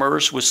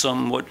tremors with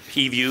some what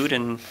he viewed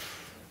and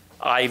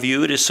I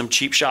viewed as some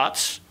cheap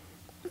shots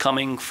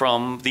coming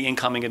from the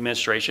incoming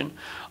administration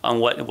on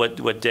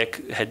what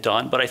Dick had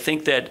done. But I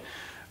think that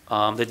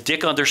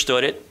Dick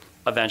understood it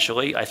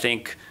eventually. I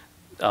think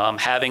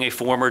having a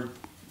former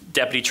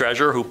deputy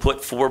treasurer who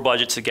put 4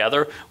 budgets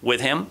together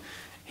with him,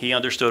 he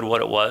understood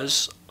what it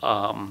was.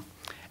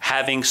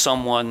 Having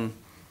someone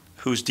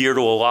who's dear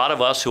to a lot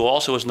of us, who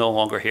also is no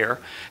longer here,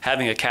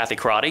 having a Kathy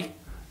Crotty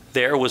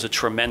there was a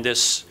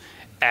tremendous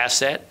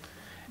asset.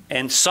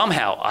 And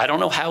somehow, I don't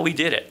know how we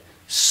did it,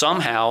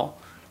 somehow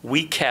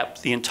he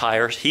kept the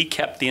entire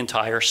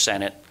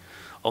Senate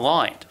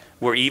aligned.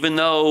 Where even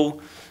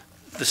though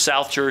the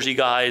South Jersey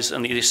guys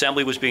and the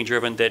Assembly was being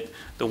driven, that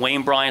the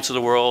Wayne Bryants of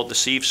the world, the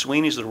Steve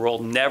Sweeneys of the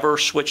world never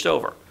switched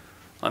over.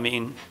 I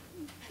mean,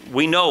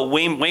 we know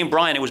Wayne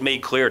Bryant, it was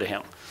made clear to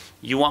him.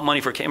 You want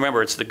money for,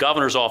 remember, it's the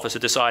governor's office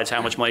that decides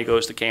how much money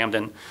goes to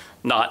Camden,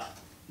 not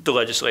the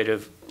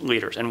legislative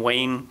leaders. And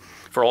Wayne,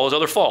 for all his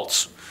other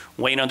faults,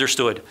 Wayne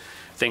understood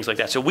things like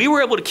that. So we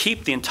were able to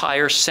keep the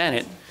entire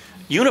Senate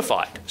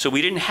unified. So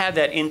we didn't have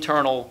that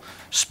internal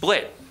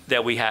split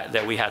that we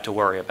had to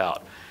worry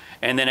about.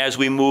 And then as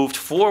we moved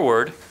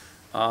forward,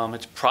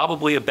 it's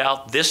probably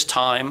about this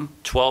time,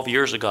 12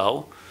 years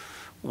ago,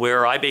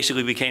 where I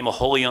basically became a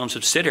wholly owned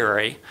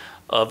subsidiary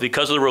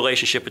because of the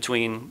relationship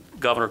between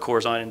Governor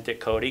Corzine and Dick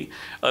Cody,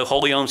 a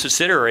wholly owned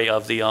subsidiary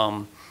of the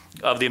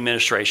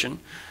administration,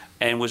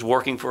 and was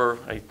working for,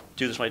 I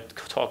do this when I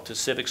talk to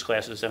civics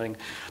classes, I mean,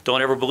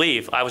 don't ever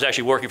believe, I was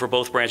actually working for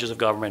both branches of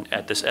government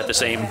at the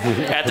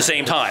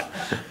same time.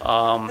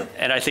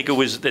 And I think it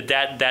was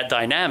that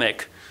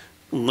dynamic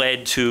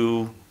led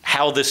to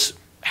how the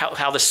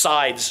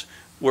sides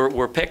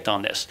were picked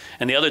on this.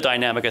 And the other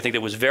dynamic I think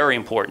that was very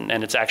important,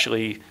 and it's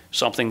actually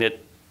something that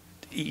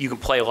you can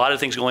play a lot of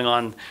things going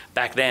on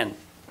back then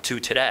to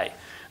today.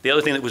 The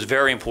other thing that was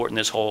very important in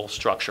this whole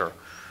structure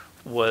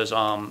was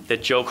that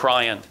Joe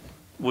Cryan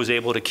was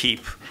able to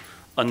keep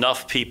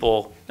enough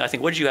people. I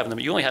think, what did you have?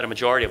 You only had a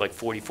majority of like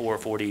 44,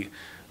 40,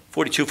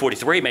 42,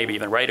 43 maybe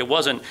even, right? It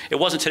wasn't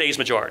today's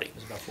majority. It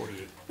was about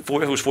 48.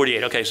 It was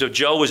 48, okay. So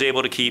Joe was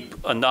able to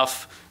keep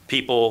enough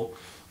people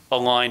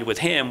aligned with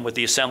him, but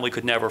the Assembly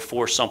could never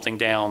force something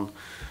down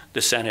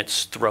the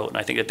Senate's throat. And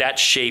I think that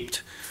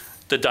shaped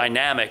the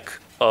dynamic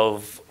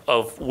of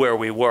where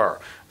we were.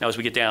 Now, as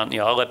we get down,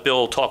 I'll let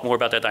Bill talk more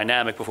about that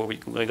dynamic before we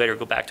later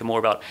go back to more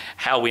about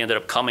how we ended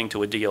up coming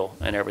to a deal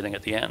and everything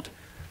at the end.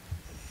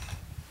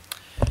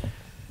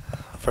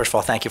 First of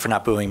all, thank you for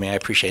not booing me. I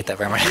appreciate that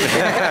very much.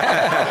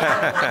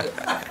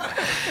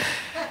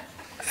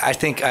 I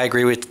think I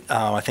agree with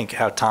I think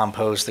how Tom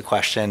posed the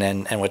question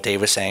and what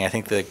Dave was saying. I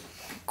think the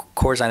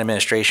Corzine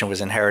administration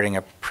was inheriting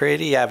a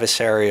pretty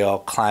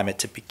adversarial climate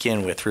to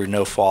begin with through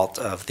no fault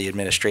of the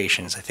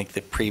administrations. I think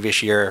the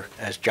previous year,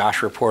 as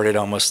Josh reported,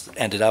 almost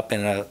ended up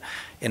in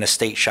a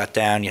state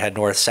shutdown. You had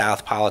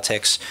north-south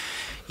politics.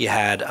 You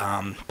had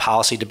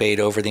policy debate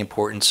over the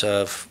importance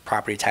of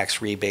property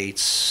tax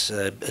rebates.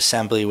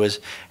 Assembly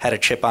had a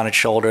chip on its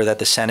shoulder that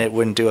the Senate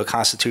wouldn't do a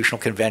constitutional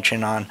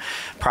convention on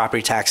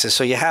property taxes.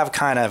 So you have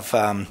kind of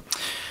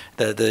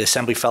the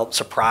Assembly felt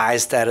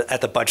surprised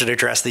at the budget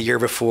address the year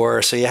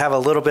before. So you have a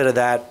little bit of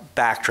that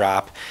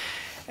backdrop.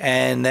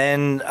 And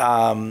then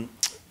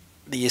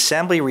the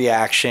Assembly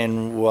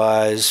reaction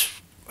was,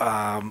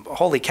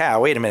 holy cow,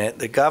 wait a minute,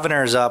 the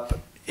governor's up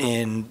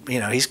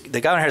the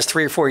governor has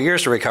 3 or 4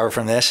 years to recover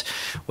from this.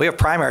 We have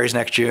primaries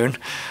next June.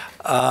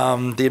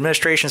 The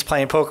administration's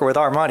playing poker with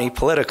our money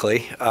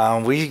politically.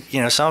 Some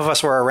of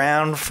us were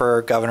around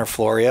for Governor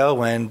Florio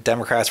when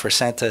Democrats were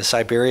sent to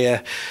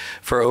Siberia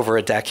for over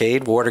a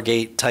decade,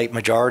 Watergate-type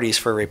majorities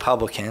for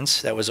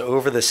Republicans. That was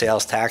over the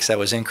sales tax that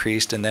was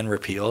increased and then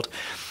repealed.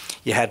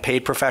 You had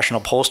paid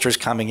professional pollsters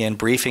coming in,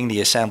 briefing the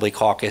Assembly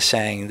caucus,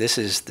 saying this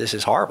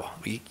is horrible.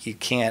 You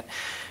can't.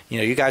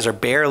 You guys are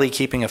barely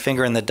keeping a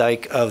finger in the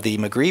dike of the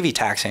McGreevey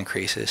tax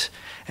increases,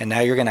 and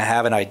now you're going to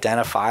have an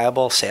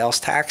identifiable sales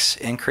tax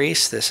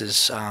increase. This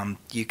is,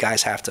 you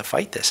guys have to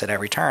fight this at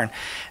every turn.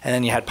 And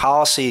then you had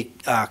policy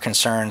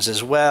concerns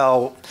as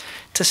well.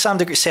 To some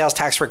degree, sales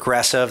tax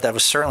regressive, that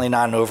was certainly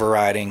not an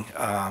overriding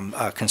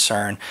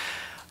concern.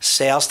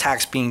 Sales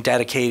tax being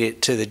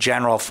dedicated to the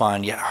general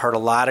fund, you heard a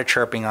lot of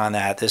chirping on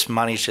that. This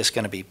money's just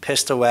going to be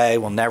pissed away.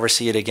 We'll never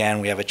see it again.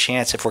 We have a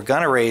chance. If we're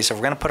going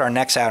to put our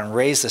necks out and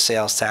raise the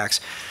sales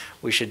tax,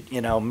 we should,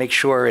 make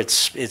sure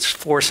it's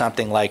for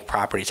something like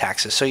property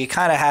taxes. So you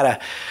kind of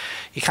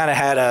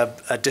had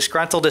a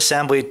disgruntled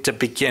Assembly to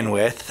begin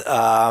with,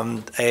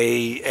 an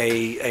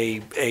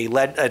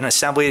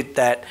Assembly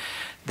that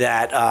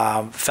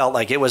felt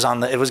like it was going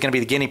to be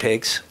the guinea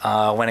pigs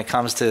when it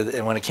came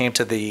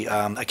to the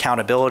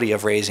accountability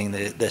of raising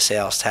the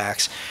sales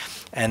tax,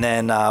 and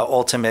then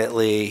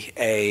ultimately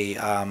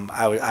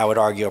I would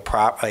argue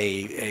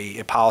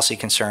a policy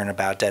concern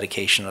about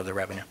dedication of the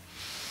revenue.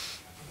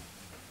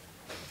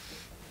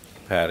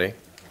 Patty.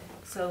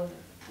 So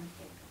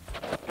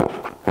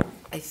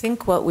I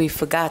think what we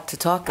forgot to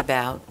talk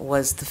about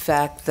was the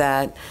fact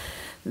that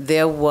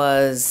there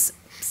was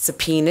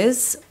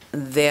subpoenas.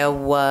 There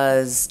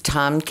was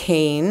Tom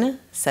Kaine,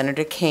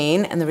 Senator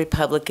Kaine, and the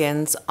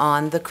Republicans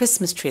on the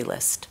Christmas tree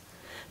list.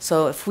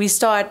 So if we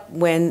start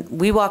when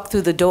we walk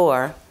through the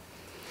door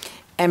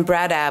and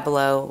Brad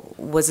Abloh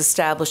was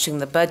establishing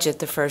the budget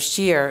the first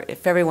year,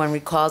 if everyone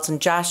recalls,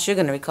 and Josh, you're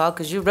going to recall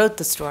because you wrote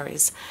the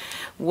stories,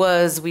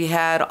 was we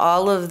had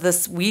all of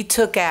this, we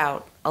took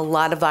out a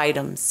lot of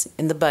items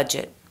in the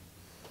budget.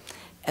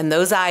 And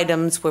those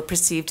items were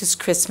perceived as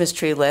Christmas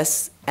tree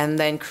lists, and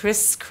then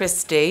Chris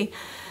Christie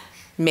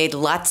made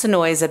lots of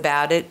noise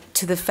about it,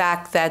 to the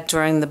fact that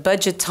during the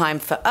budget time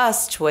for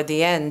us, toward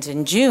the end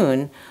in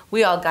June,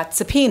 we all got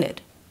subpoenaed.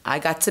 I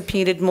got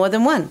subpoenaed more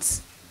than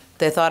once.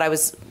 They thought I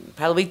was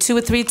probably 2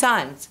 or 3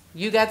 times.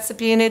 You got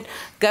subpoenaed,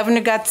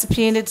 Governor got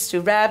subpoenaed,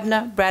 Stu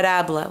Rabner, Brad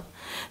Abloh.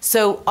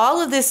 So all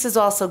of this is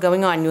also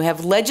going on. You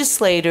have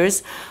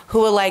legislators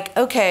who are like,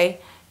 okay,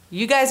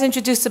 you guys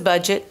introduced a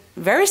budget,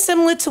 very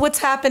similar to what's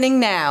happening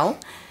now.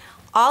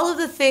 All of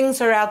the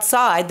things are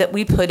outside that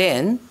we put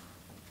in.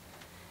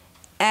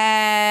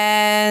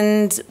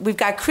 And we've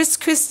got Chris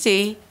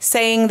Christie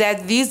saying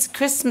that these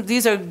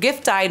are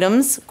gift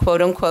items,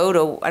 quote unquote,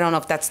 or I don't know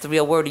if that's the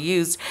real word he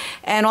used.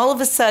 And all of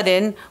a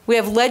sudden, we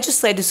have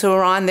legislators who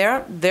are on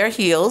their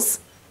heels,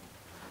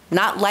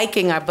 not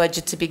liking our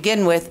budget to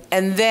begin with.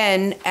 And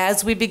then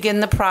as we begin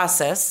the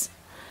process,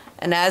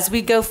 and as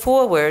we go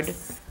forward,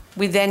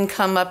 we then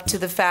come up to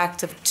the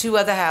fact of 2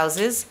 other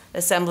houses,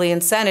 Assembly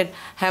and Senate,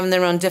 having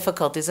their own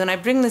difficulties. And I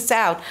bring this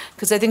out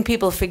because I think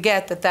people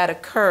forget that that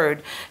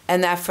occurred,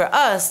 and that for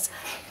us,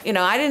 you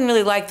know, I didn't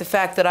really like the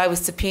fact that I was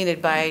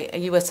subpoenaed by a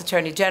U.S.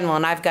 Attorney General,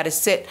 and I've got to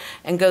sit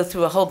and go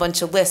through a whole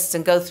bunch of lists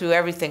and go through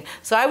everything.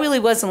 So I really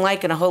wasn't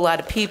liking a whole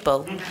lot of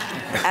people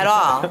at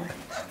all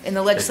in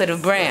the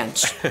legislative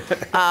branch.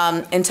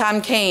 And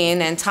Tom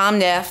Kaine and Tom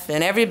Neff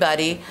and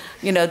everybody,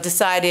 you know,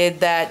 decided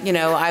that, you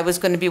know, I was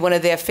going to be one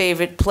of their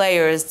favorite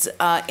players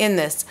in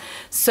this.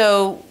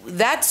 So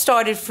that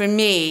started for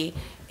me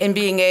in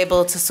being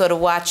able to sort of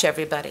watch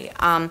everybody.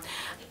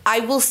 I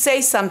will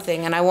say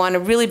something, and I want to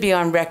really be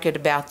on record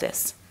about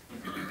this.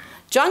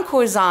 John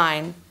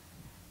Corzine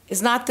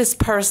is not this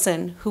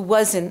person who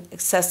wasn't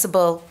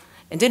accessible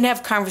and didn't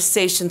have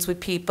conversations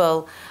with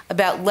people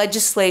about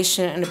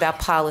legislation and about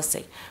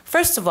policy.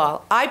 First of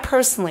all, I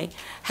personally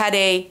had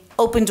a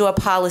open door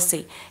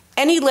policy.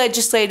 Any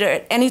legislator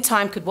at any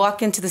time could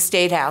walk into the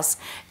State House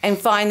and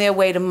find their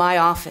way to my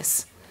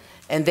office.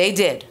 And they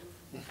did,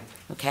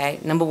 okay,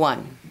 number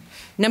one.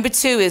 Number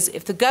two is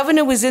if the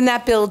governor was in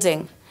that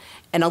building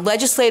and a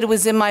legislator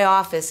was in my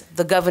office,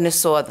 the governor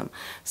saw them.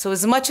 So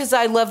as much as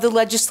I love the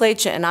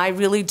legislature, and I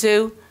really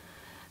do,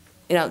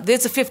 you know,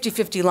 there's a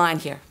 50-50 line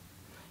here.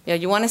 You know,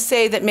 you want to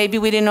say that maybe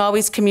we didn't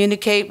always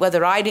communicate,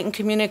 whether I didn't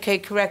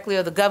communicate correctly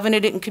or the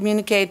governor didn't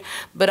communicate,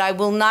 but I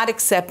will not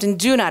accept and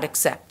do not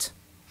accept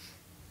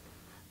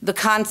the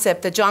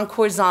concept that John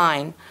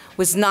Corzine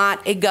was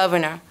not a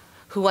governor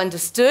who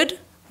understood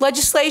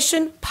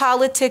legislation,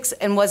 politics,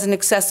 and wasn't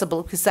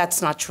accessible, because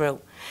that's not true.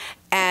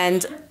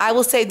 And I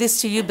will say this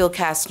to you, Bill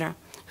Kastner,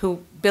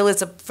 who Bill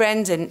is a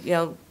friend, and you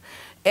know,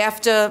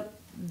 after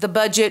the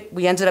budget,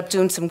 we ended up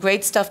doing some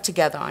great stuff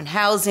together on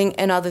housing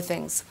and other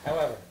things.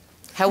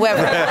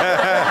 However,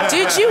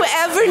 did you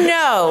ever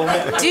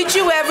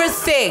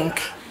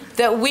think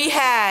that we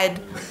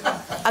had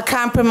a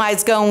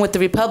compromise going with the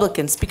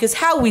Republicans? Because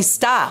how we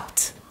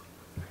stopped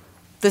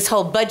this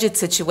whole budget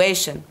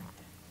situation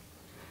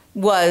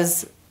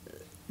was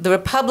the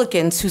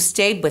Republicans who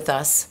stayed with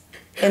us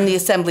in the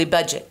Assembly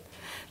budget.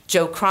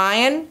 Joe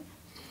Cryan,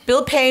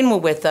 Bill Payne were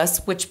with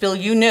us, which, Bill,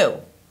 you knew.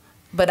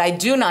 But I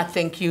do not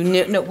think you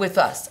knew, no, with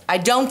us. I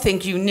don't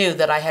think you knew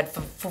that I had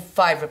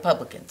 5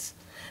 Republicans.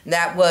 And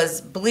that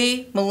was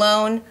Blee,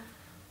 Malone,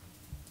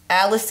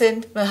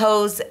 Allison,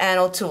 Mahose, and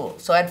O'Toole.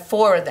 So I had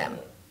 4 of them.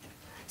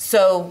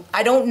 So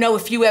I don't know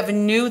if you ever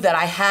knew that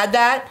I had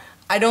that.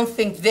 I don't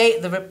think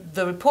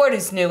the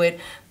reporters knew it,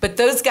 but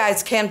those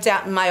guys camped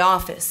out in my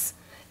office.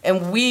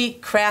 And we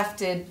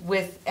crafted,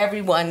 with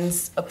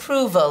everyone's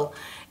approval,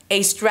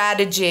 a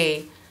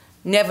strategy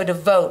never to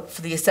vote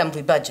for the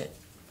Assembly budget.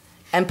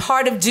 And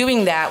part of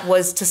doing that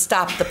was to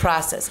stop the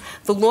process.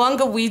 The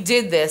longer we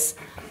did this,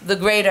 the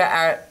greater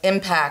our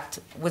impact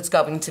was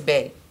going to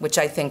be, which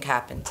I think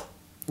happened.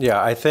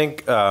 Yeah, I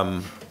think,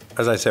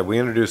 as I said, we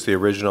introduced the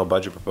original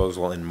budget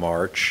proposal in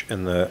March,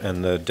 and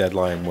the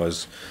deadline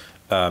was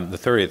the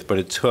 30th, but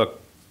it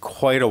took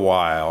quite a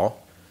while.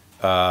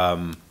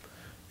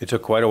 It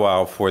took quite a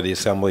while for the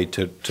Assembly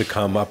to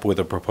come up with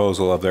a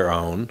proposal of their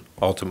own,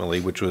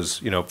 ultimately, which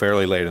was, you know,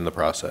 fairly late in the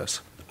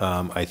process,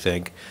 I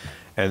think.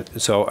 And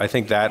so I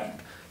think that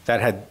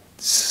had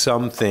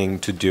something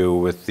to do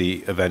with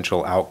the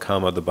eventual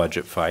outcome of the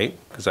budget fight,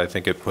 because I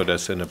think it put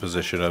us in a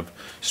position of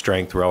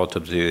strength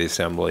relative to the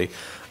Assembly.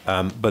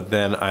 But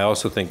then I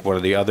also think one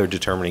of the other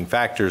determining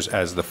factors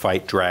as the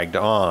fight dragged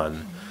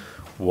on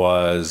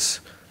was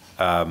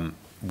the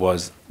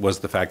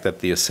fact that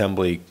the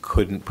Assembly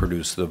couldn't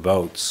produce the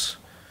votes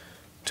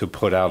to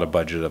put out a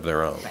budget of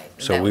their own. Right.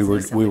 So we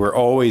were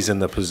always in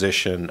the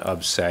position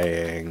of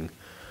saying,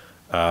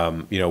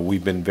 you know,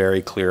 we've been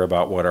very clear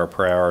about what our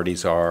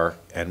priorities are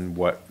and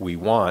what we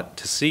want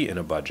to see in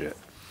a budget.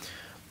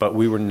 but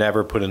we were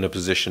never put in a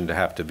position to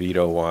have to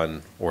veto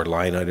one or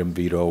line item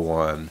veto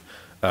one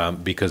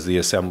because the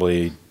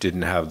Assembly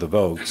didn't have the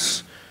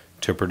votes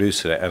to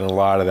produce it. And a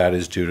lot of that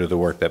is due to the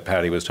work that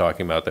Patty was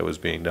talking about that was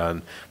being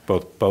done,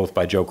 both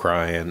by Joe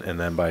Cryan and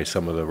then by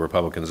some of the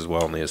Republicans as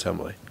well in the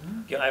Assembly.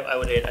 Yeah, I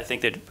would add, I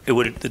think that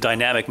the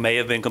dynamic may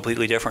have been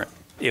completely different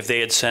if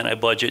they had sent a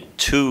budget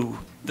to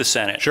the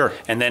Senate. Sure.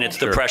 And then it's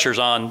the pressures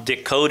on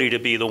Dick Cody to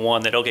be the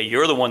one that, okay,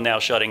 you're the one now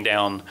shutting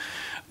down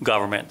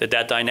government.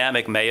 That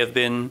dynamic may have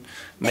been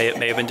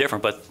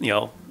different, but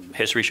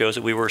history shows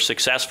that we were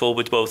successful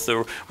with both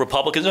the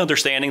Republicans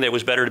understanding that it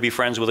was better to be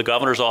friends with a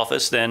governor's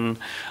office than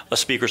a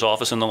speaker's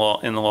office in the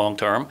long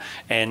term,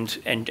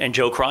 and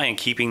Joe Cryan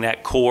keeping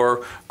that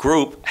core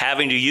group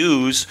having to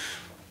use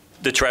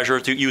the treasurer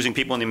using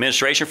people in the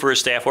administration for his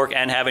staff work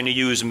and having to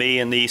use me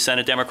in the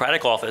Senate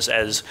Democratic office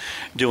as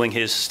doing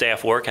his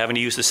staff work, having to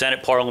use the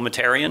Senate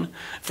parliamentarian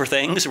for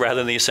things rather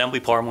than the Assembly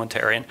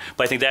parliamentarian.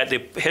 But I think that the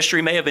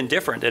history may have been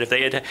different, that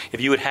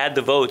if you had had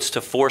the votes to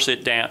force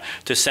it down,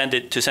 to send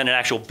an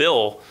actual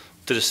bill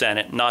to the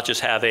Senate, not just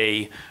have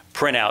a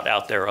printout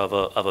out there of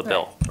a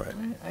bill. Right.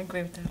 I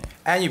agree with that.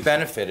 And you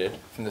benefited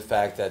from the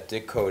fact that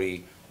Dick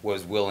Cody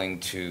was willing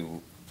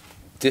to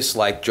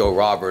dislike Joe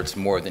Roberts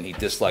more than he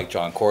disliked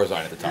John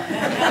Corzine at the time.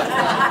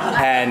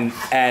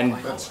 and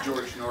That's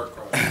George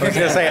Norcross. I was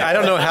gonna say I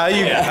don't know how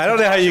you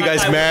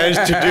guys managed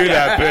to do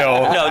that,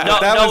 Bill.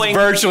 That was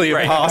virtually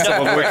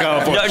impossible to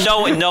accomplish.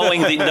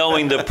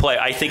 Knowing the play,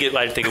 I think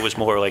it was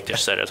more like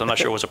just said it. I'm not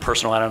sure it was a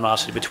personal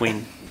animosity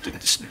between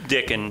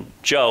Dick and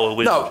Joe.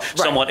 It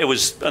was It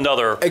was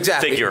another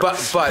figure.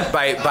 But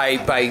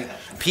by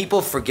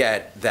people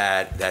forget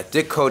that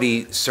Dick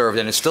Cody served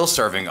and is still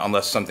serving,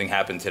 unless something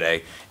happened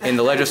today, in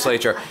the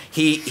legislature.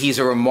 He's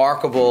a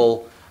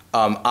remarkable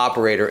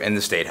operator in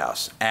the State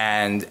House,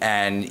 and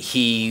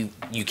you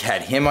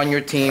had him on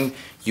your team,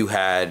 you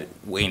had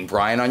Wayne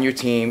Bryan on your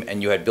team,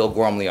 and you had Bill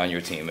Gormley on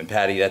your team. And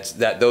Patty,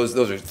 those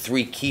are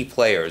three key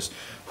players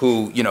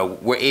who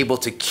were able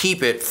to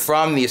keep it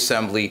from the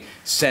Assembly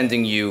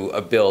sending you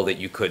a bill that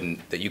you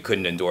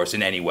couldn't endorse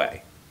in any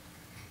way.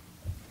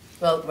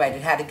 Well, right,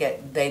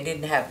 they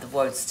didn't have the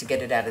votes to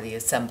get it out of the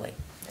Assembly.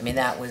 I mean,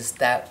 that was,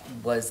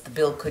 the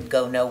bill could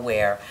go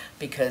nowhere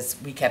because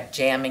we kept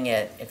jamming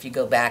it. If you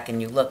go back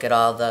and you look at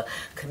all the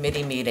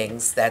committee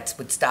meetings, that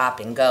would stop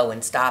and go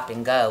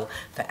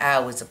for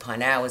hours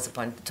upon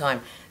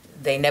time.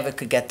 They never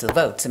could get to the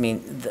votes. I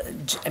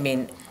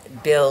mean,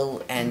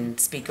 Bill and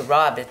Speaker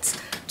Roberts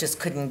just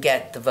couldn't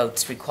get the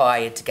votes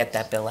required to get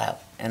that bill out.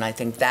 And I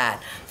think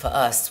that, for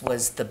us,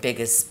 was the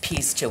biggest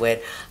piece to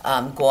it.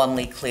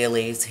 Gormley,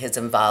 clearly, his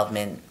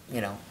involvement,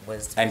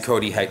 was... And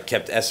Cody had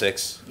kept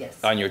Essex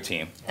on your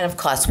team. And, of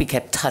course, we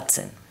kept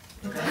Hudson.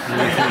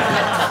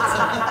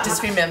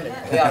 Just remember,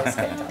 we always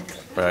kept Hudson.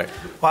 Right.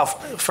 Well,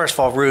 first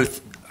of all,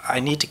 Ruth, I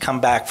need to come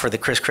back for the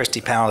Chris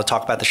Christie panel to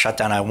talk about the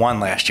shutdown I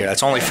won last year.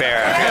 That's only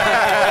fair.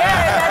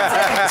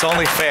 It's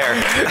only fair.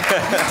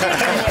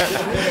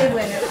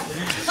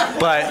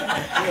 But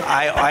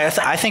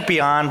I think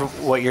beyond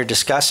what you're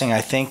discussing,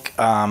 I think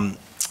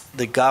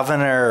the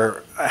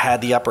governor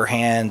had the upper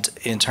hand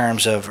in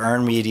terms of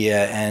earned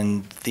media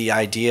and the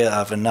idea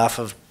of enough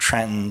of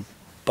Trenton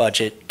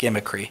budget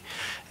gimmickry,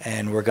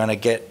 and we're going to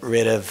get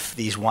rid of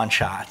these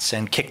one-shots,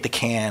 and kick the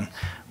can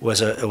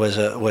was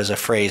a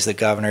phrase the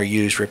governor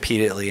used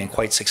repeatedly and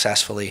quite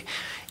successfully,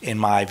 in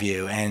my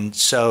view. And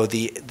so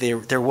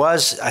there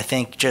was, I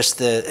think, just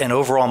an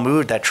overall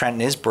mood that Trenton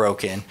is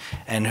broken,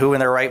 and who in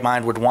their right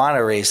mind would want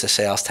to raise the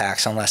sales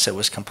tax unless it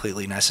was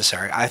completely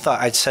necessary.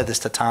 I'd said this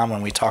to Tom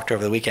when we talked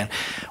over the weekend.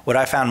 What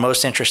I found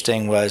most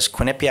interesting was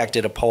Quinnipiac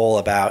did a poll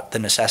about the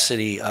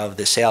necessity of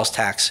the sales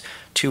tax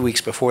 2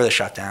 weeks before the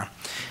shutdown.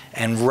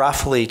 And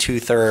roughly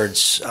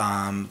 2/3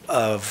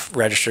 of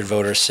registered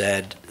voters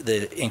said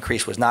the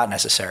increase was not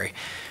necessary.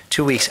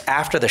 2 weeks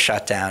after the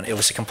shutdown, it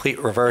was a complete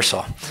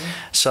reversal.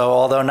 So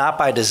although not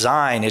by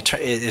design,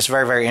 it's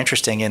very, very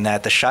interesting in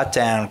that the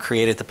shutdown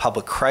created the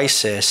public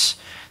crisis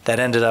that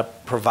ended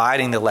up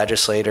providing the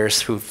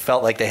legislators who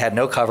felt like they had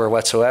no cover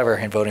whatsoever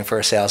in voting for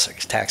a sales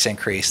tax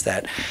increase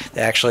that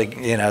they actually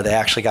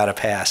got a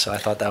pass. So I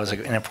thought that was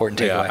an important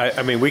takeaway. Yeah,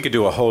 I mean, we could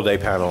do a whole day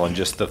panel on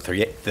just the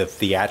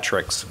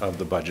theatrics of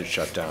the budget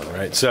shutdown,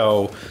 right?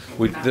 So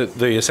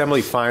the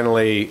Assembly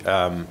finally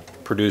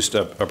produced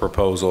a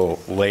proposal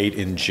late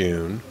in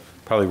June,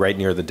 probably right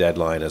near the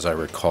deadline, as I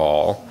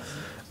recall,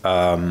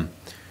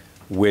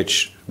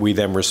 which we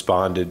then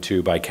responded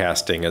to by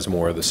casting as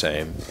more of the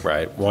same,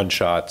 right?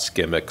 One-shots,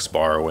 gimmicks,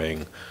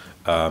 borrowing,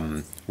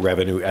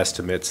 revenue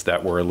estimates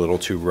that were a little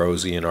too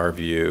rosy in our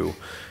view.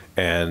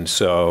 And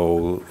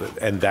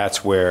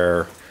that's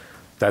where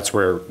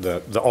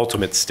the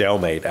ultimate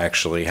stalemate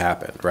actually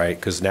happened, right?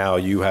 Because now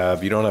you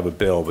don't have a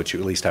bill, but you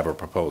at least have a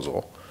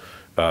proposal,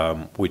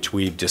 which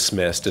we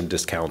dismissed and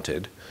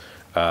discounted.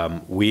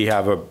 We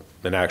have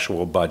an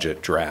actual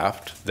budget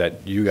draft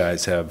that you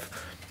guys have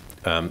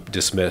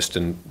dismissed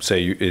and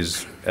say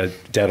is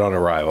dead on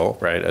arrival,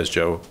 right? As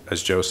Joe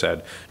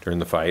said during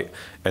the fight.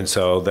 And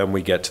so then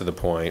we get to the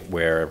point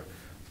where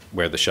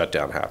where the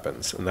shutdown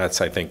happens, and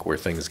that's, I think, where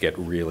things get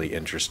really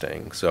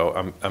interesting.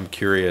 So I'm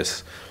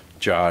curious,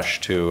 Josh,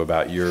 too,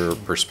 about your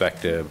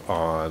perspective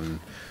on,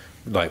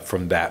 like,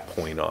 from that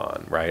point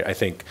on, right? I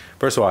think,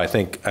 first of all, I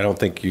don't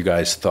think you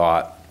guys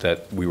thought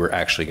that we were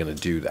actually going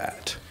to do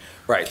that.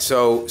 Right.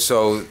 So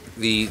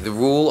the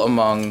rule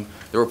among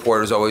the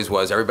reporters always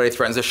was everybody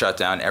threatens a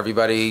shutdown.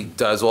 Everybody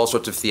does all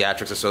sorts of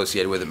theatrics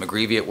associated with it.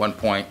 McGreevey at one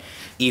point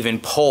even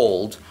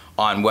polled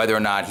on whether or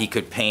not he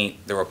could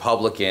paint the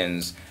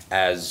Republicans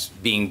as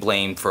being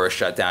blamed for a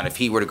shutdown if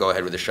he were to go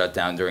ahead with a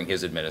shutdown during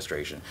his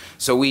administration.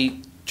 So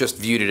we just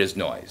viewed it as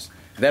noise.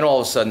 Then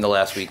all of a sudden the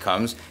last week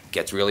comes,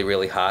 gets really,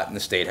 really hot in the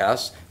State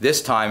House.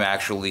 This time,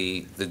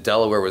 actually, the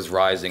Delaware was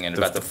rising and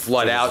about to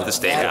flood out the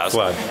State House.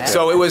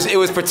 So it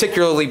was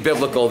particularly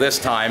biblical this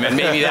time, and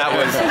maybe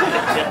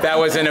that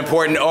was an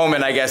important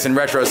omen, I guess, in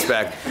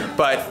retrospect.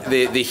 But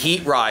the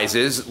heat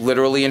rises,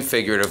 literally and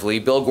figuratively.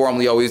 Bill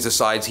Gormley always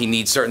decides he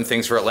needs certain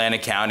things for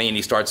Atlantic County, and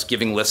he starts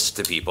giving lists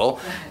to people.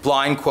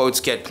 Blind quotes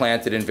get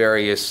planted in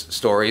various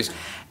stories,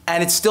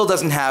 and it still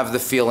doesn't have the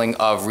feeling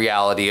of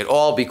reality at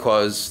all,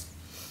 because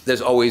there's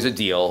always a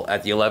deal.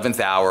 At the 11th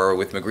hour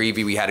with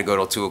McGreevey, we had to go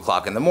till 2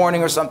 o'clock in the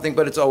morning or something,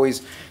 but it's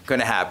always going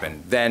to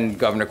happen. Then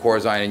Governor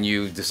Corzine and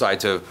you decide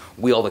to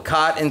wheel the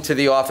cot into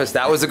the office.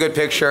 That was a good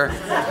picture.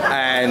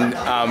 And,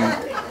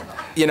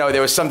 you know,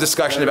 there was some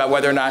discussion about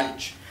whether or not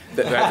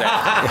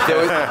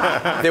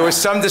there was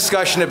some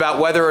discussion about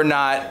whether or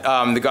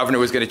not the governor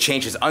was going to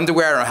change his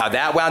underwear. I don't know how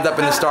that wound up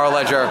in the Star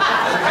Ledger,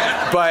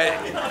 but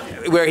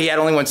where he had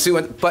only one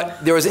suit.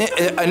 But there was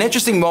an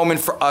interesting moment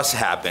for us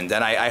happened,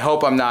 and I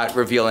hope I'm not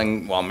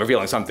revealing. Well, I'm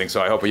revealing something,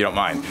 so I hope you don't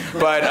mind.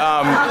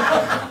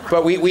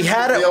 But we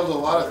had revealed a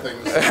lot of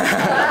things.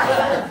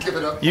 Give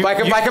it up.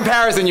 By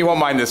comparison, you won't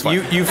mind this one.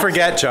 You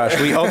forget, Josh.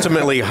 We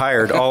ultimately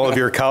hired all of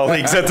your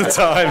colleagues at the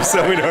time,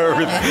 so we know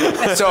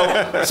everything.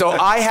 So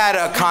I had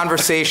a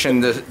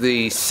conversation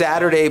the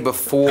Saturday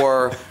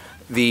before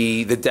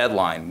the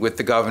deadline with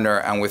the governor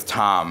and with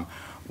Tom,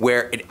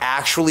 where it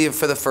actually,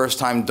 for the first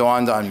time,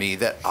 dawned on me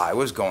that I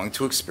was going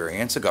to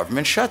experience a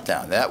government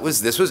shutdown.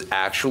 This was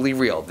actually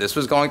real. This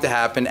was going to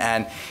happen,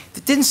 and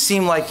it didn't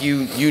seem like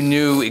you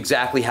knew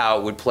exactly how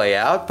it would play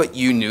out, but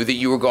you knew that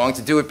you were going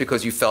to do it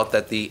because you felt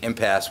that the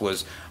impasse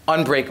was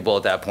unbreakable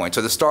at that point.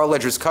 So the Star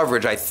Ledger's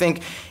coverage, I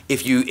think,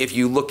 if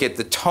you look at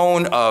the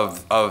tone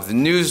of the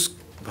news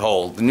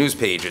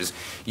pages,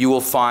 you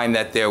will find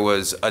that there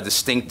was a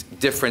distinct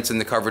difference in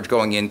the coverage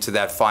going into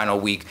that final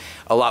week,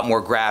 a lot more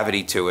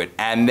gravity to it.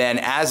 And then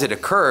as it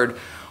occurred,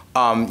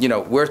 you know,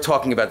 we're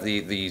talking about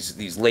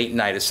these late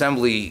night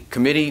assembly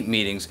committee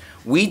meetings.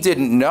 We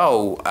didn't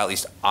know, at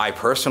least I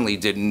personally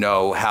didn't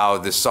know, how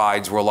the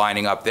sides were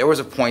lining up. There was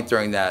a point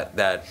during that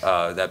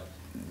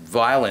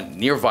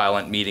near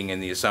violent meeting in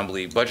the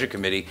Assembly Budget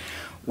Committee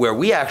where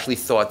we actually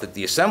thought that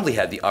the Assembly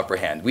had the upper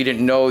hand. We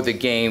didn't know the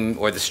game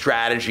or the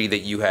strategy that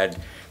you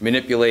had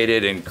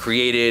manipulated and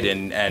created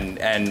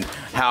and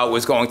how it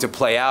was going to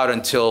play out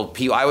until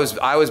I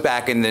was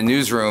back in the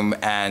newsroom,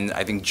 and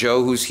I think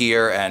Joe, who's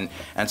here, and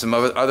some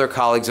other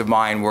colleagues of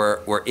mine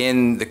were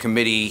in the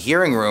committee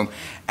hearing room,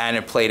 and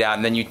it played out.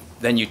 And then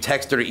you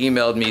texted or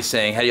emailed me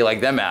saying, "How do you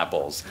like them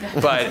apples?"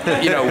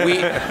 But you know,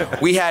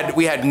 we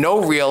had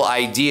no real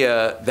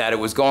idea that it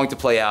was going to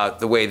play out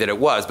the way that it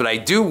was. But I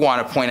do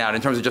want to point out,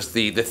 in terms of just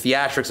the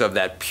theatrics of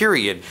that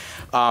period,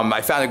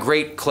 I found a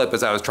great clip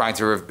as I was trying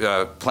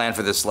to plan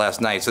for this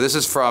last night. So this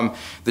is from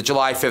the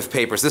July 5th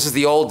papers. This is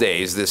the old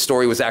days. The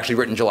story was actually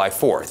written July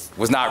 4th. It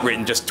was not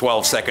written just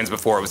 12 seconds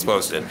before it was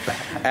posted.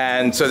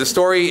 And so the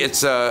story,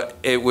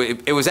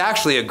 it was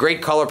actually a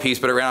great color piece,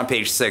 but it ran on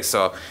page 6.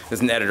 So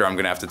there's an editor I'm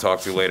going to have to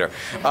talk to later.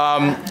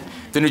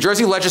 The New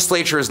Jersey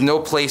legislature is no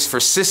place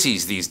for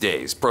sissies these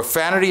days.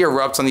 Profanity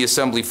erupts on the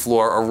assembly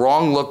floor. A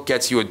wrong look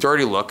gets you a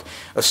dirty look.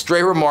 A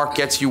stray remark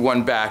gets you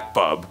one back,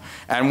 bub.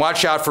 And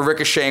watch out for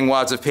ricocheting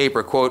wads of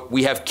paper. Quote,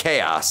 "We have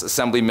chaos,"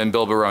 Assemblyman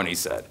Bill Baroni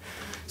said.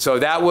 So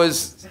that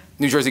was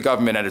New Jersey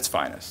government at its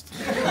finest.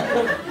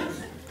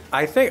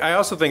 I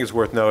also think it's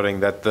worth noting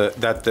that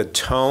the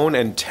tone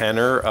and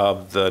tenor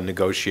of the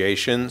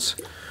negotiations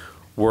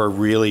were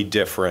really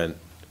different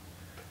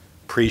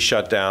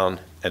pre-shutdown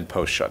and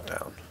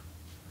post-shutdown.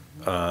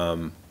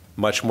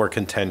 Much more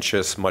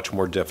contentious, much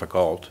more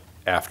difficult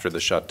after the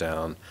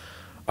shutdown.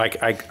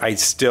 I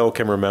still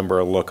can remember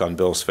a look on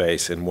Bill's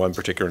face in one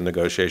particular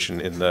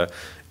negotiation in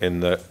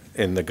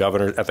the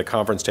governor at the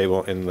conference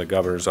table in the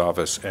governor's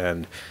office,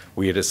 and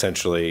we had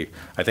essentially,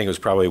 I think it was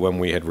probably when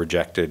we had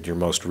rejected your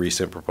most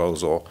recent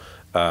proposal,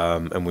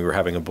 and we were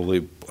having a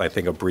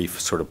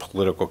brief sort of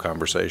political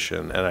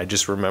conversation, and I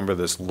just remember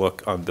this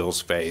look on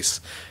Bill's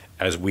face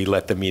as we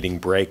let the meeting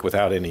break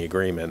without any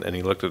agreement, and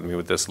he looked at me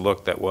with this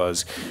look that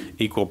was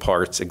equal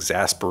parts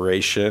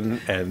exasperation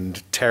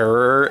and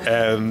terror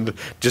and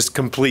just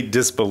complete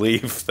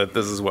disbelief that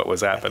this is what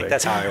was happening.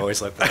 That's how I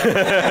always look.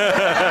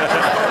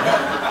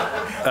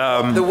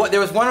 There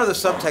was one other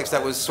subtext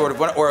that was sort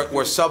of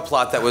or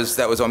subplot that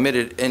was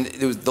omitted, and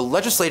it was the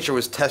legislature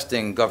was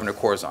testing Governor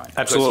Corzine.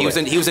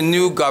 Absolutely, he was a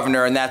new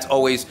governor, and that's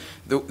always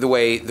the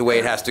way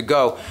it has to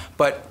go.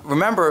 But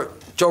remember,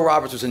 Joe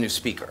Roberts was a new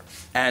speaker.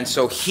 And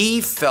so he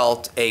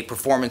felt a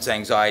performance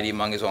anxiety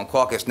among his own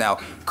caucus. Now,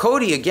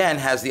 Cody, again,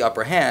 has the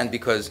upper hand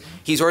because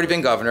he's already been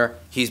governor.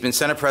 He's been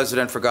Senate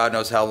president for God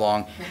knows how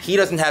long. He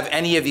doesn't have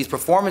any of these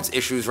performance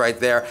issues right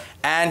there.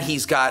 And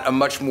he's got a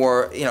much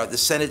more, the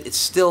Senate, it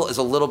still is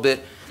a little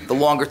bit, the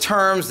longer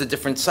terms, the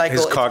different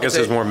cycles. His caucus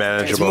is more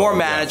manageable. It's more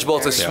manageable.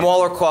 It's a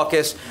smaller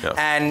caucus. Yeah.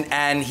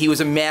 And he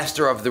was a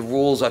master of the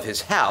rules of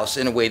his House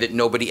in a way that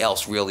nobody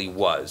else really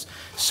was.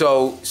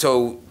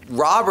 So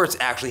Roberts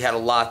actually had a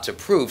lot to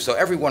prove. So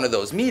every one of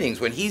those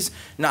meetings, when he's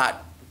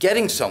not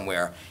getting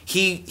somewhere,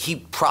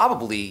 he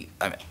probably,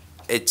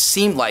 it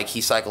seemed like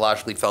he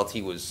psychologically felt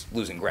he was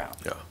losing ground.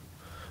 Yeah.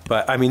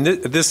 But I mean,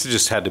 this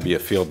just had to be a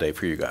field day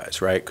for you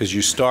guys, right? Because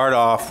you start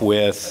off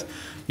with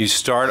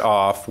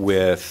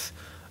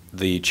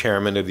the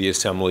chairman of the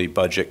Assembly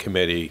Budget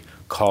Committee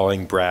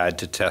calling Brad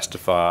to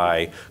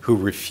testify, who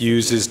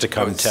refuses to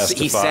come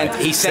testify.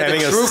 He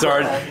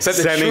sent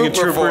sending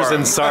troopers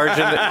and sergeant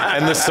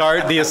and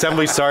the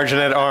Assembly Sergeant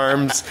at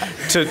Arms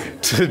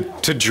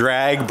to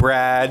drag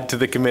Brad to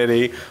the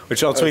committee,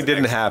 which ultimately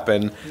didn't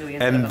happen.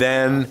 And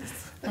then,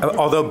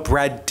 although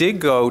Brad did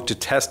go to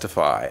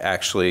testify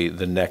actually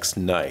the next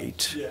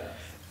night.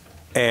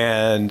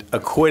 And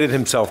acquitted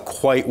himself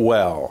quite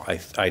well,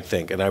 I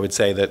think. And I would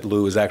say that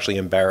Lou was actually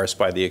embarrassed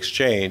by the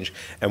exchange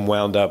and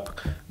wound up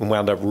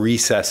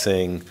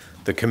recessing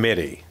the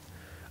committee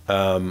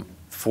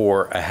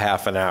for a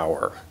half an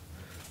hour.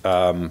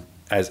 I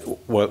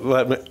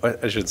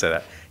should say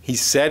that. He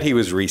said he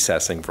was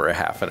recessing for a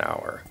half an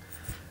hour.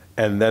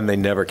 And then they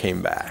never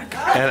came back.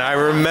 And I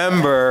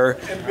remember.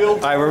 Bill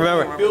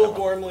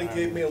Gormley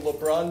gave me a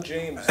LeBron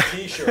James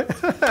T-shirt.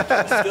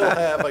 I still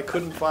have. I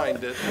couldn't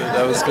find it. But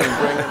I was going to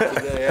bring it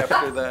today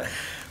after that.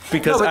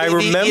 Because I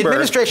remember the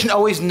administration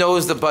always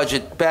knows the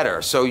budget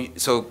better. So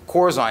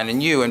Corzine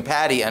and you and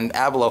Patty and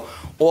Abelo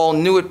all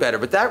knew it better,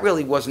 but that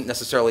really wasn't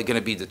necessarily going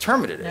to be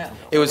determinative. No.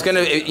 It was going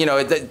to,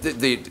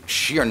 the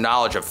sheer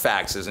knowledge of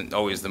facts isn't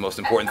always the most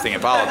important thing in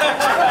politics.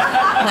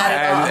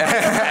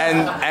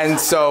 and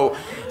so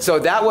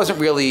that wasn't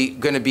really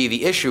going to be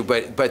the issue,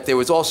 but there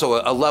was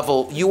also a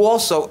level. You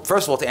also,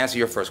 first of all, to answer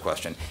your first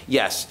question,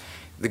 yes.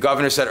 The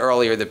governor said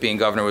earlier that being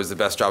governor was the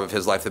best job of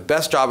his life. The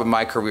best job of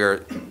my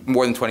career,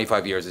 more than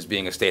 25 years, is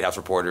being a State House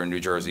reporter in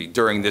New Jersey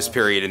during this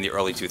period in the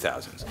early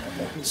 2000s.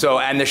 So,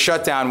 and the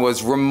shutdown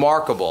was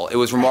remarkable. It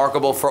was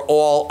remarkable for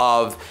all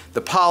of the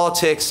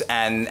politics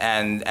and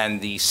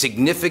the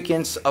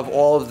significance of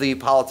all of the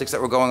politics that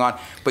were going on.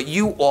 But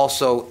you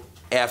also,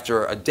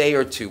 after a day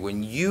or two,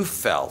 when you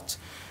felt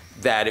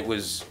that it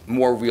was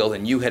more real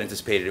than you had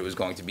anticipated it was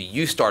going to be,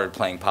 you started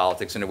playing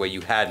politics in a way you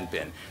hadn't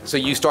been. So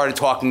you started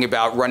talking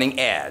about running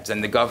ads,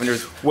 and the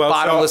governor's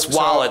bottomless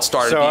wallet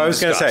started being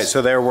discussed. I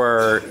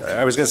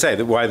was going to say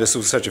that why this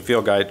was such a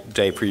field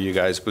day for you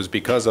guys was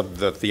because of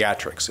the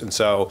theatrics. And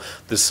so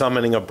the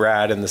summoning of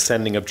Brad and the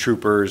sending of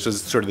troopers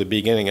is sort of the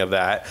beginning of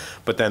that.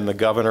 But then the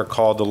governor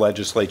called the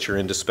legislature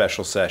into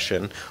special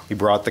session. We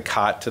brought the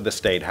cot to the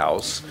State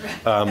House.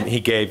 He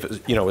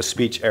gave, a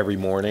speech every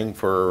morning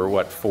for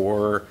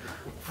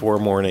four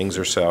mornings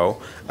or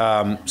so.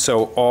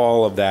 So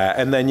all of that.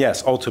 And then,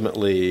 yes,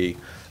 ultimately,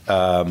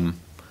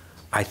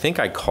 I think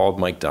I called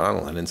Mike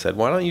Donilon and said,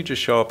 why don't you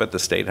just show up at the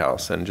State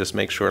House and just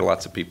make sure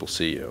lots of people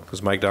see you?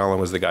 Because Mike Donilon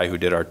was the guy who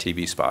did our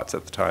TV spots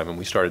at the time, and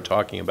we started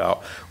talking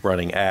about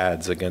running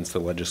ads against the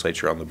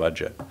legislature on the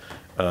budget.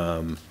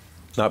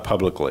 Not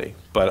publicly,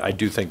 but I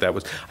do think there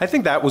were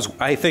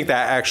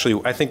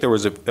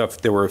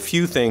a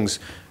few things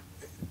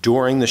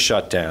during the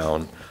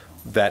shutdown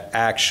that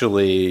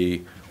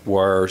actually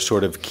were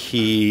sort of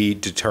key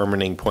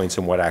determining points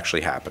in what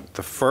actually happened.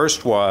 The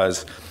first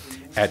was,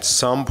 at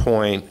some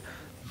point,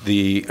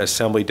 the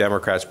Assembly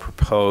Democrats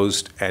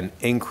proposed an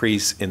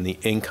increase in the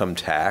income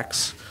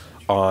tax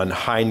on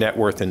high net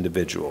worth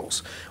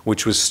individuals,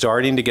 which was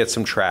starting to get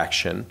some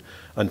traction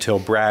until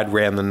Brad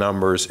ran the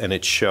numbers and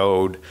it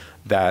showed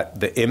that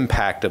the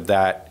impact of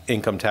that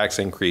income tax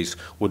increase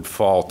would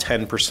fall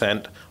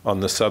 10% on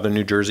the southern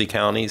New Jersey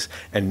counties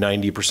and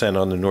 90%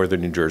 on the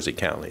northern New Jersey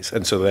counties.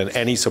 And so then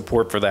any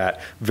support for that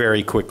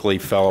very quickly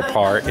fell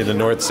apart in the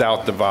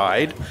north-south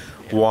divide.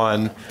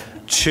 1.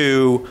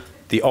 2,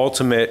 the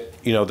ultimate,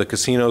 the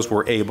casinos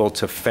were able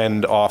to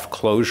fend off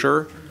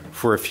closure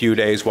for a few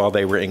days while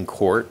they were in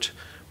court.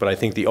 But I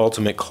think the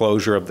ultimate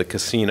closure of the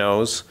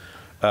casinos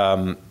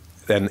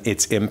and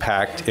its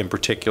impact in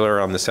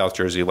particular on the South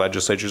Jersey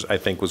legislatures, I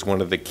think, was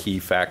one of the key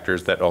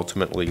factors that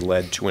ultimately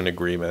led to an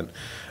agreement.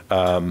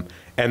 And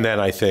then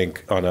I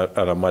think on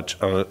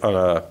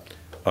a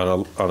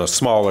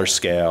smaller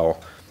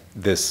scale,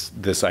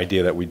 this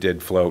idea that we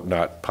did float,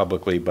 not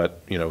publicly,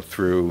 but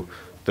through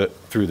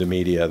through the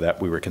media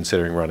that we were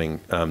considering running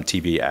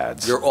TV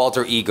ads. Your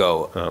alter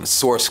ego,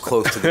 source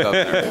close to the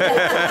governor.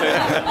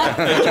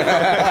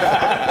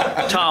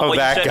 Tom, what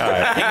that you said,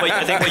 guy.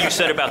 I think what you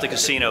said about the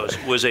casinos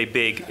was a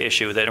big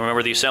issue. That I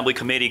remember the Assembly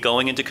Committee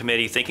going into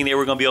committee thinking they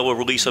were going to be able to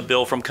release a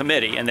bill from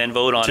committee and then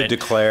vote on to it.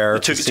 declare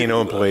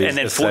casino employees and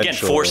then again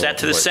essential force that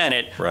to the employees.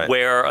 Senate, Right.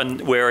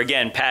 where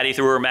again Patty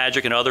threw her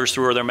magic and others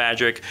threw their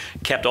magic,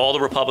 kept all the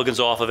Republicans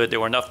off of it. There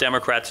were enough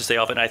Democrats to stay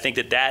off it. And I think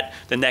that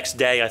the next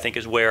day I think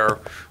is where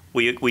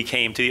we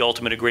came to the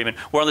ultimate agreement.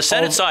 Where on the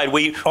Senate side,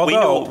 we all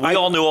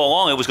knew all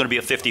along it was going to be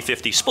a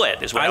 50-50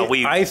 split. Is how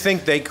I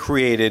think they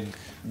created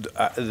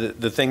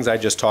the things I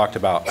just talked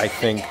about. I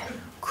think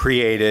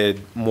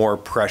created more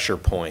pressure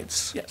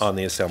points on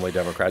the Assembly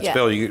Democrats. Yeah.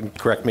 Bill, you can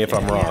correct me if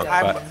I'm wrong.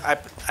 I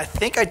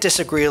think I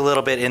disagree a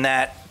little bit in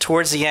that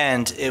towards the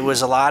end it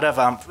was a lot of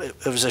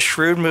it was a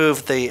shrewd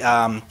move.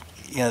 The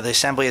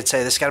Assembly would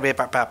say this has got to be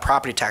about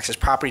property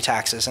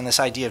taxes, and this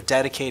idea of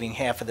dedicating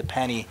half of the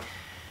penny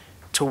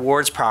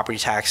towards property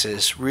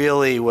taxes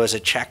really was a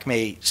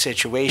checkmate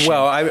situation.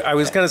 Well, I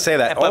was going to say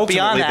that but ultimately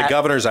beyond that, the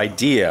governor's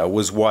idea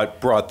was what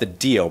brought the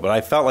deal, but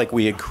I felt like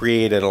we had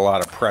created a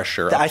lot of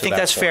pressure. I think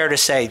that's fair to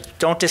say.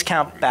 Don't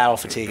discount battle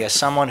fatigue. As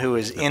someone who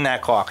was in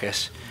that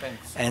caucus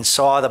and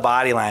saw the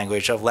body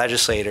language of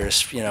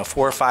legislators, 4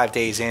 or 5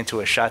 days into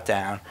a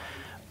shutdown,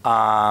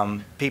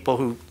 people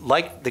who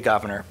liked the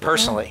governor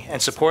personally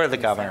and supported the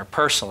governor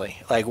personally.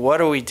 Like,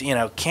 what are we,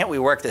 can't we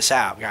work this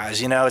out,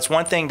 guys? It's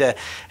one thing to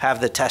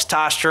have the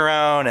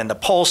testosterone and the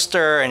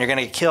pollster and you're going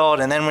to get killed.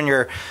 And then when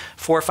you're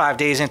 4 or 5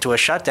 days into a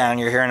shutdown,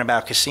 you're hearing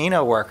about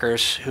casino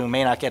workers who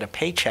may not get a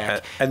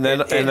paycheck. And then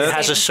it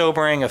has a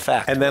sobering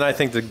effect. And then I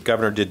think the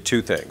governor did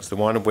two things. The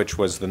one of which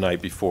was the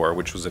night before,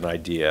 which was an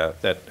idea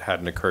that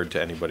hadn't occurred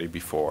to anybody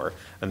before.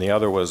 And the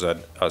other was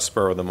a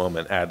spur of the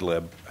moment ad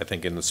lib, I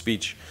think, in the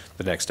speech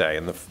the next day.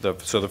 And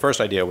so the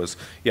first idea was,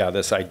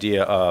 this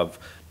idea of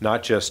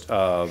not just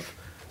of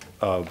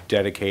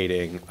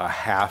dedicating a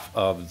half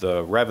of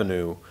the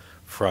revenue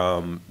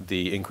from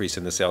the increase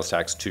in the sales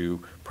tax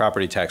to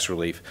property tax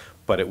relief,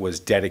 but it was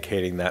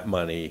dedicating that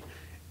money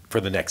for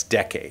the next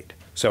decade.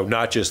 So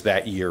not just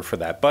that year for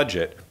that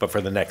budget, but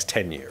for the next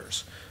 10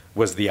 years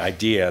was the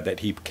idea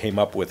that he came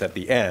up with at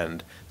the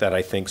end that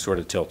I think sort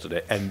of tilted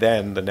it. And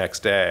then the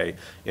next day,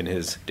 in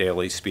his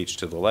daily speech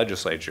to the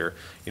legislature,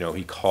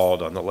 he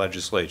called on the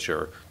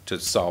legislature to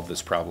solve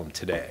this problem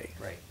today.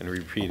 Right. And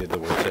repeated the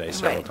word today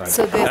several times.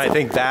 So and I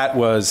think that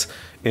was,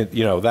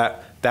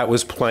 that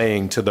was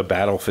playing to the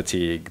battle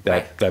fatigue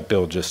that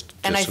Bill just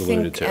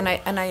alluded to.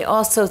 And I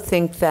also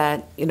think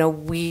that,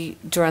 we,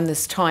 during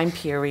this time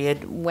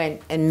period,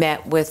 went and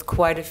met with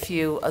quite a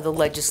few of the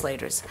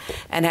legislators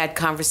and had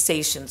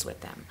conversations with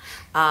them.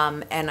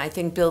 And I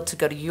think, Bill, to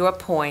go to your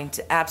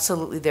point,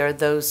 absolutely there are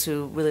those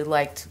who really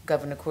liked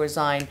Governor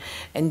Corzine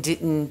and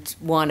didn't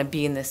want to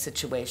be in this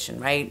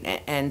situation,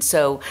 right? And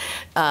so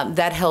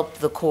that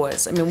helped the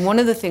cause. I mean, one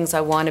of the things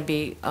I want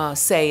to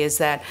say is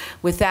that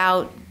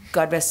without,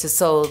 God rest his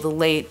soul, the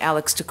late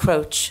Alex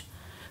DeCroce,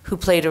 who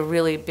played a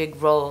really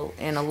big role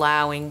in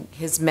allowing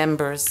his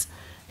members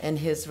and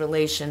his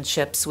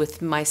relationships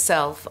with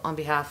myself on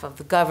behalf of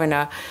the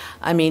governor.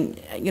 I mean,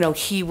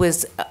 he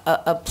was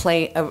a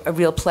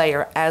real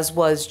player, as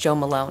was Joe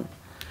Malone.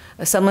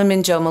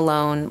 Assemblyman Joe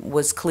Malone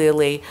was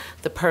clearly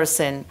the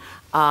person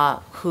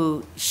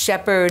who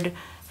shepherded,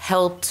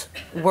 helped,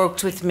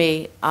 worked with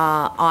me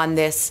on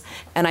this.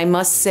 And I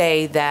must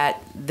say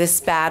that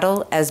this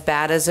battle, as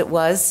bad as it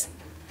was,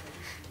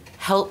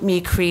 helped me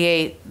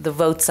create the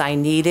votes I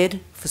needed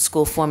for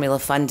school formula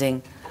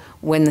funding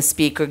when the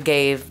speaker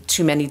gave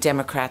too many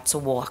Democrats a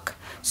walk.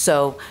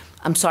 So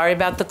I'm sorry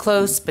about the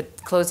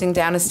closing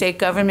down a state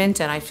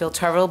government, and I feel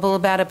terrible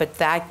about it, but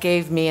that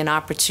gave me an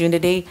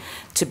opportunity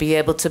to be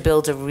able to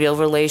build a real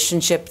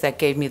relationship that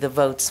gave me the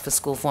votes for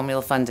school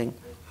formula funding.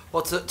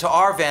 Well, to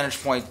our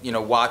vantage point,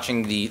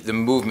 watching the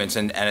movements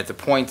and at the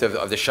point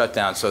of the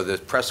shutdown, so the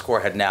press corps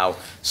had now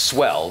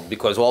swelled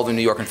because all the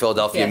New York and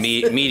Philadelphia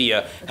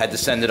media had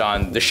descended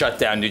on the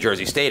shutdown New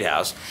Jersey State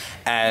House.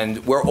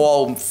 And we're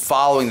all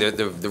following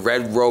the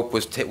red rope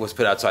was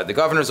put outside the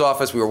governor's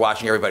office. We were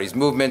watching everybody's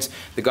movements.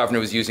 The governor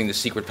was using the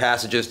secret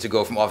passages to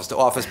go from office to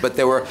office. But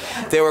there were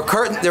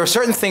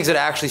certain things that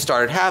actually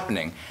started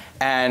happening.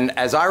 And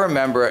as I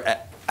remember,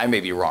 I may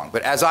be wrong,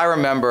 but as I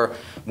remember,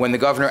 when the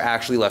governor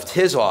actually left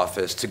his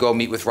office to go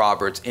meet with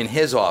Roberts in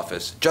his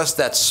office, just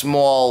that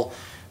small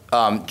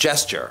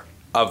gesture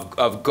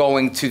of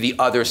going to the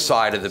other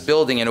side of the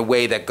building in a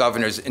way that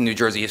governors in New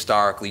Jersey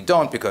historically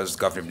don't, because the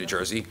governor of New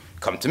Jersey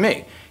come to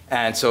me.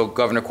 And so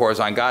Governor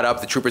Corzine got up,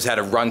 the troopers had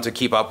to run to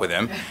keep up with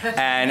him,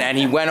 and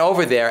he went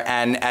over there,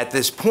 and at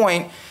this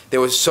point,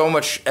 there was so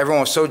much,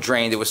 everyone was so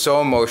drained, it was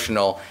so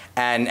emotional,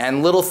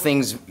 and little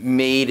things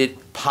made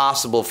it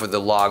possible for the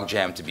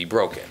logjam to be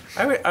broken.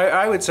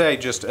 I would say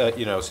just,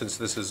 since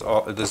this is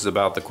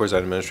about the Corzine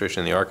administration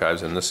and the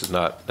archives, and this is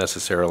not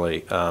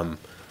necessarily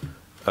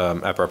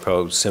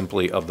apropos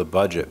simply of the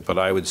budget, but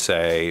I would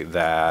say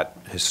that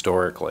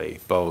historically,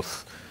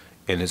 both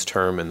in his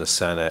term in the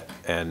Senate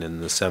and in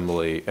the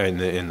Assembly, in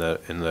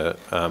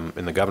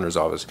the governor's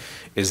office,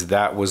 is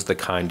that was the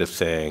kind of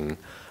thing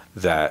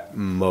that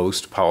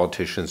most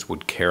politicians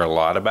would care a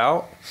lot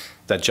about,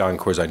 that John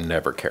Corzine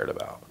never cared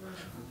about.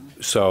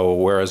 So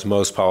whereas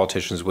most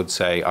politicians would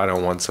say, I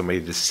don't want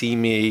somebody to see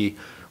me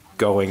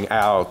going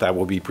out, that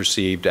will be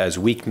perceived as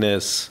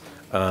weakness.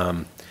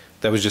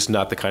 That was just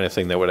not the kind of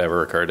thing that would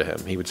ever occur to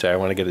him. He would say, I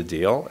want to get a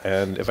deal,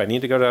 and if I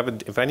need to go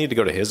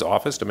to his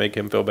office to make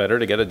him feel better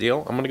to get a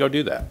deal, I'm going to go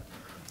do that.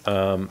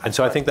 And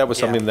so I think that was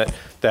something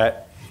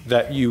that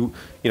you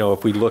know,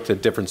 if we looked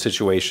at different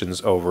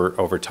situations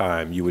over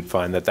time, you would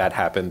find that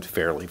happened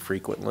fairly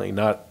frequently,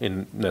 not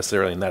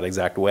necessarily in that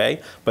exact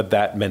way, but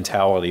that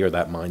mentality or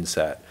that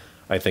mindset,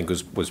 I think,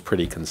 was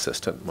pretty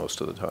consistent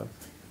most of the time.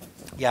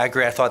 Yeah, I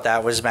agree. I thought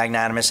that was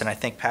magnanimous, and I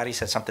think Patty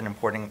said something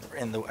important.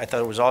 I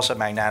thought it was also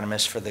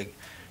magnanimous for the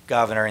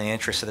governor in the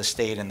interest of the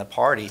state and the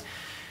party.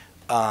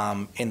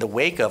 In the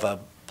wake of a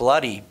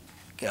bloody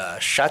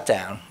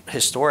shutdown,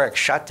 historic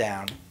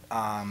shutdown,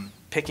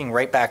 picking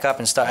right back up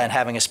and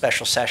having a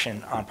special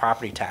session on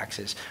property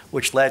taxes,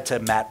 which led to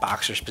Matt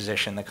Boxer's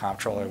position, the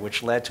Comptroller,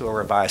 which led to a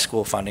revised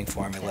school funding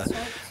formula,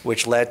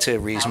 which led to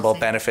reasonable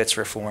benefits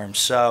reform.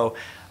 So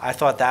I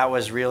thought that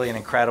was really an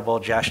incredible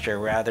gesture,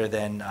 rather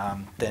than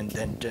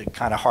to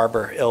kind of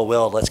harbor ill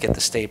will. Let's get the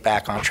state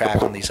back on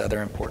track on these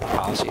other important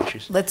policy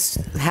issues.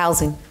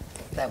 Housing.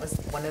 That was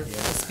one of the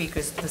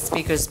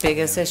speaker's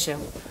biggest issue.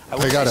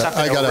 I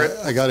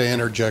gotta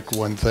interject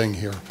one thing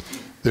here.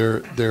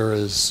 There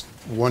is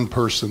one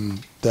person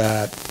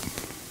that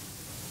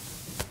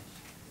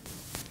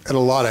had a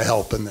lot of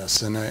help in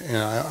this, and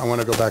I want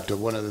to go back to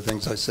one of the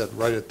things I said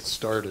right at the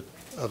start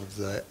of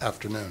the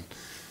afternoon.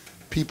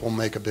 People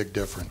make a big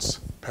difference.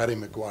 Patty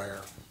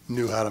McGuire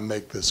knew how to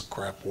make this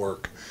crap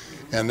work,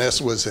 and this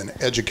was an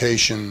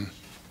education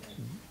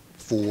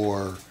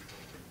for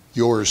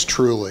yours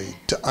truly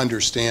to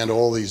understand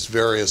all these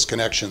various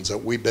connections that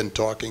we've been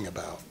talking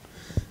about.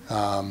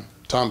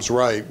 Tom's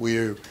right.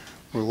 We're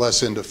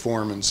less into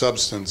form and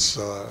substance,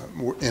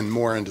 and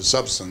more into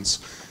substance,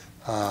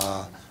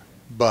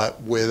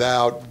 but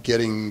without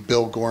getting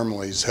Bill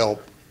Gormley's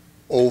help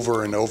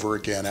over and over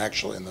again,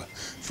 actually, in the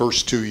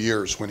first 2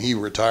 years when he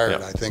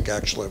retired, I think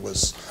actually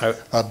was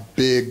a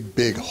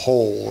big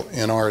hole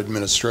in our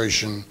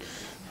administration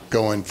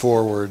going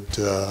forward,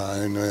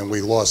 and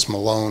we lost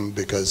Malone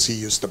because he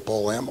used to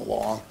pull him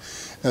along.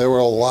 And there were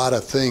a lot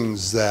of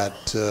things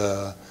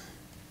that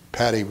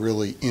Patty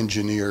really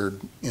engineered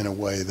in a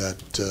way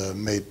that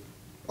made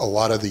a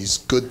lot of these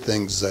good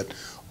things that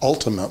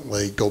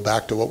ultimately go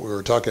back to what we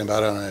were talking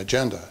about on an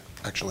agenda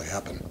actually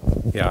happen.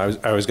 Yeah,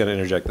 I was going to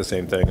interject the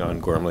same thing on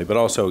Gormley, but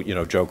also, you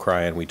know, Joe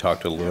Cryan, we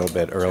talked a little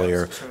bit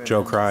earlier.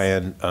 Joe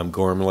Cryan,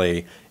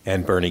 Gormley,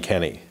 and Bernie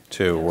Kenny,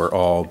 too, were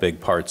all big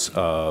parts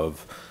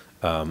of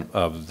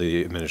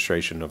the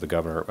administration of the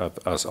governor, of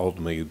us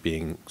ultimately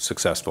being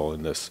successful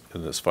in this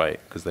fight,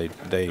 because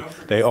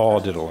they all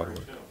did a lot of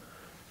work.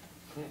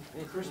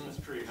 The Christmas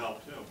tree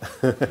helped too,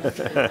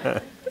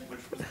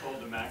 which was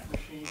called the Mac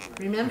machine.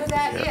 Remember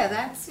that? Yeah,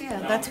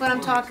 that's what I'm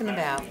talking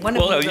about.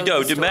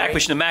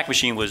 The Mac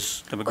machine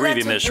was the McGreevey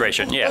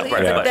administration. Yeah,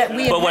 right.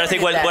 But what I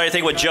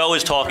think what Joe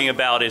is talking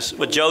about is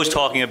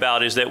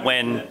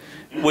that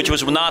which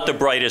was not the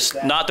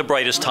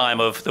brightest time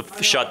of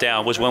the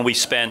shutdown, was when we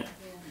spent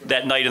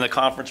that night in the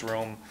conference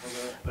room.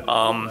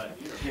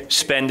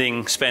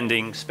 Spending,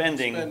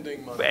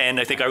 and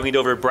I think I leaned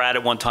over at Brad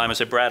at one time and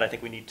said, Brad, I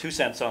think we need 2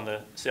 cents on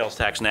the sales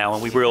tax now,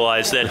 and we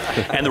realized that,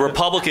 and the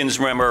Republicans,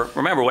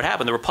 remember what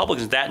happened, the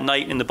Republicans that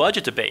night in the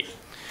budget debate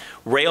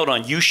railed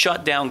on, you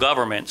shut down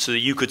government so that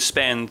you could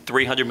spend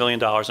 $300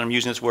 million, and I'm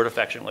using this word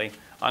affectionately,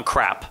 on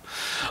crap.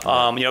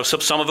 Some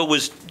of it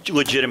was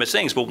legitimate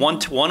things, but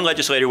one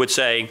legislator would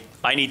say,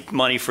 I need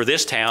money for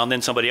this town,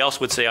 then somebody else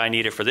would say, I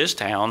need it for this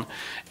town,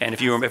 and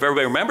if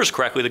everybody remembers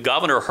correctly, the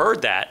governor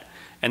heard that,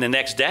 and the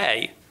next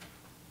day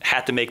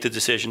had to make the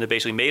decision,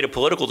 basically made a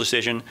political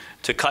decision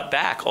to cut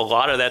back a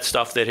lot of that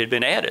stuff that had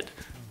been added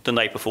the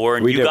night before.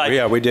 And we did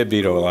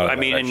veto a lot of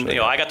that,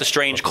 I got the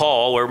strange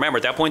call where, remember,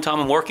 at that point in time,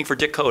 I'm working for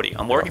Dick Cody.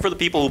 I'm working for the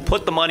people who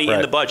put the money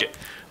in the budget.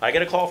 I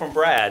get a call from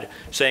Brad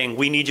saying,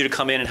 we need you to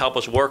come in and help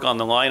us work on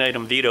the line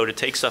item veto to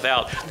take stuff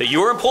out that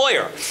your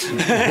employer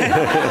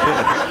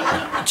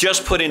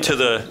just put into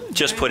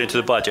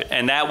the budget.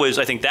 And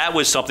I think that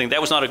was something,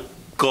 that was not a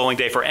glowing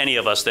day for any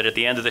of us, that at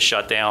the end of the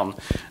shutdown,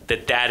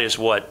 that is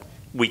what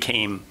we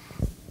came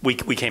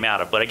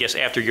out of. But I guess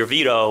after your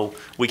veto,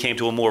 we came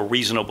to a more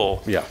reasonable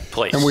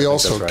place. And we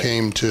also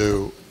came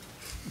to,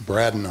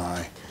 Brad and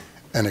I,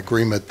 an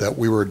agreement that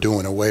we were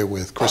doing away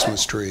with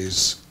Christmas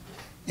trees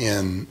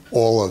in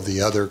all of the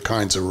other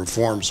kinds of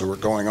reforms that were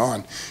going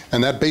on.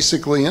 And that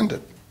basically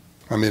ended.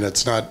 I mean,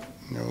 it's not,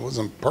 it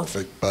wasn't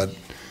perfect, but...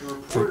 The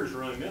reporters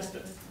really missed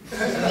it.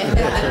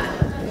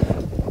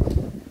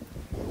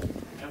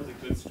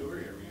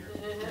 Story every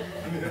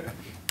year.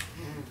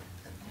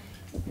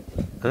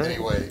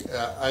 Anyway,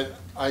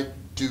 I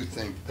do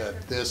think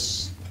that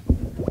this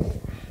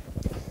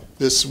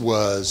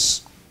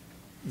was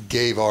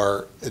gave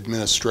our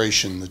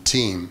administration, the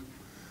team,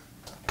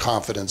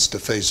 confidence to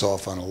face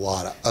off on a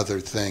lot of other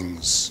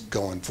things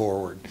going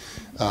forward.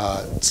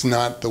 It's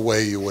not the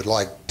way you would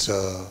like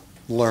to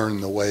learn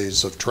the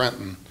ways of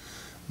Trenton,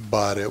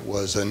 but it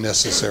was a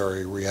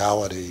necessary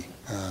reality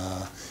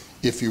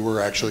if you were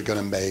actually going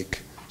to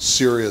make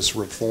serious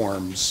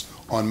reforms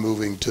on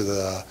moving to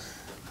the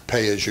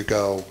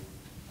pay-as-you-go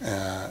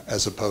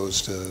as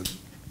opposed to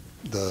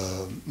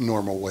the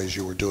normal ways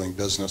you were doing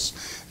business.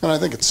 And I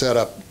think it set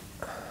up,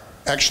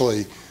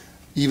 actually,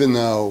 even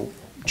though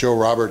Joe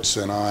Roberts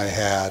and I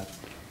had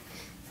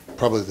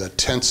probably the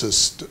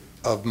tensest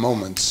of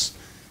moments,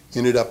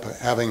 ended up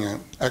having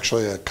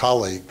actually a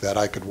colleague that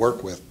I could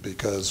work with,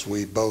 because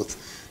we both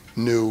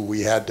knew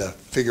we had to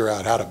figure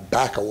out how to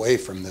back away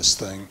from this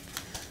thing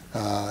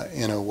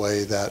in a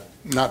way that,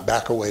 not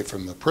back away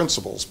from the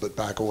principles, but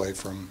back away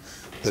from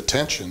the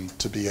tension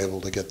to be able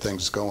to get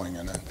things going.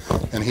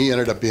 And he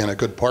ended up being a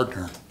good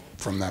partner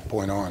from that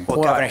point on.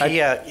 Well, Governor,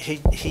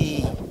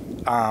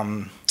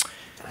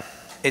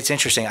 it's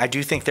interesting. I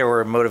do think there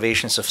were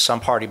motivations of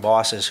some party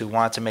bosses who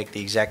want to make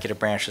the executive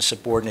branch a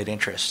subordinate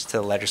interest to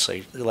the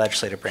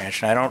legislative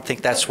branch, and I don't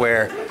think that's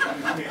where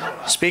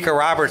Speaker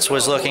Roberts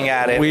was looking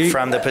at it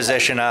from the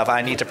position of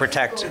I need to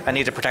protect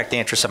the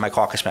interests of my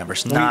caucus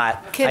members,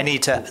 I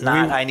need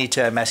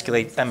to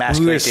emasculate the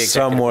executive. We're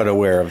somewhat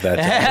aware of that.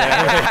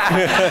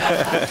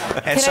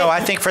 And so I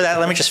think for that,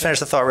 let me just finish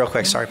the thought real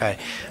quick. Sorry, Patty.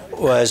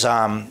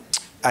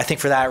 I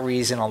think for that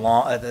reason,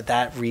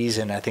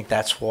 I think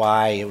that's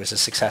why it was a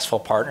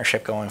successful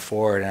partnership going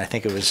forward, and I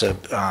think it was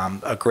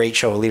a great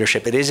show of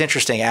leadership. It is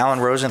interesting. Alan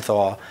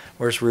Rosenthal,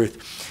 where's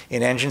Ruth?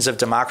 In Engines of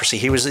Democracy,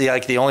 he was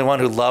the only one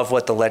who loved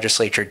what the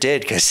legislature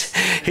did, because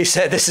he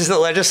said, "This is the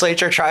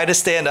legislature trying to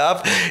stand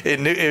up. It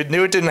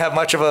knew it didn't have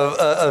much of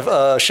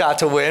a shot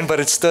to win, but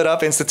it stood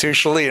up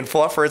institutionally and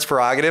fought for its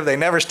prerogative. They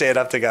never stand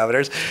up to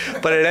governors,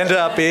 but it ended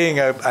up being,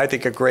 I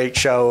think, a great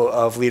show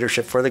of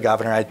leadership for the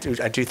governor. I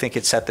do think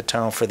it set the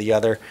tone for the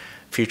other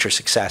future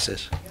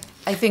successes."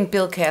 I think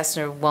Bill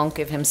Kastner won't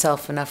give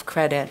himself enough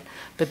credit,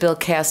 but Bill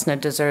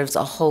Kastner deserves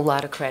a whole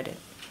lot of credit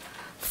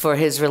for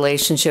his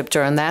relationship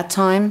during that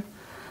time,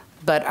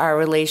 but our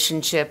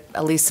relationship,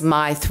 at least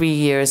my 3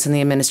 years in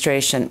the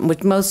administration,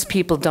 which most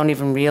people don't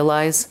even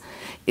realize,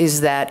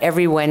 is that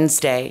every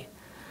Wednesday,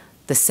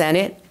 the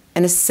Senate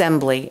and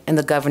Assembly and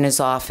the governor's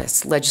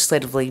office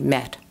legislatively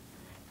met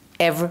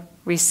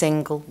every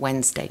single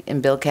Wednesday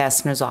in Bill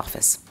Kastner's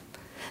office.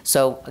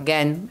 So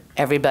again,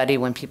 everybody,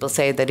 when people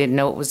say they didn't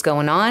know what was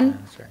going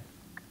on,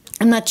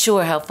 I'm not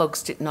sure how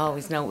folks didn't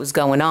always know what was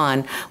going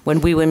on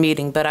when we were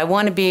meeting, but I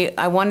wanted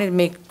to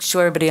make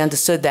sure everybody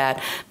understood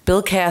that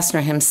Bill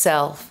Kastner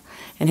himself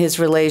and his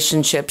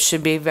relationship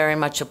should be very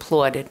much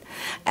applauded,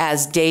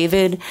 as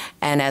David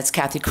and as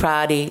Kathy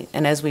Crotty,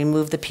 and as we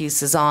move the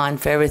pieces on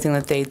for everything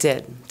that they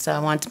did. So I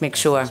wanted to make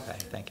sure.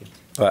 Thank you.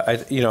 I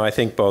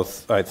think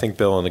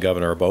Bill and the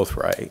governor are both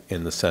right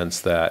in the sense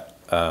that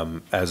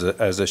as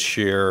a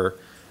sheer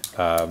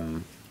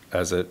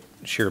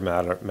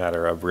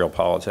matter of real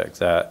politics,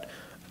 that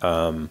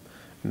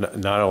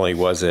not only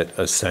was it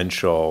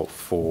essential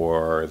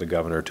for the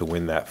governor to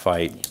win that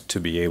fight to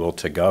be able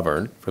to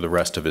govern for the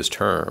rest of his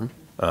term,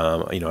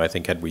 I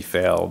think had we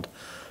failed,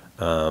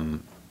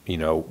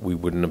 we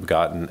wouldn't have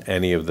gotten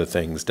any of the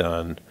things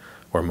done,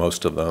 or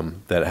most of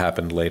them, that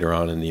happened later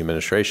on in the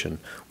administration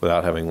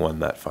without having won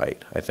that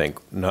fight. I think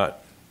not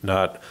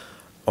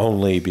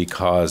only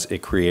because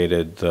it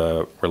created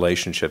the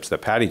relationships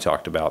that Patty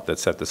talked about that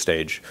set the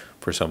stage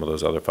for some of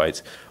those other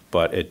fights,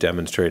 but it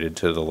demonstrated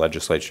to the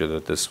legislature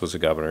that this was a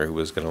governor who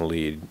was going to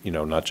lead,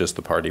 not just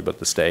the party but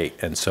the state.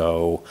 And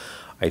so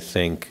I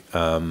think,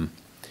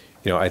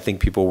 I think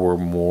people were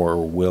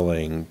more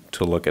willing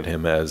to look at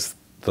him as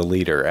the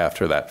leader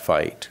after that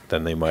fight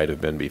than they might have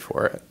been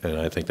before it. And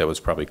I think that was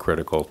probably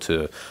critical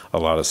to a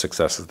lot of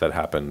successes that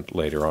happened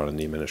later on in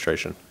the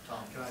administration. Tom,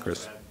 can I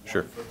Chris, just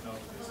sure.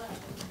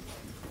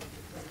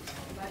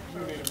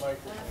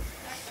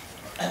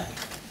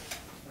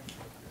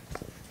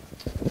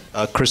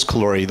 Chris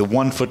Calori, the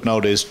one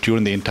footnote is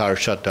during the entire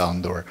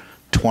shutdown, there were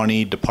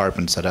 20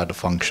 departments that had to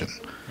function,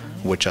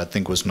 which I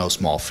think was no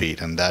small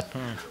feat. And that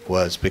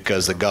was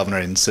because the governor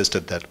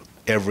insisted that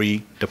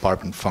every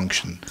department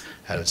function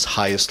at its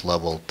highest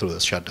level through the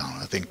shutdown.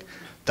 I think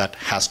that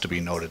has to be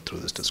noted through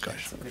this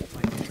discussion.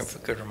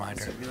 Good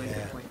reminder.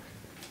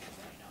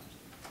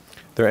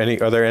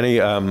 Are there any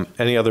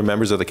other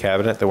members of the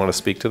cabinet that want to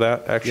speak to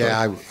that, actually?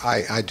 Yeah,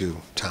 I do,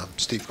 Tom.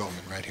 Steve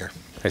Goldman, right here.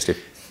 Hi,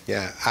 Steve.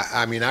 Yeah,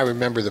 I mean, I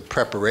remember the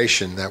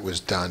preparation that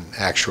was done,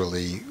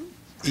 actually,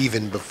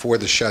 even before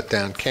the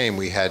shutdown came.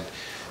 We had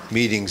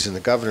meetings in the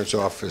governor's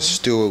office.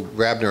 Stu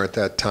Rabner at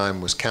that time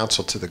was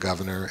counsel to the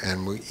governor,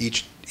 and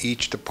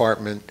each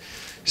department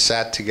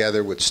sat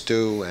together with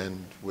Stu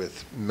and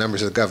with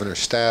members of the governor's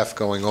staff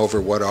going over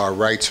what our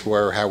rights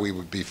were, how we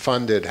would be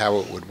funded, how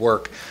it would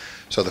work.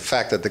 So the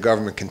fact that the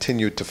government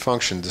continued to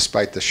function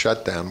despite the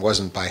shutdown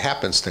wasn't by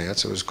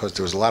happenstance. It was because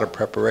there was a lot of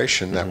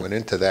preparation that went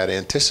into that,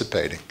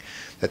 anticipating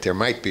that there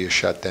might be a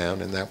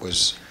shutdown, and that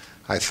was,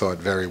 I thought,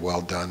 very well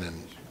done.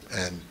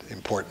 and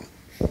important.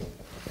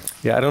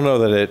 Yeah, I don't know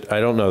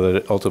that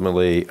it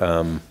ultimately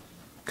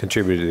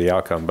contributed to the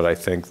outcome, but I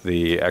think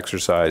the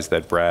exercise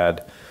that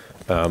Brad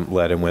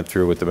led and went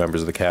through with the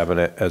members of the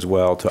cabinet as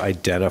well to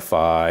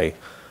identify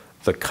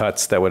the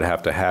cuts that would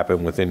have to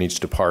happen within each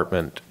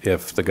department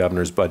if the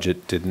governor's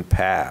budget didn't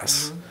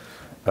pass,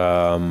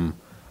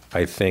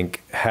 I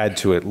think had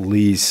to at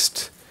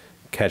least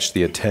catch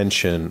the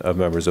attention of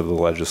members of the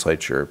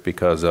legislature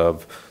because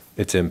of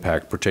its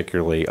impact,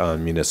 particularly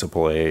on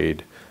municipal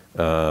aid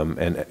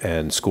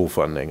and school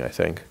funding, I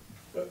think.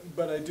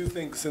 But I do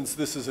think, since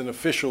this is an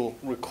official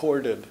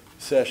recorded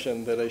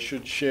session, that I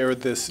should share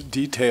this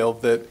detail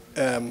that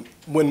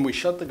when we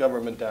shut the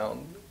government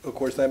down, of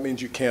course, that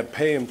means you can't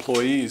pay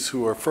employees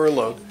who are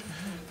furloughed.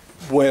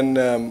 When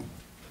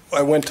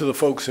I went to the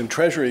folks in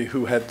Treasury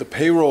who had the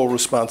payroll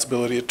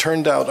responsibility, it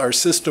turned out our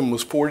system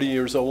was 40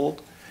 years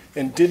old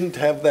and didn't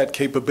have that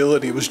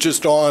capability. It was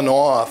just on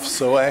off.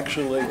 So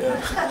actually,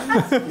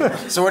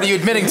 So what are you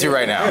admitting to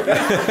right now?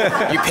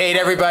 You paid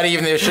everybody,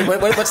 even though you should.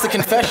 What's the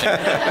confession?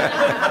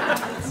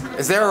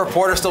 Is there a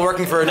reporter still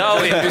working for a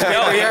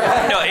newspaper here?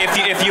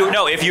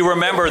 If you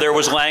remember, there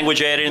was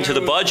language added into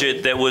the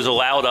budget that was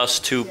allowed us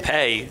to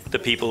pay the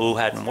people who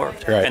hadn't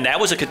worked, right. And that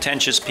was a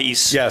contentious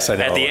piece. Yes, I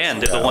know. At the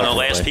end, one of the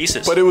last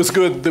pieces. But it was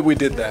good that we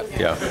did that.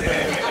 Yeah.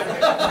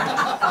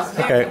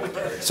 Okay.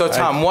 So,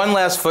 Tom, one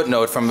last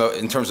footnote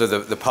in terms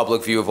of the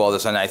public view of all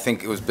this, and I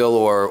think it was Bill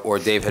or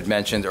Dave had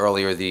mentioned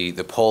earlier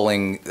the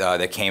polling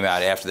that came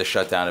out after the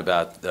shutdown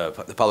about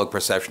the public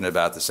perception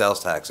about the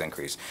sales tax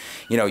increase.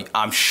 You know,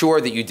 I'm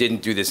sure that you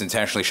didn't do this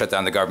intentionally, shut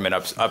down the government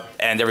up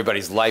and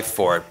everybody's life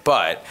for it,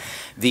 but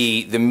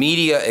the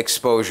media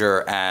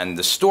exposure and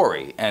the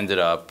story ended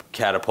up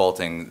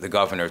catapulting the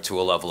governor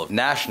to a level of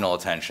national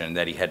attention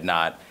that he had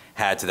not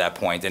had to that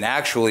point. And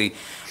actually,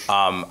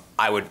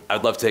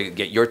 I'd love to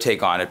get your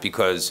take on it,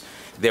 because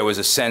there was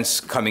a sense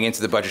coming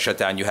into the budget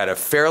shutdown, you had a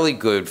fairly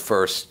good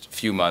first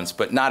few months,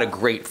 but not a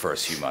great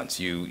first few months.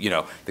 You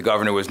know, the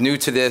governor was new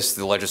to this,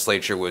 the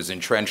legislature was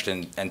entrenched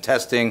in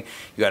testing,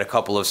 you had a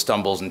couple of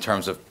stumbles in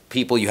terms of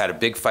people, you had a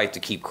big fight to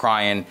keep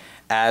Cryan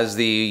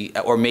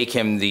or make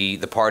him the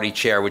party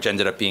chair, which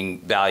ended up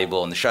being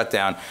valuable in the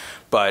shutdown.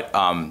 But,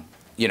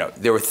 you know,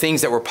 there were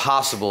things that were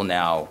possible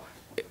now,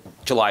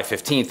 July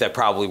 15th, that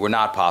probably were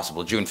not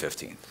possible June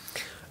 15th.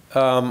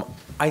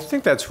 I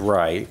think that's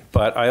right,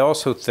 but I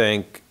also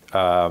think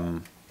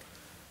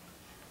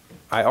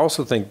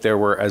there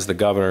were, as the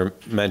governor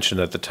mentioned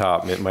at the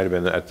top, it might have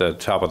been at the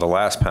top of the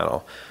last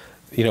panel,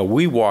 you know,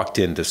 we walked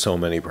into so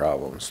many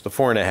problems. The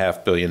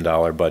 $4.5 billion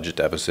budget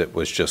deficit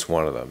was just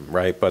one of them,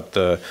 right? But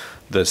the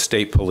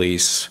state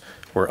police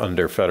were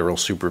under federal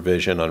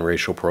supervision on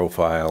racial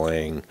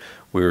profiling.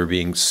 We were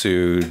being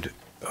sued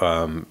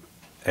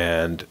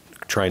and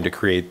trying to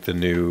create the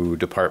new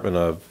Department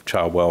of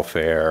Child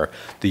Welfare,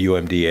 the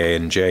UMDA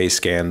and J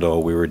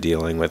scandal we were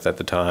dealing with at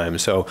the time.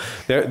 So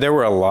there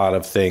were a lot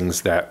of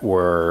things that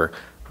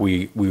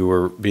we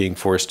were being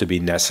forced to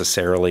be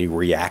necessarily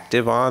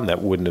reactive on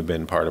that wouldn't have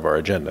been part of our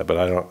agenda. But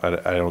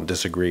I don't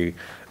disagree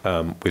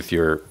with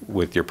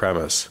your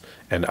premise.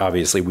 And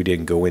obviously we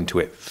didn't go into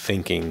it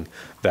thinking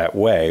that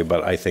way.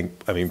 But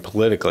I mean,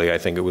 politically, I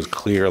think it was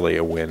clearly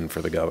a win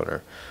for the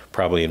governor,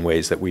 probably in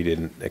ways that we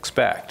didn't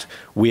expect.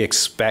 We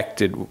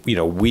expected, you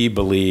know, we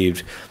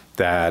believed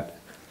that,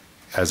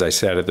 as I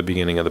said at the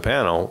beginning of the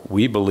panel,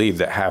 we believed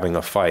that having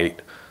a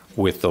fight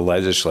with the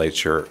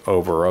legislature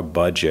over a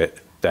budget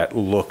that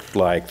looked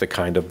like the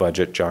kind of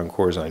budget John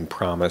Corzine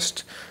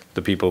promised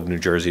the people of New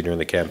Jersey during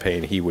the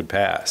campaign he would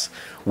pass,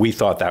 we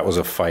thought that was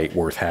a fight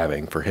worth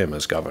having for him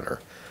as governor,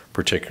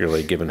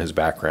 particularly given his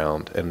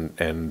background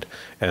and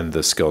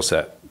the skill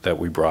set that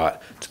we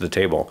brought to the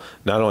table.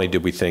 Not only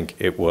did we think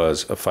it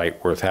was a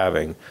fight worth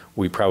having,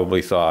 we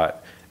probably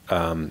thought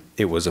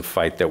it was a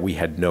fight that we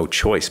had no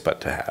choice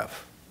but to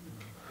have.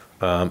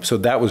 So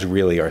that was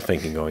really our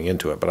thinking going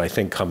into it. But I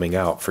think coming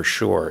out, for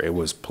sure, it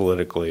was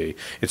politically,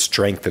 it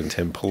strengthened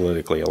him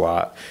politically a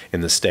lot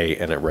in the state,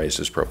 and it raised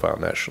his profile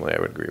nationally. I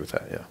would agree with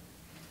that, yeah.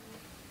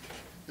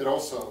 It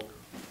also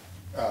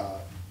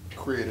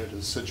created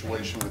a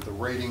situation with the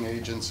rating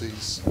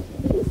agencies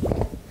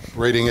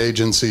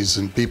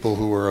and people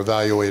who were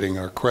evaluating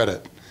our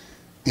credit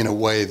in a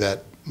way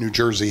that New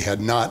Jersey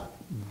had not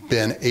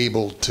been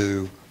able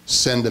to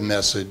send a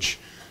message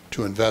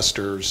to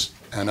investors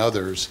and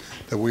others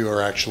that we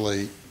were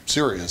actually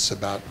serious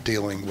about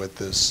dealing with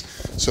this,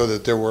 so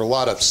that there were a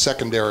lot of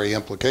secondary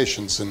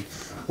implications. And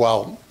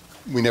while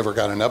we never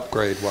got an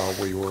upgrade while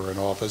we were in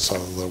office,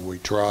 although we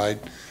tried,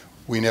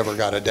 we never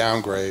got a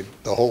downgrade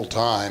the whole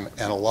time,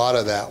 and a lot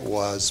of that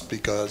was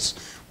because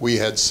we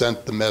had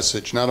sent the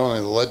message, not only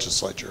to the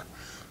legislature,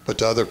 but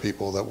to other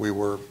people, that we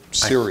were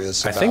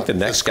serious about. I think the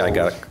next guy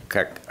got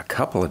a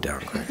couple of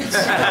downgrades. If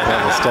I'm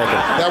not mistaken.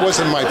 That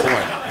wasn't my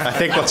point. I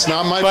think that's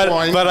not my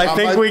point. But I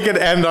think we could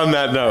end on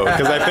that note,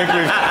 because I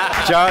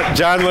think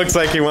John looks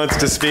like he wants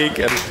to speak.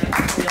 And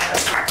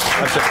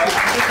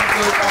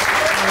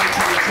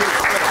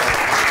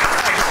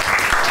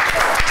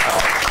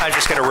I'm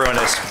just going to ruin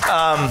this.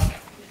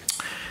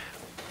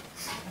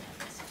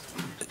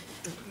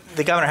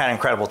 the governor had an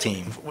incredible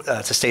team,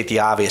 to state the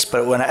obvious.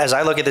 But as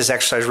I look at this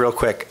exercise real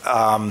quick,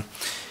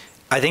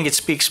 I think it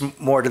speaks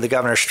more to the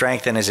governor's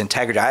strength and his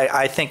integrity. When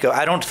I think of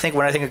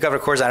Governor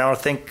Corzine, I don't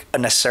think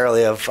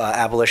necessarily of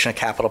abolition of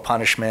capital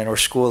punishment or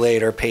school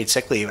aid or paid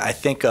sick leave. I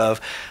think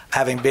of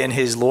having been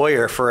his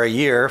lawyer for a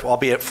year,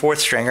 albeit fourth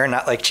stringer,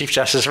 not like Chief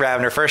Justice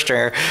Rabner first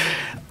stringer.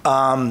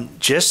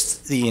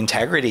 Just the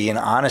integrity and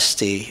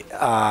honesty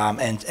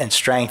and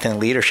strength and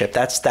leadership.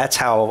 That's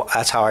how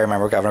I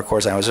remember Governor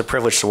Corzine. It was a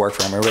privilege to work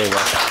for him. It really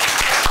was.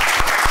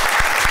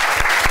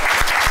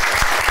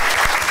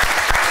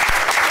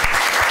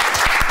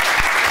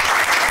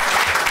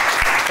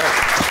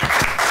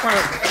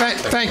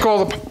 Thank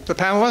all the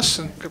panelists.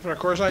 And Governor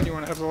Corzine, you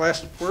want to have the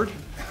last word?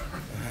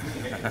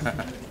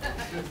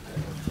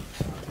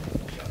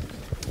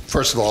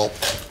 First of all,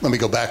 let me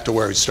go back to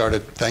where we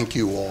started. Thank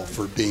you all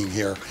for being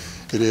here.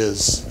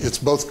 It's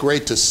both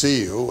great to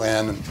see you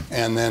and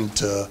then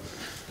to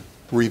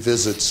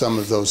revisit some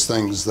of those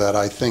things that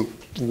I think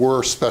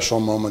were special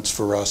moments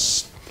for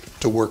us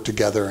to work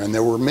together, and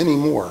there were many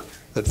more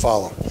that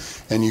followed.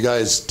 And you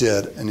guys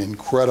did an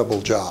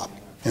incredible job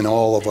in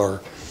all of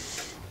our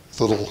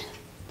little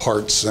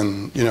parts,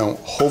 and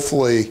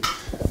hopefully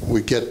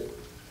we get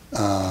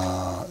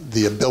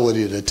the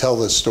ability to tell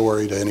this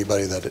story to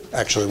anybody that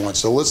actually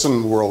wants to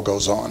listen. The world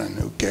goes on, and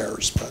who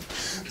cares? But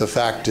the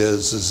fact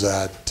is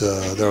that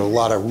there are a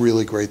lot of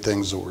really great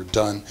things that were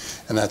done,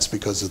 and that's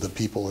because of the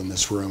people in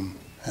this room.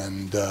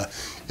 And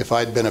if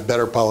I'd been a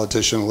better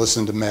politician,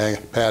 listened to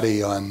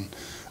Patty on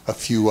a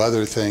few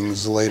other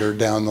things later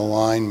down the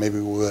line, maybe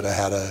we would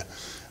have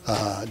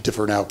had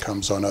different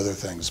outcomes on other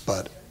things.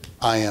 But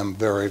I am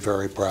very,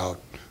 very proud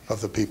of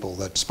the people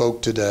that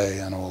spoke today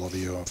and all of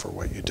you for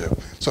what you do.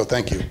 So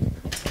thank you.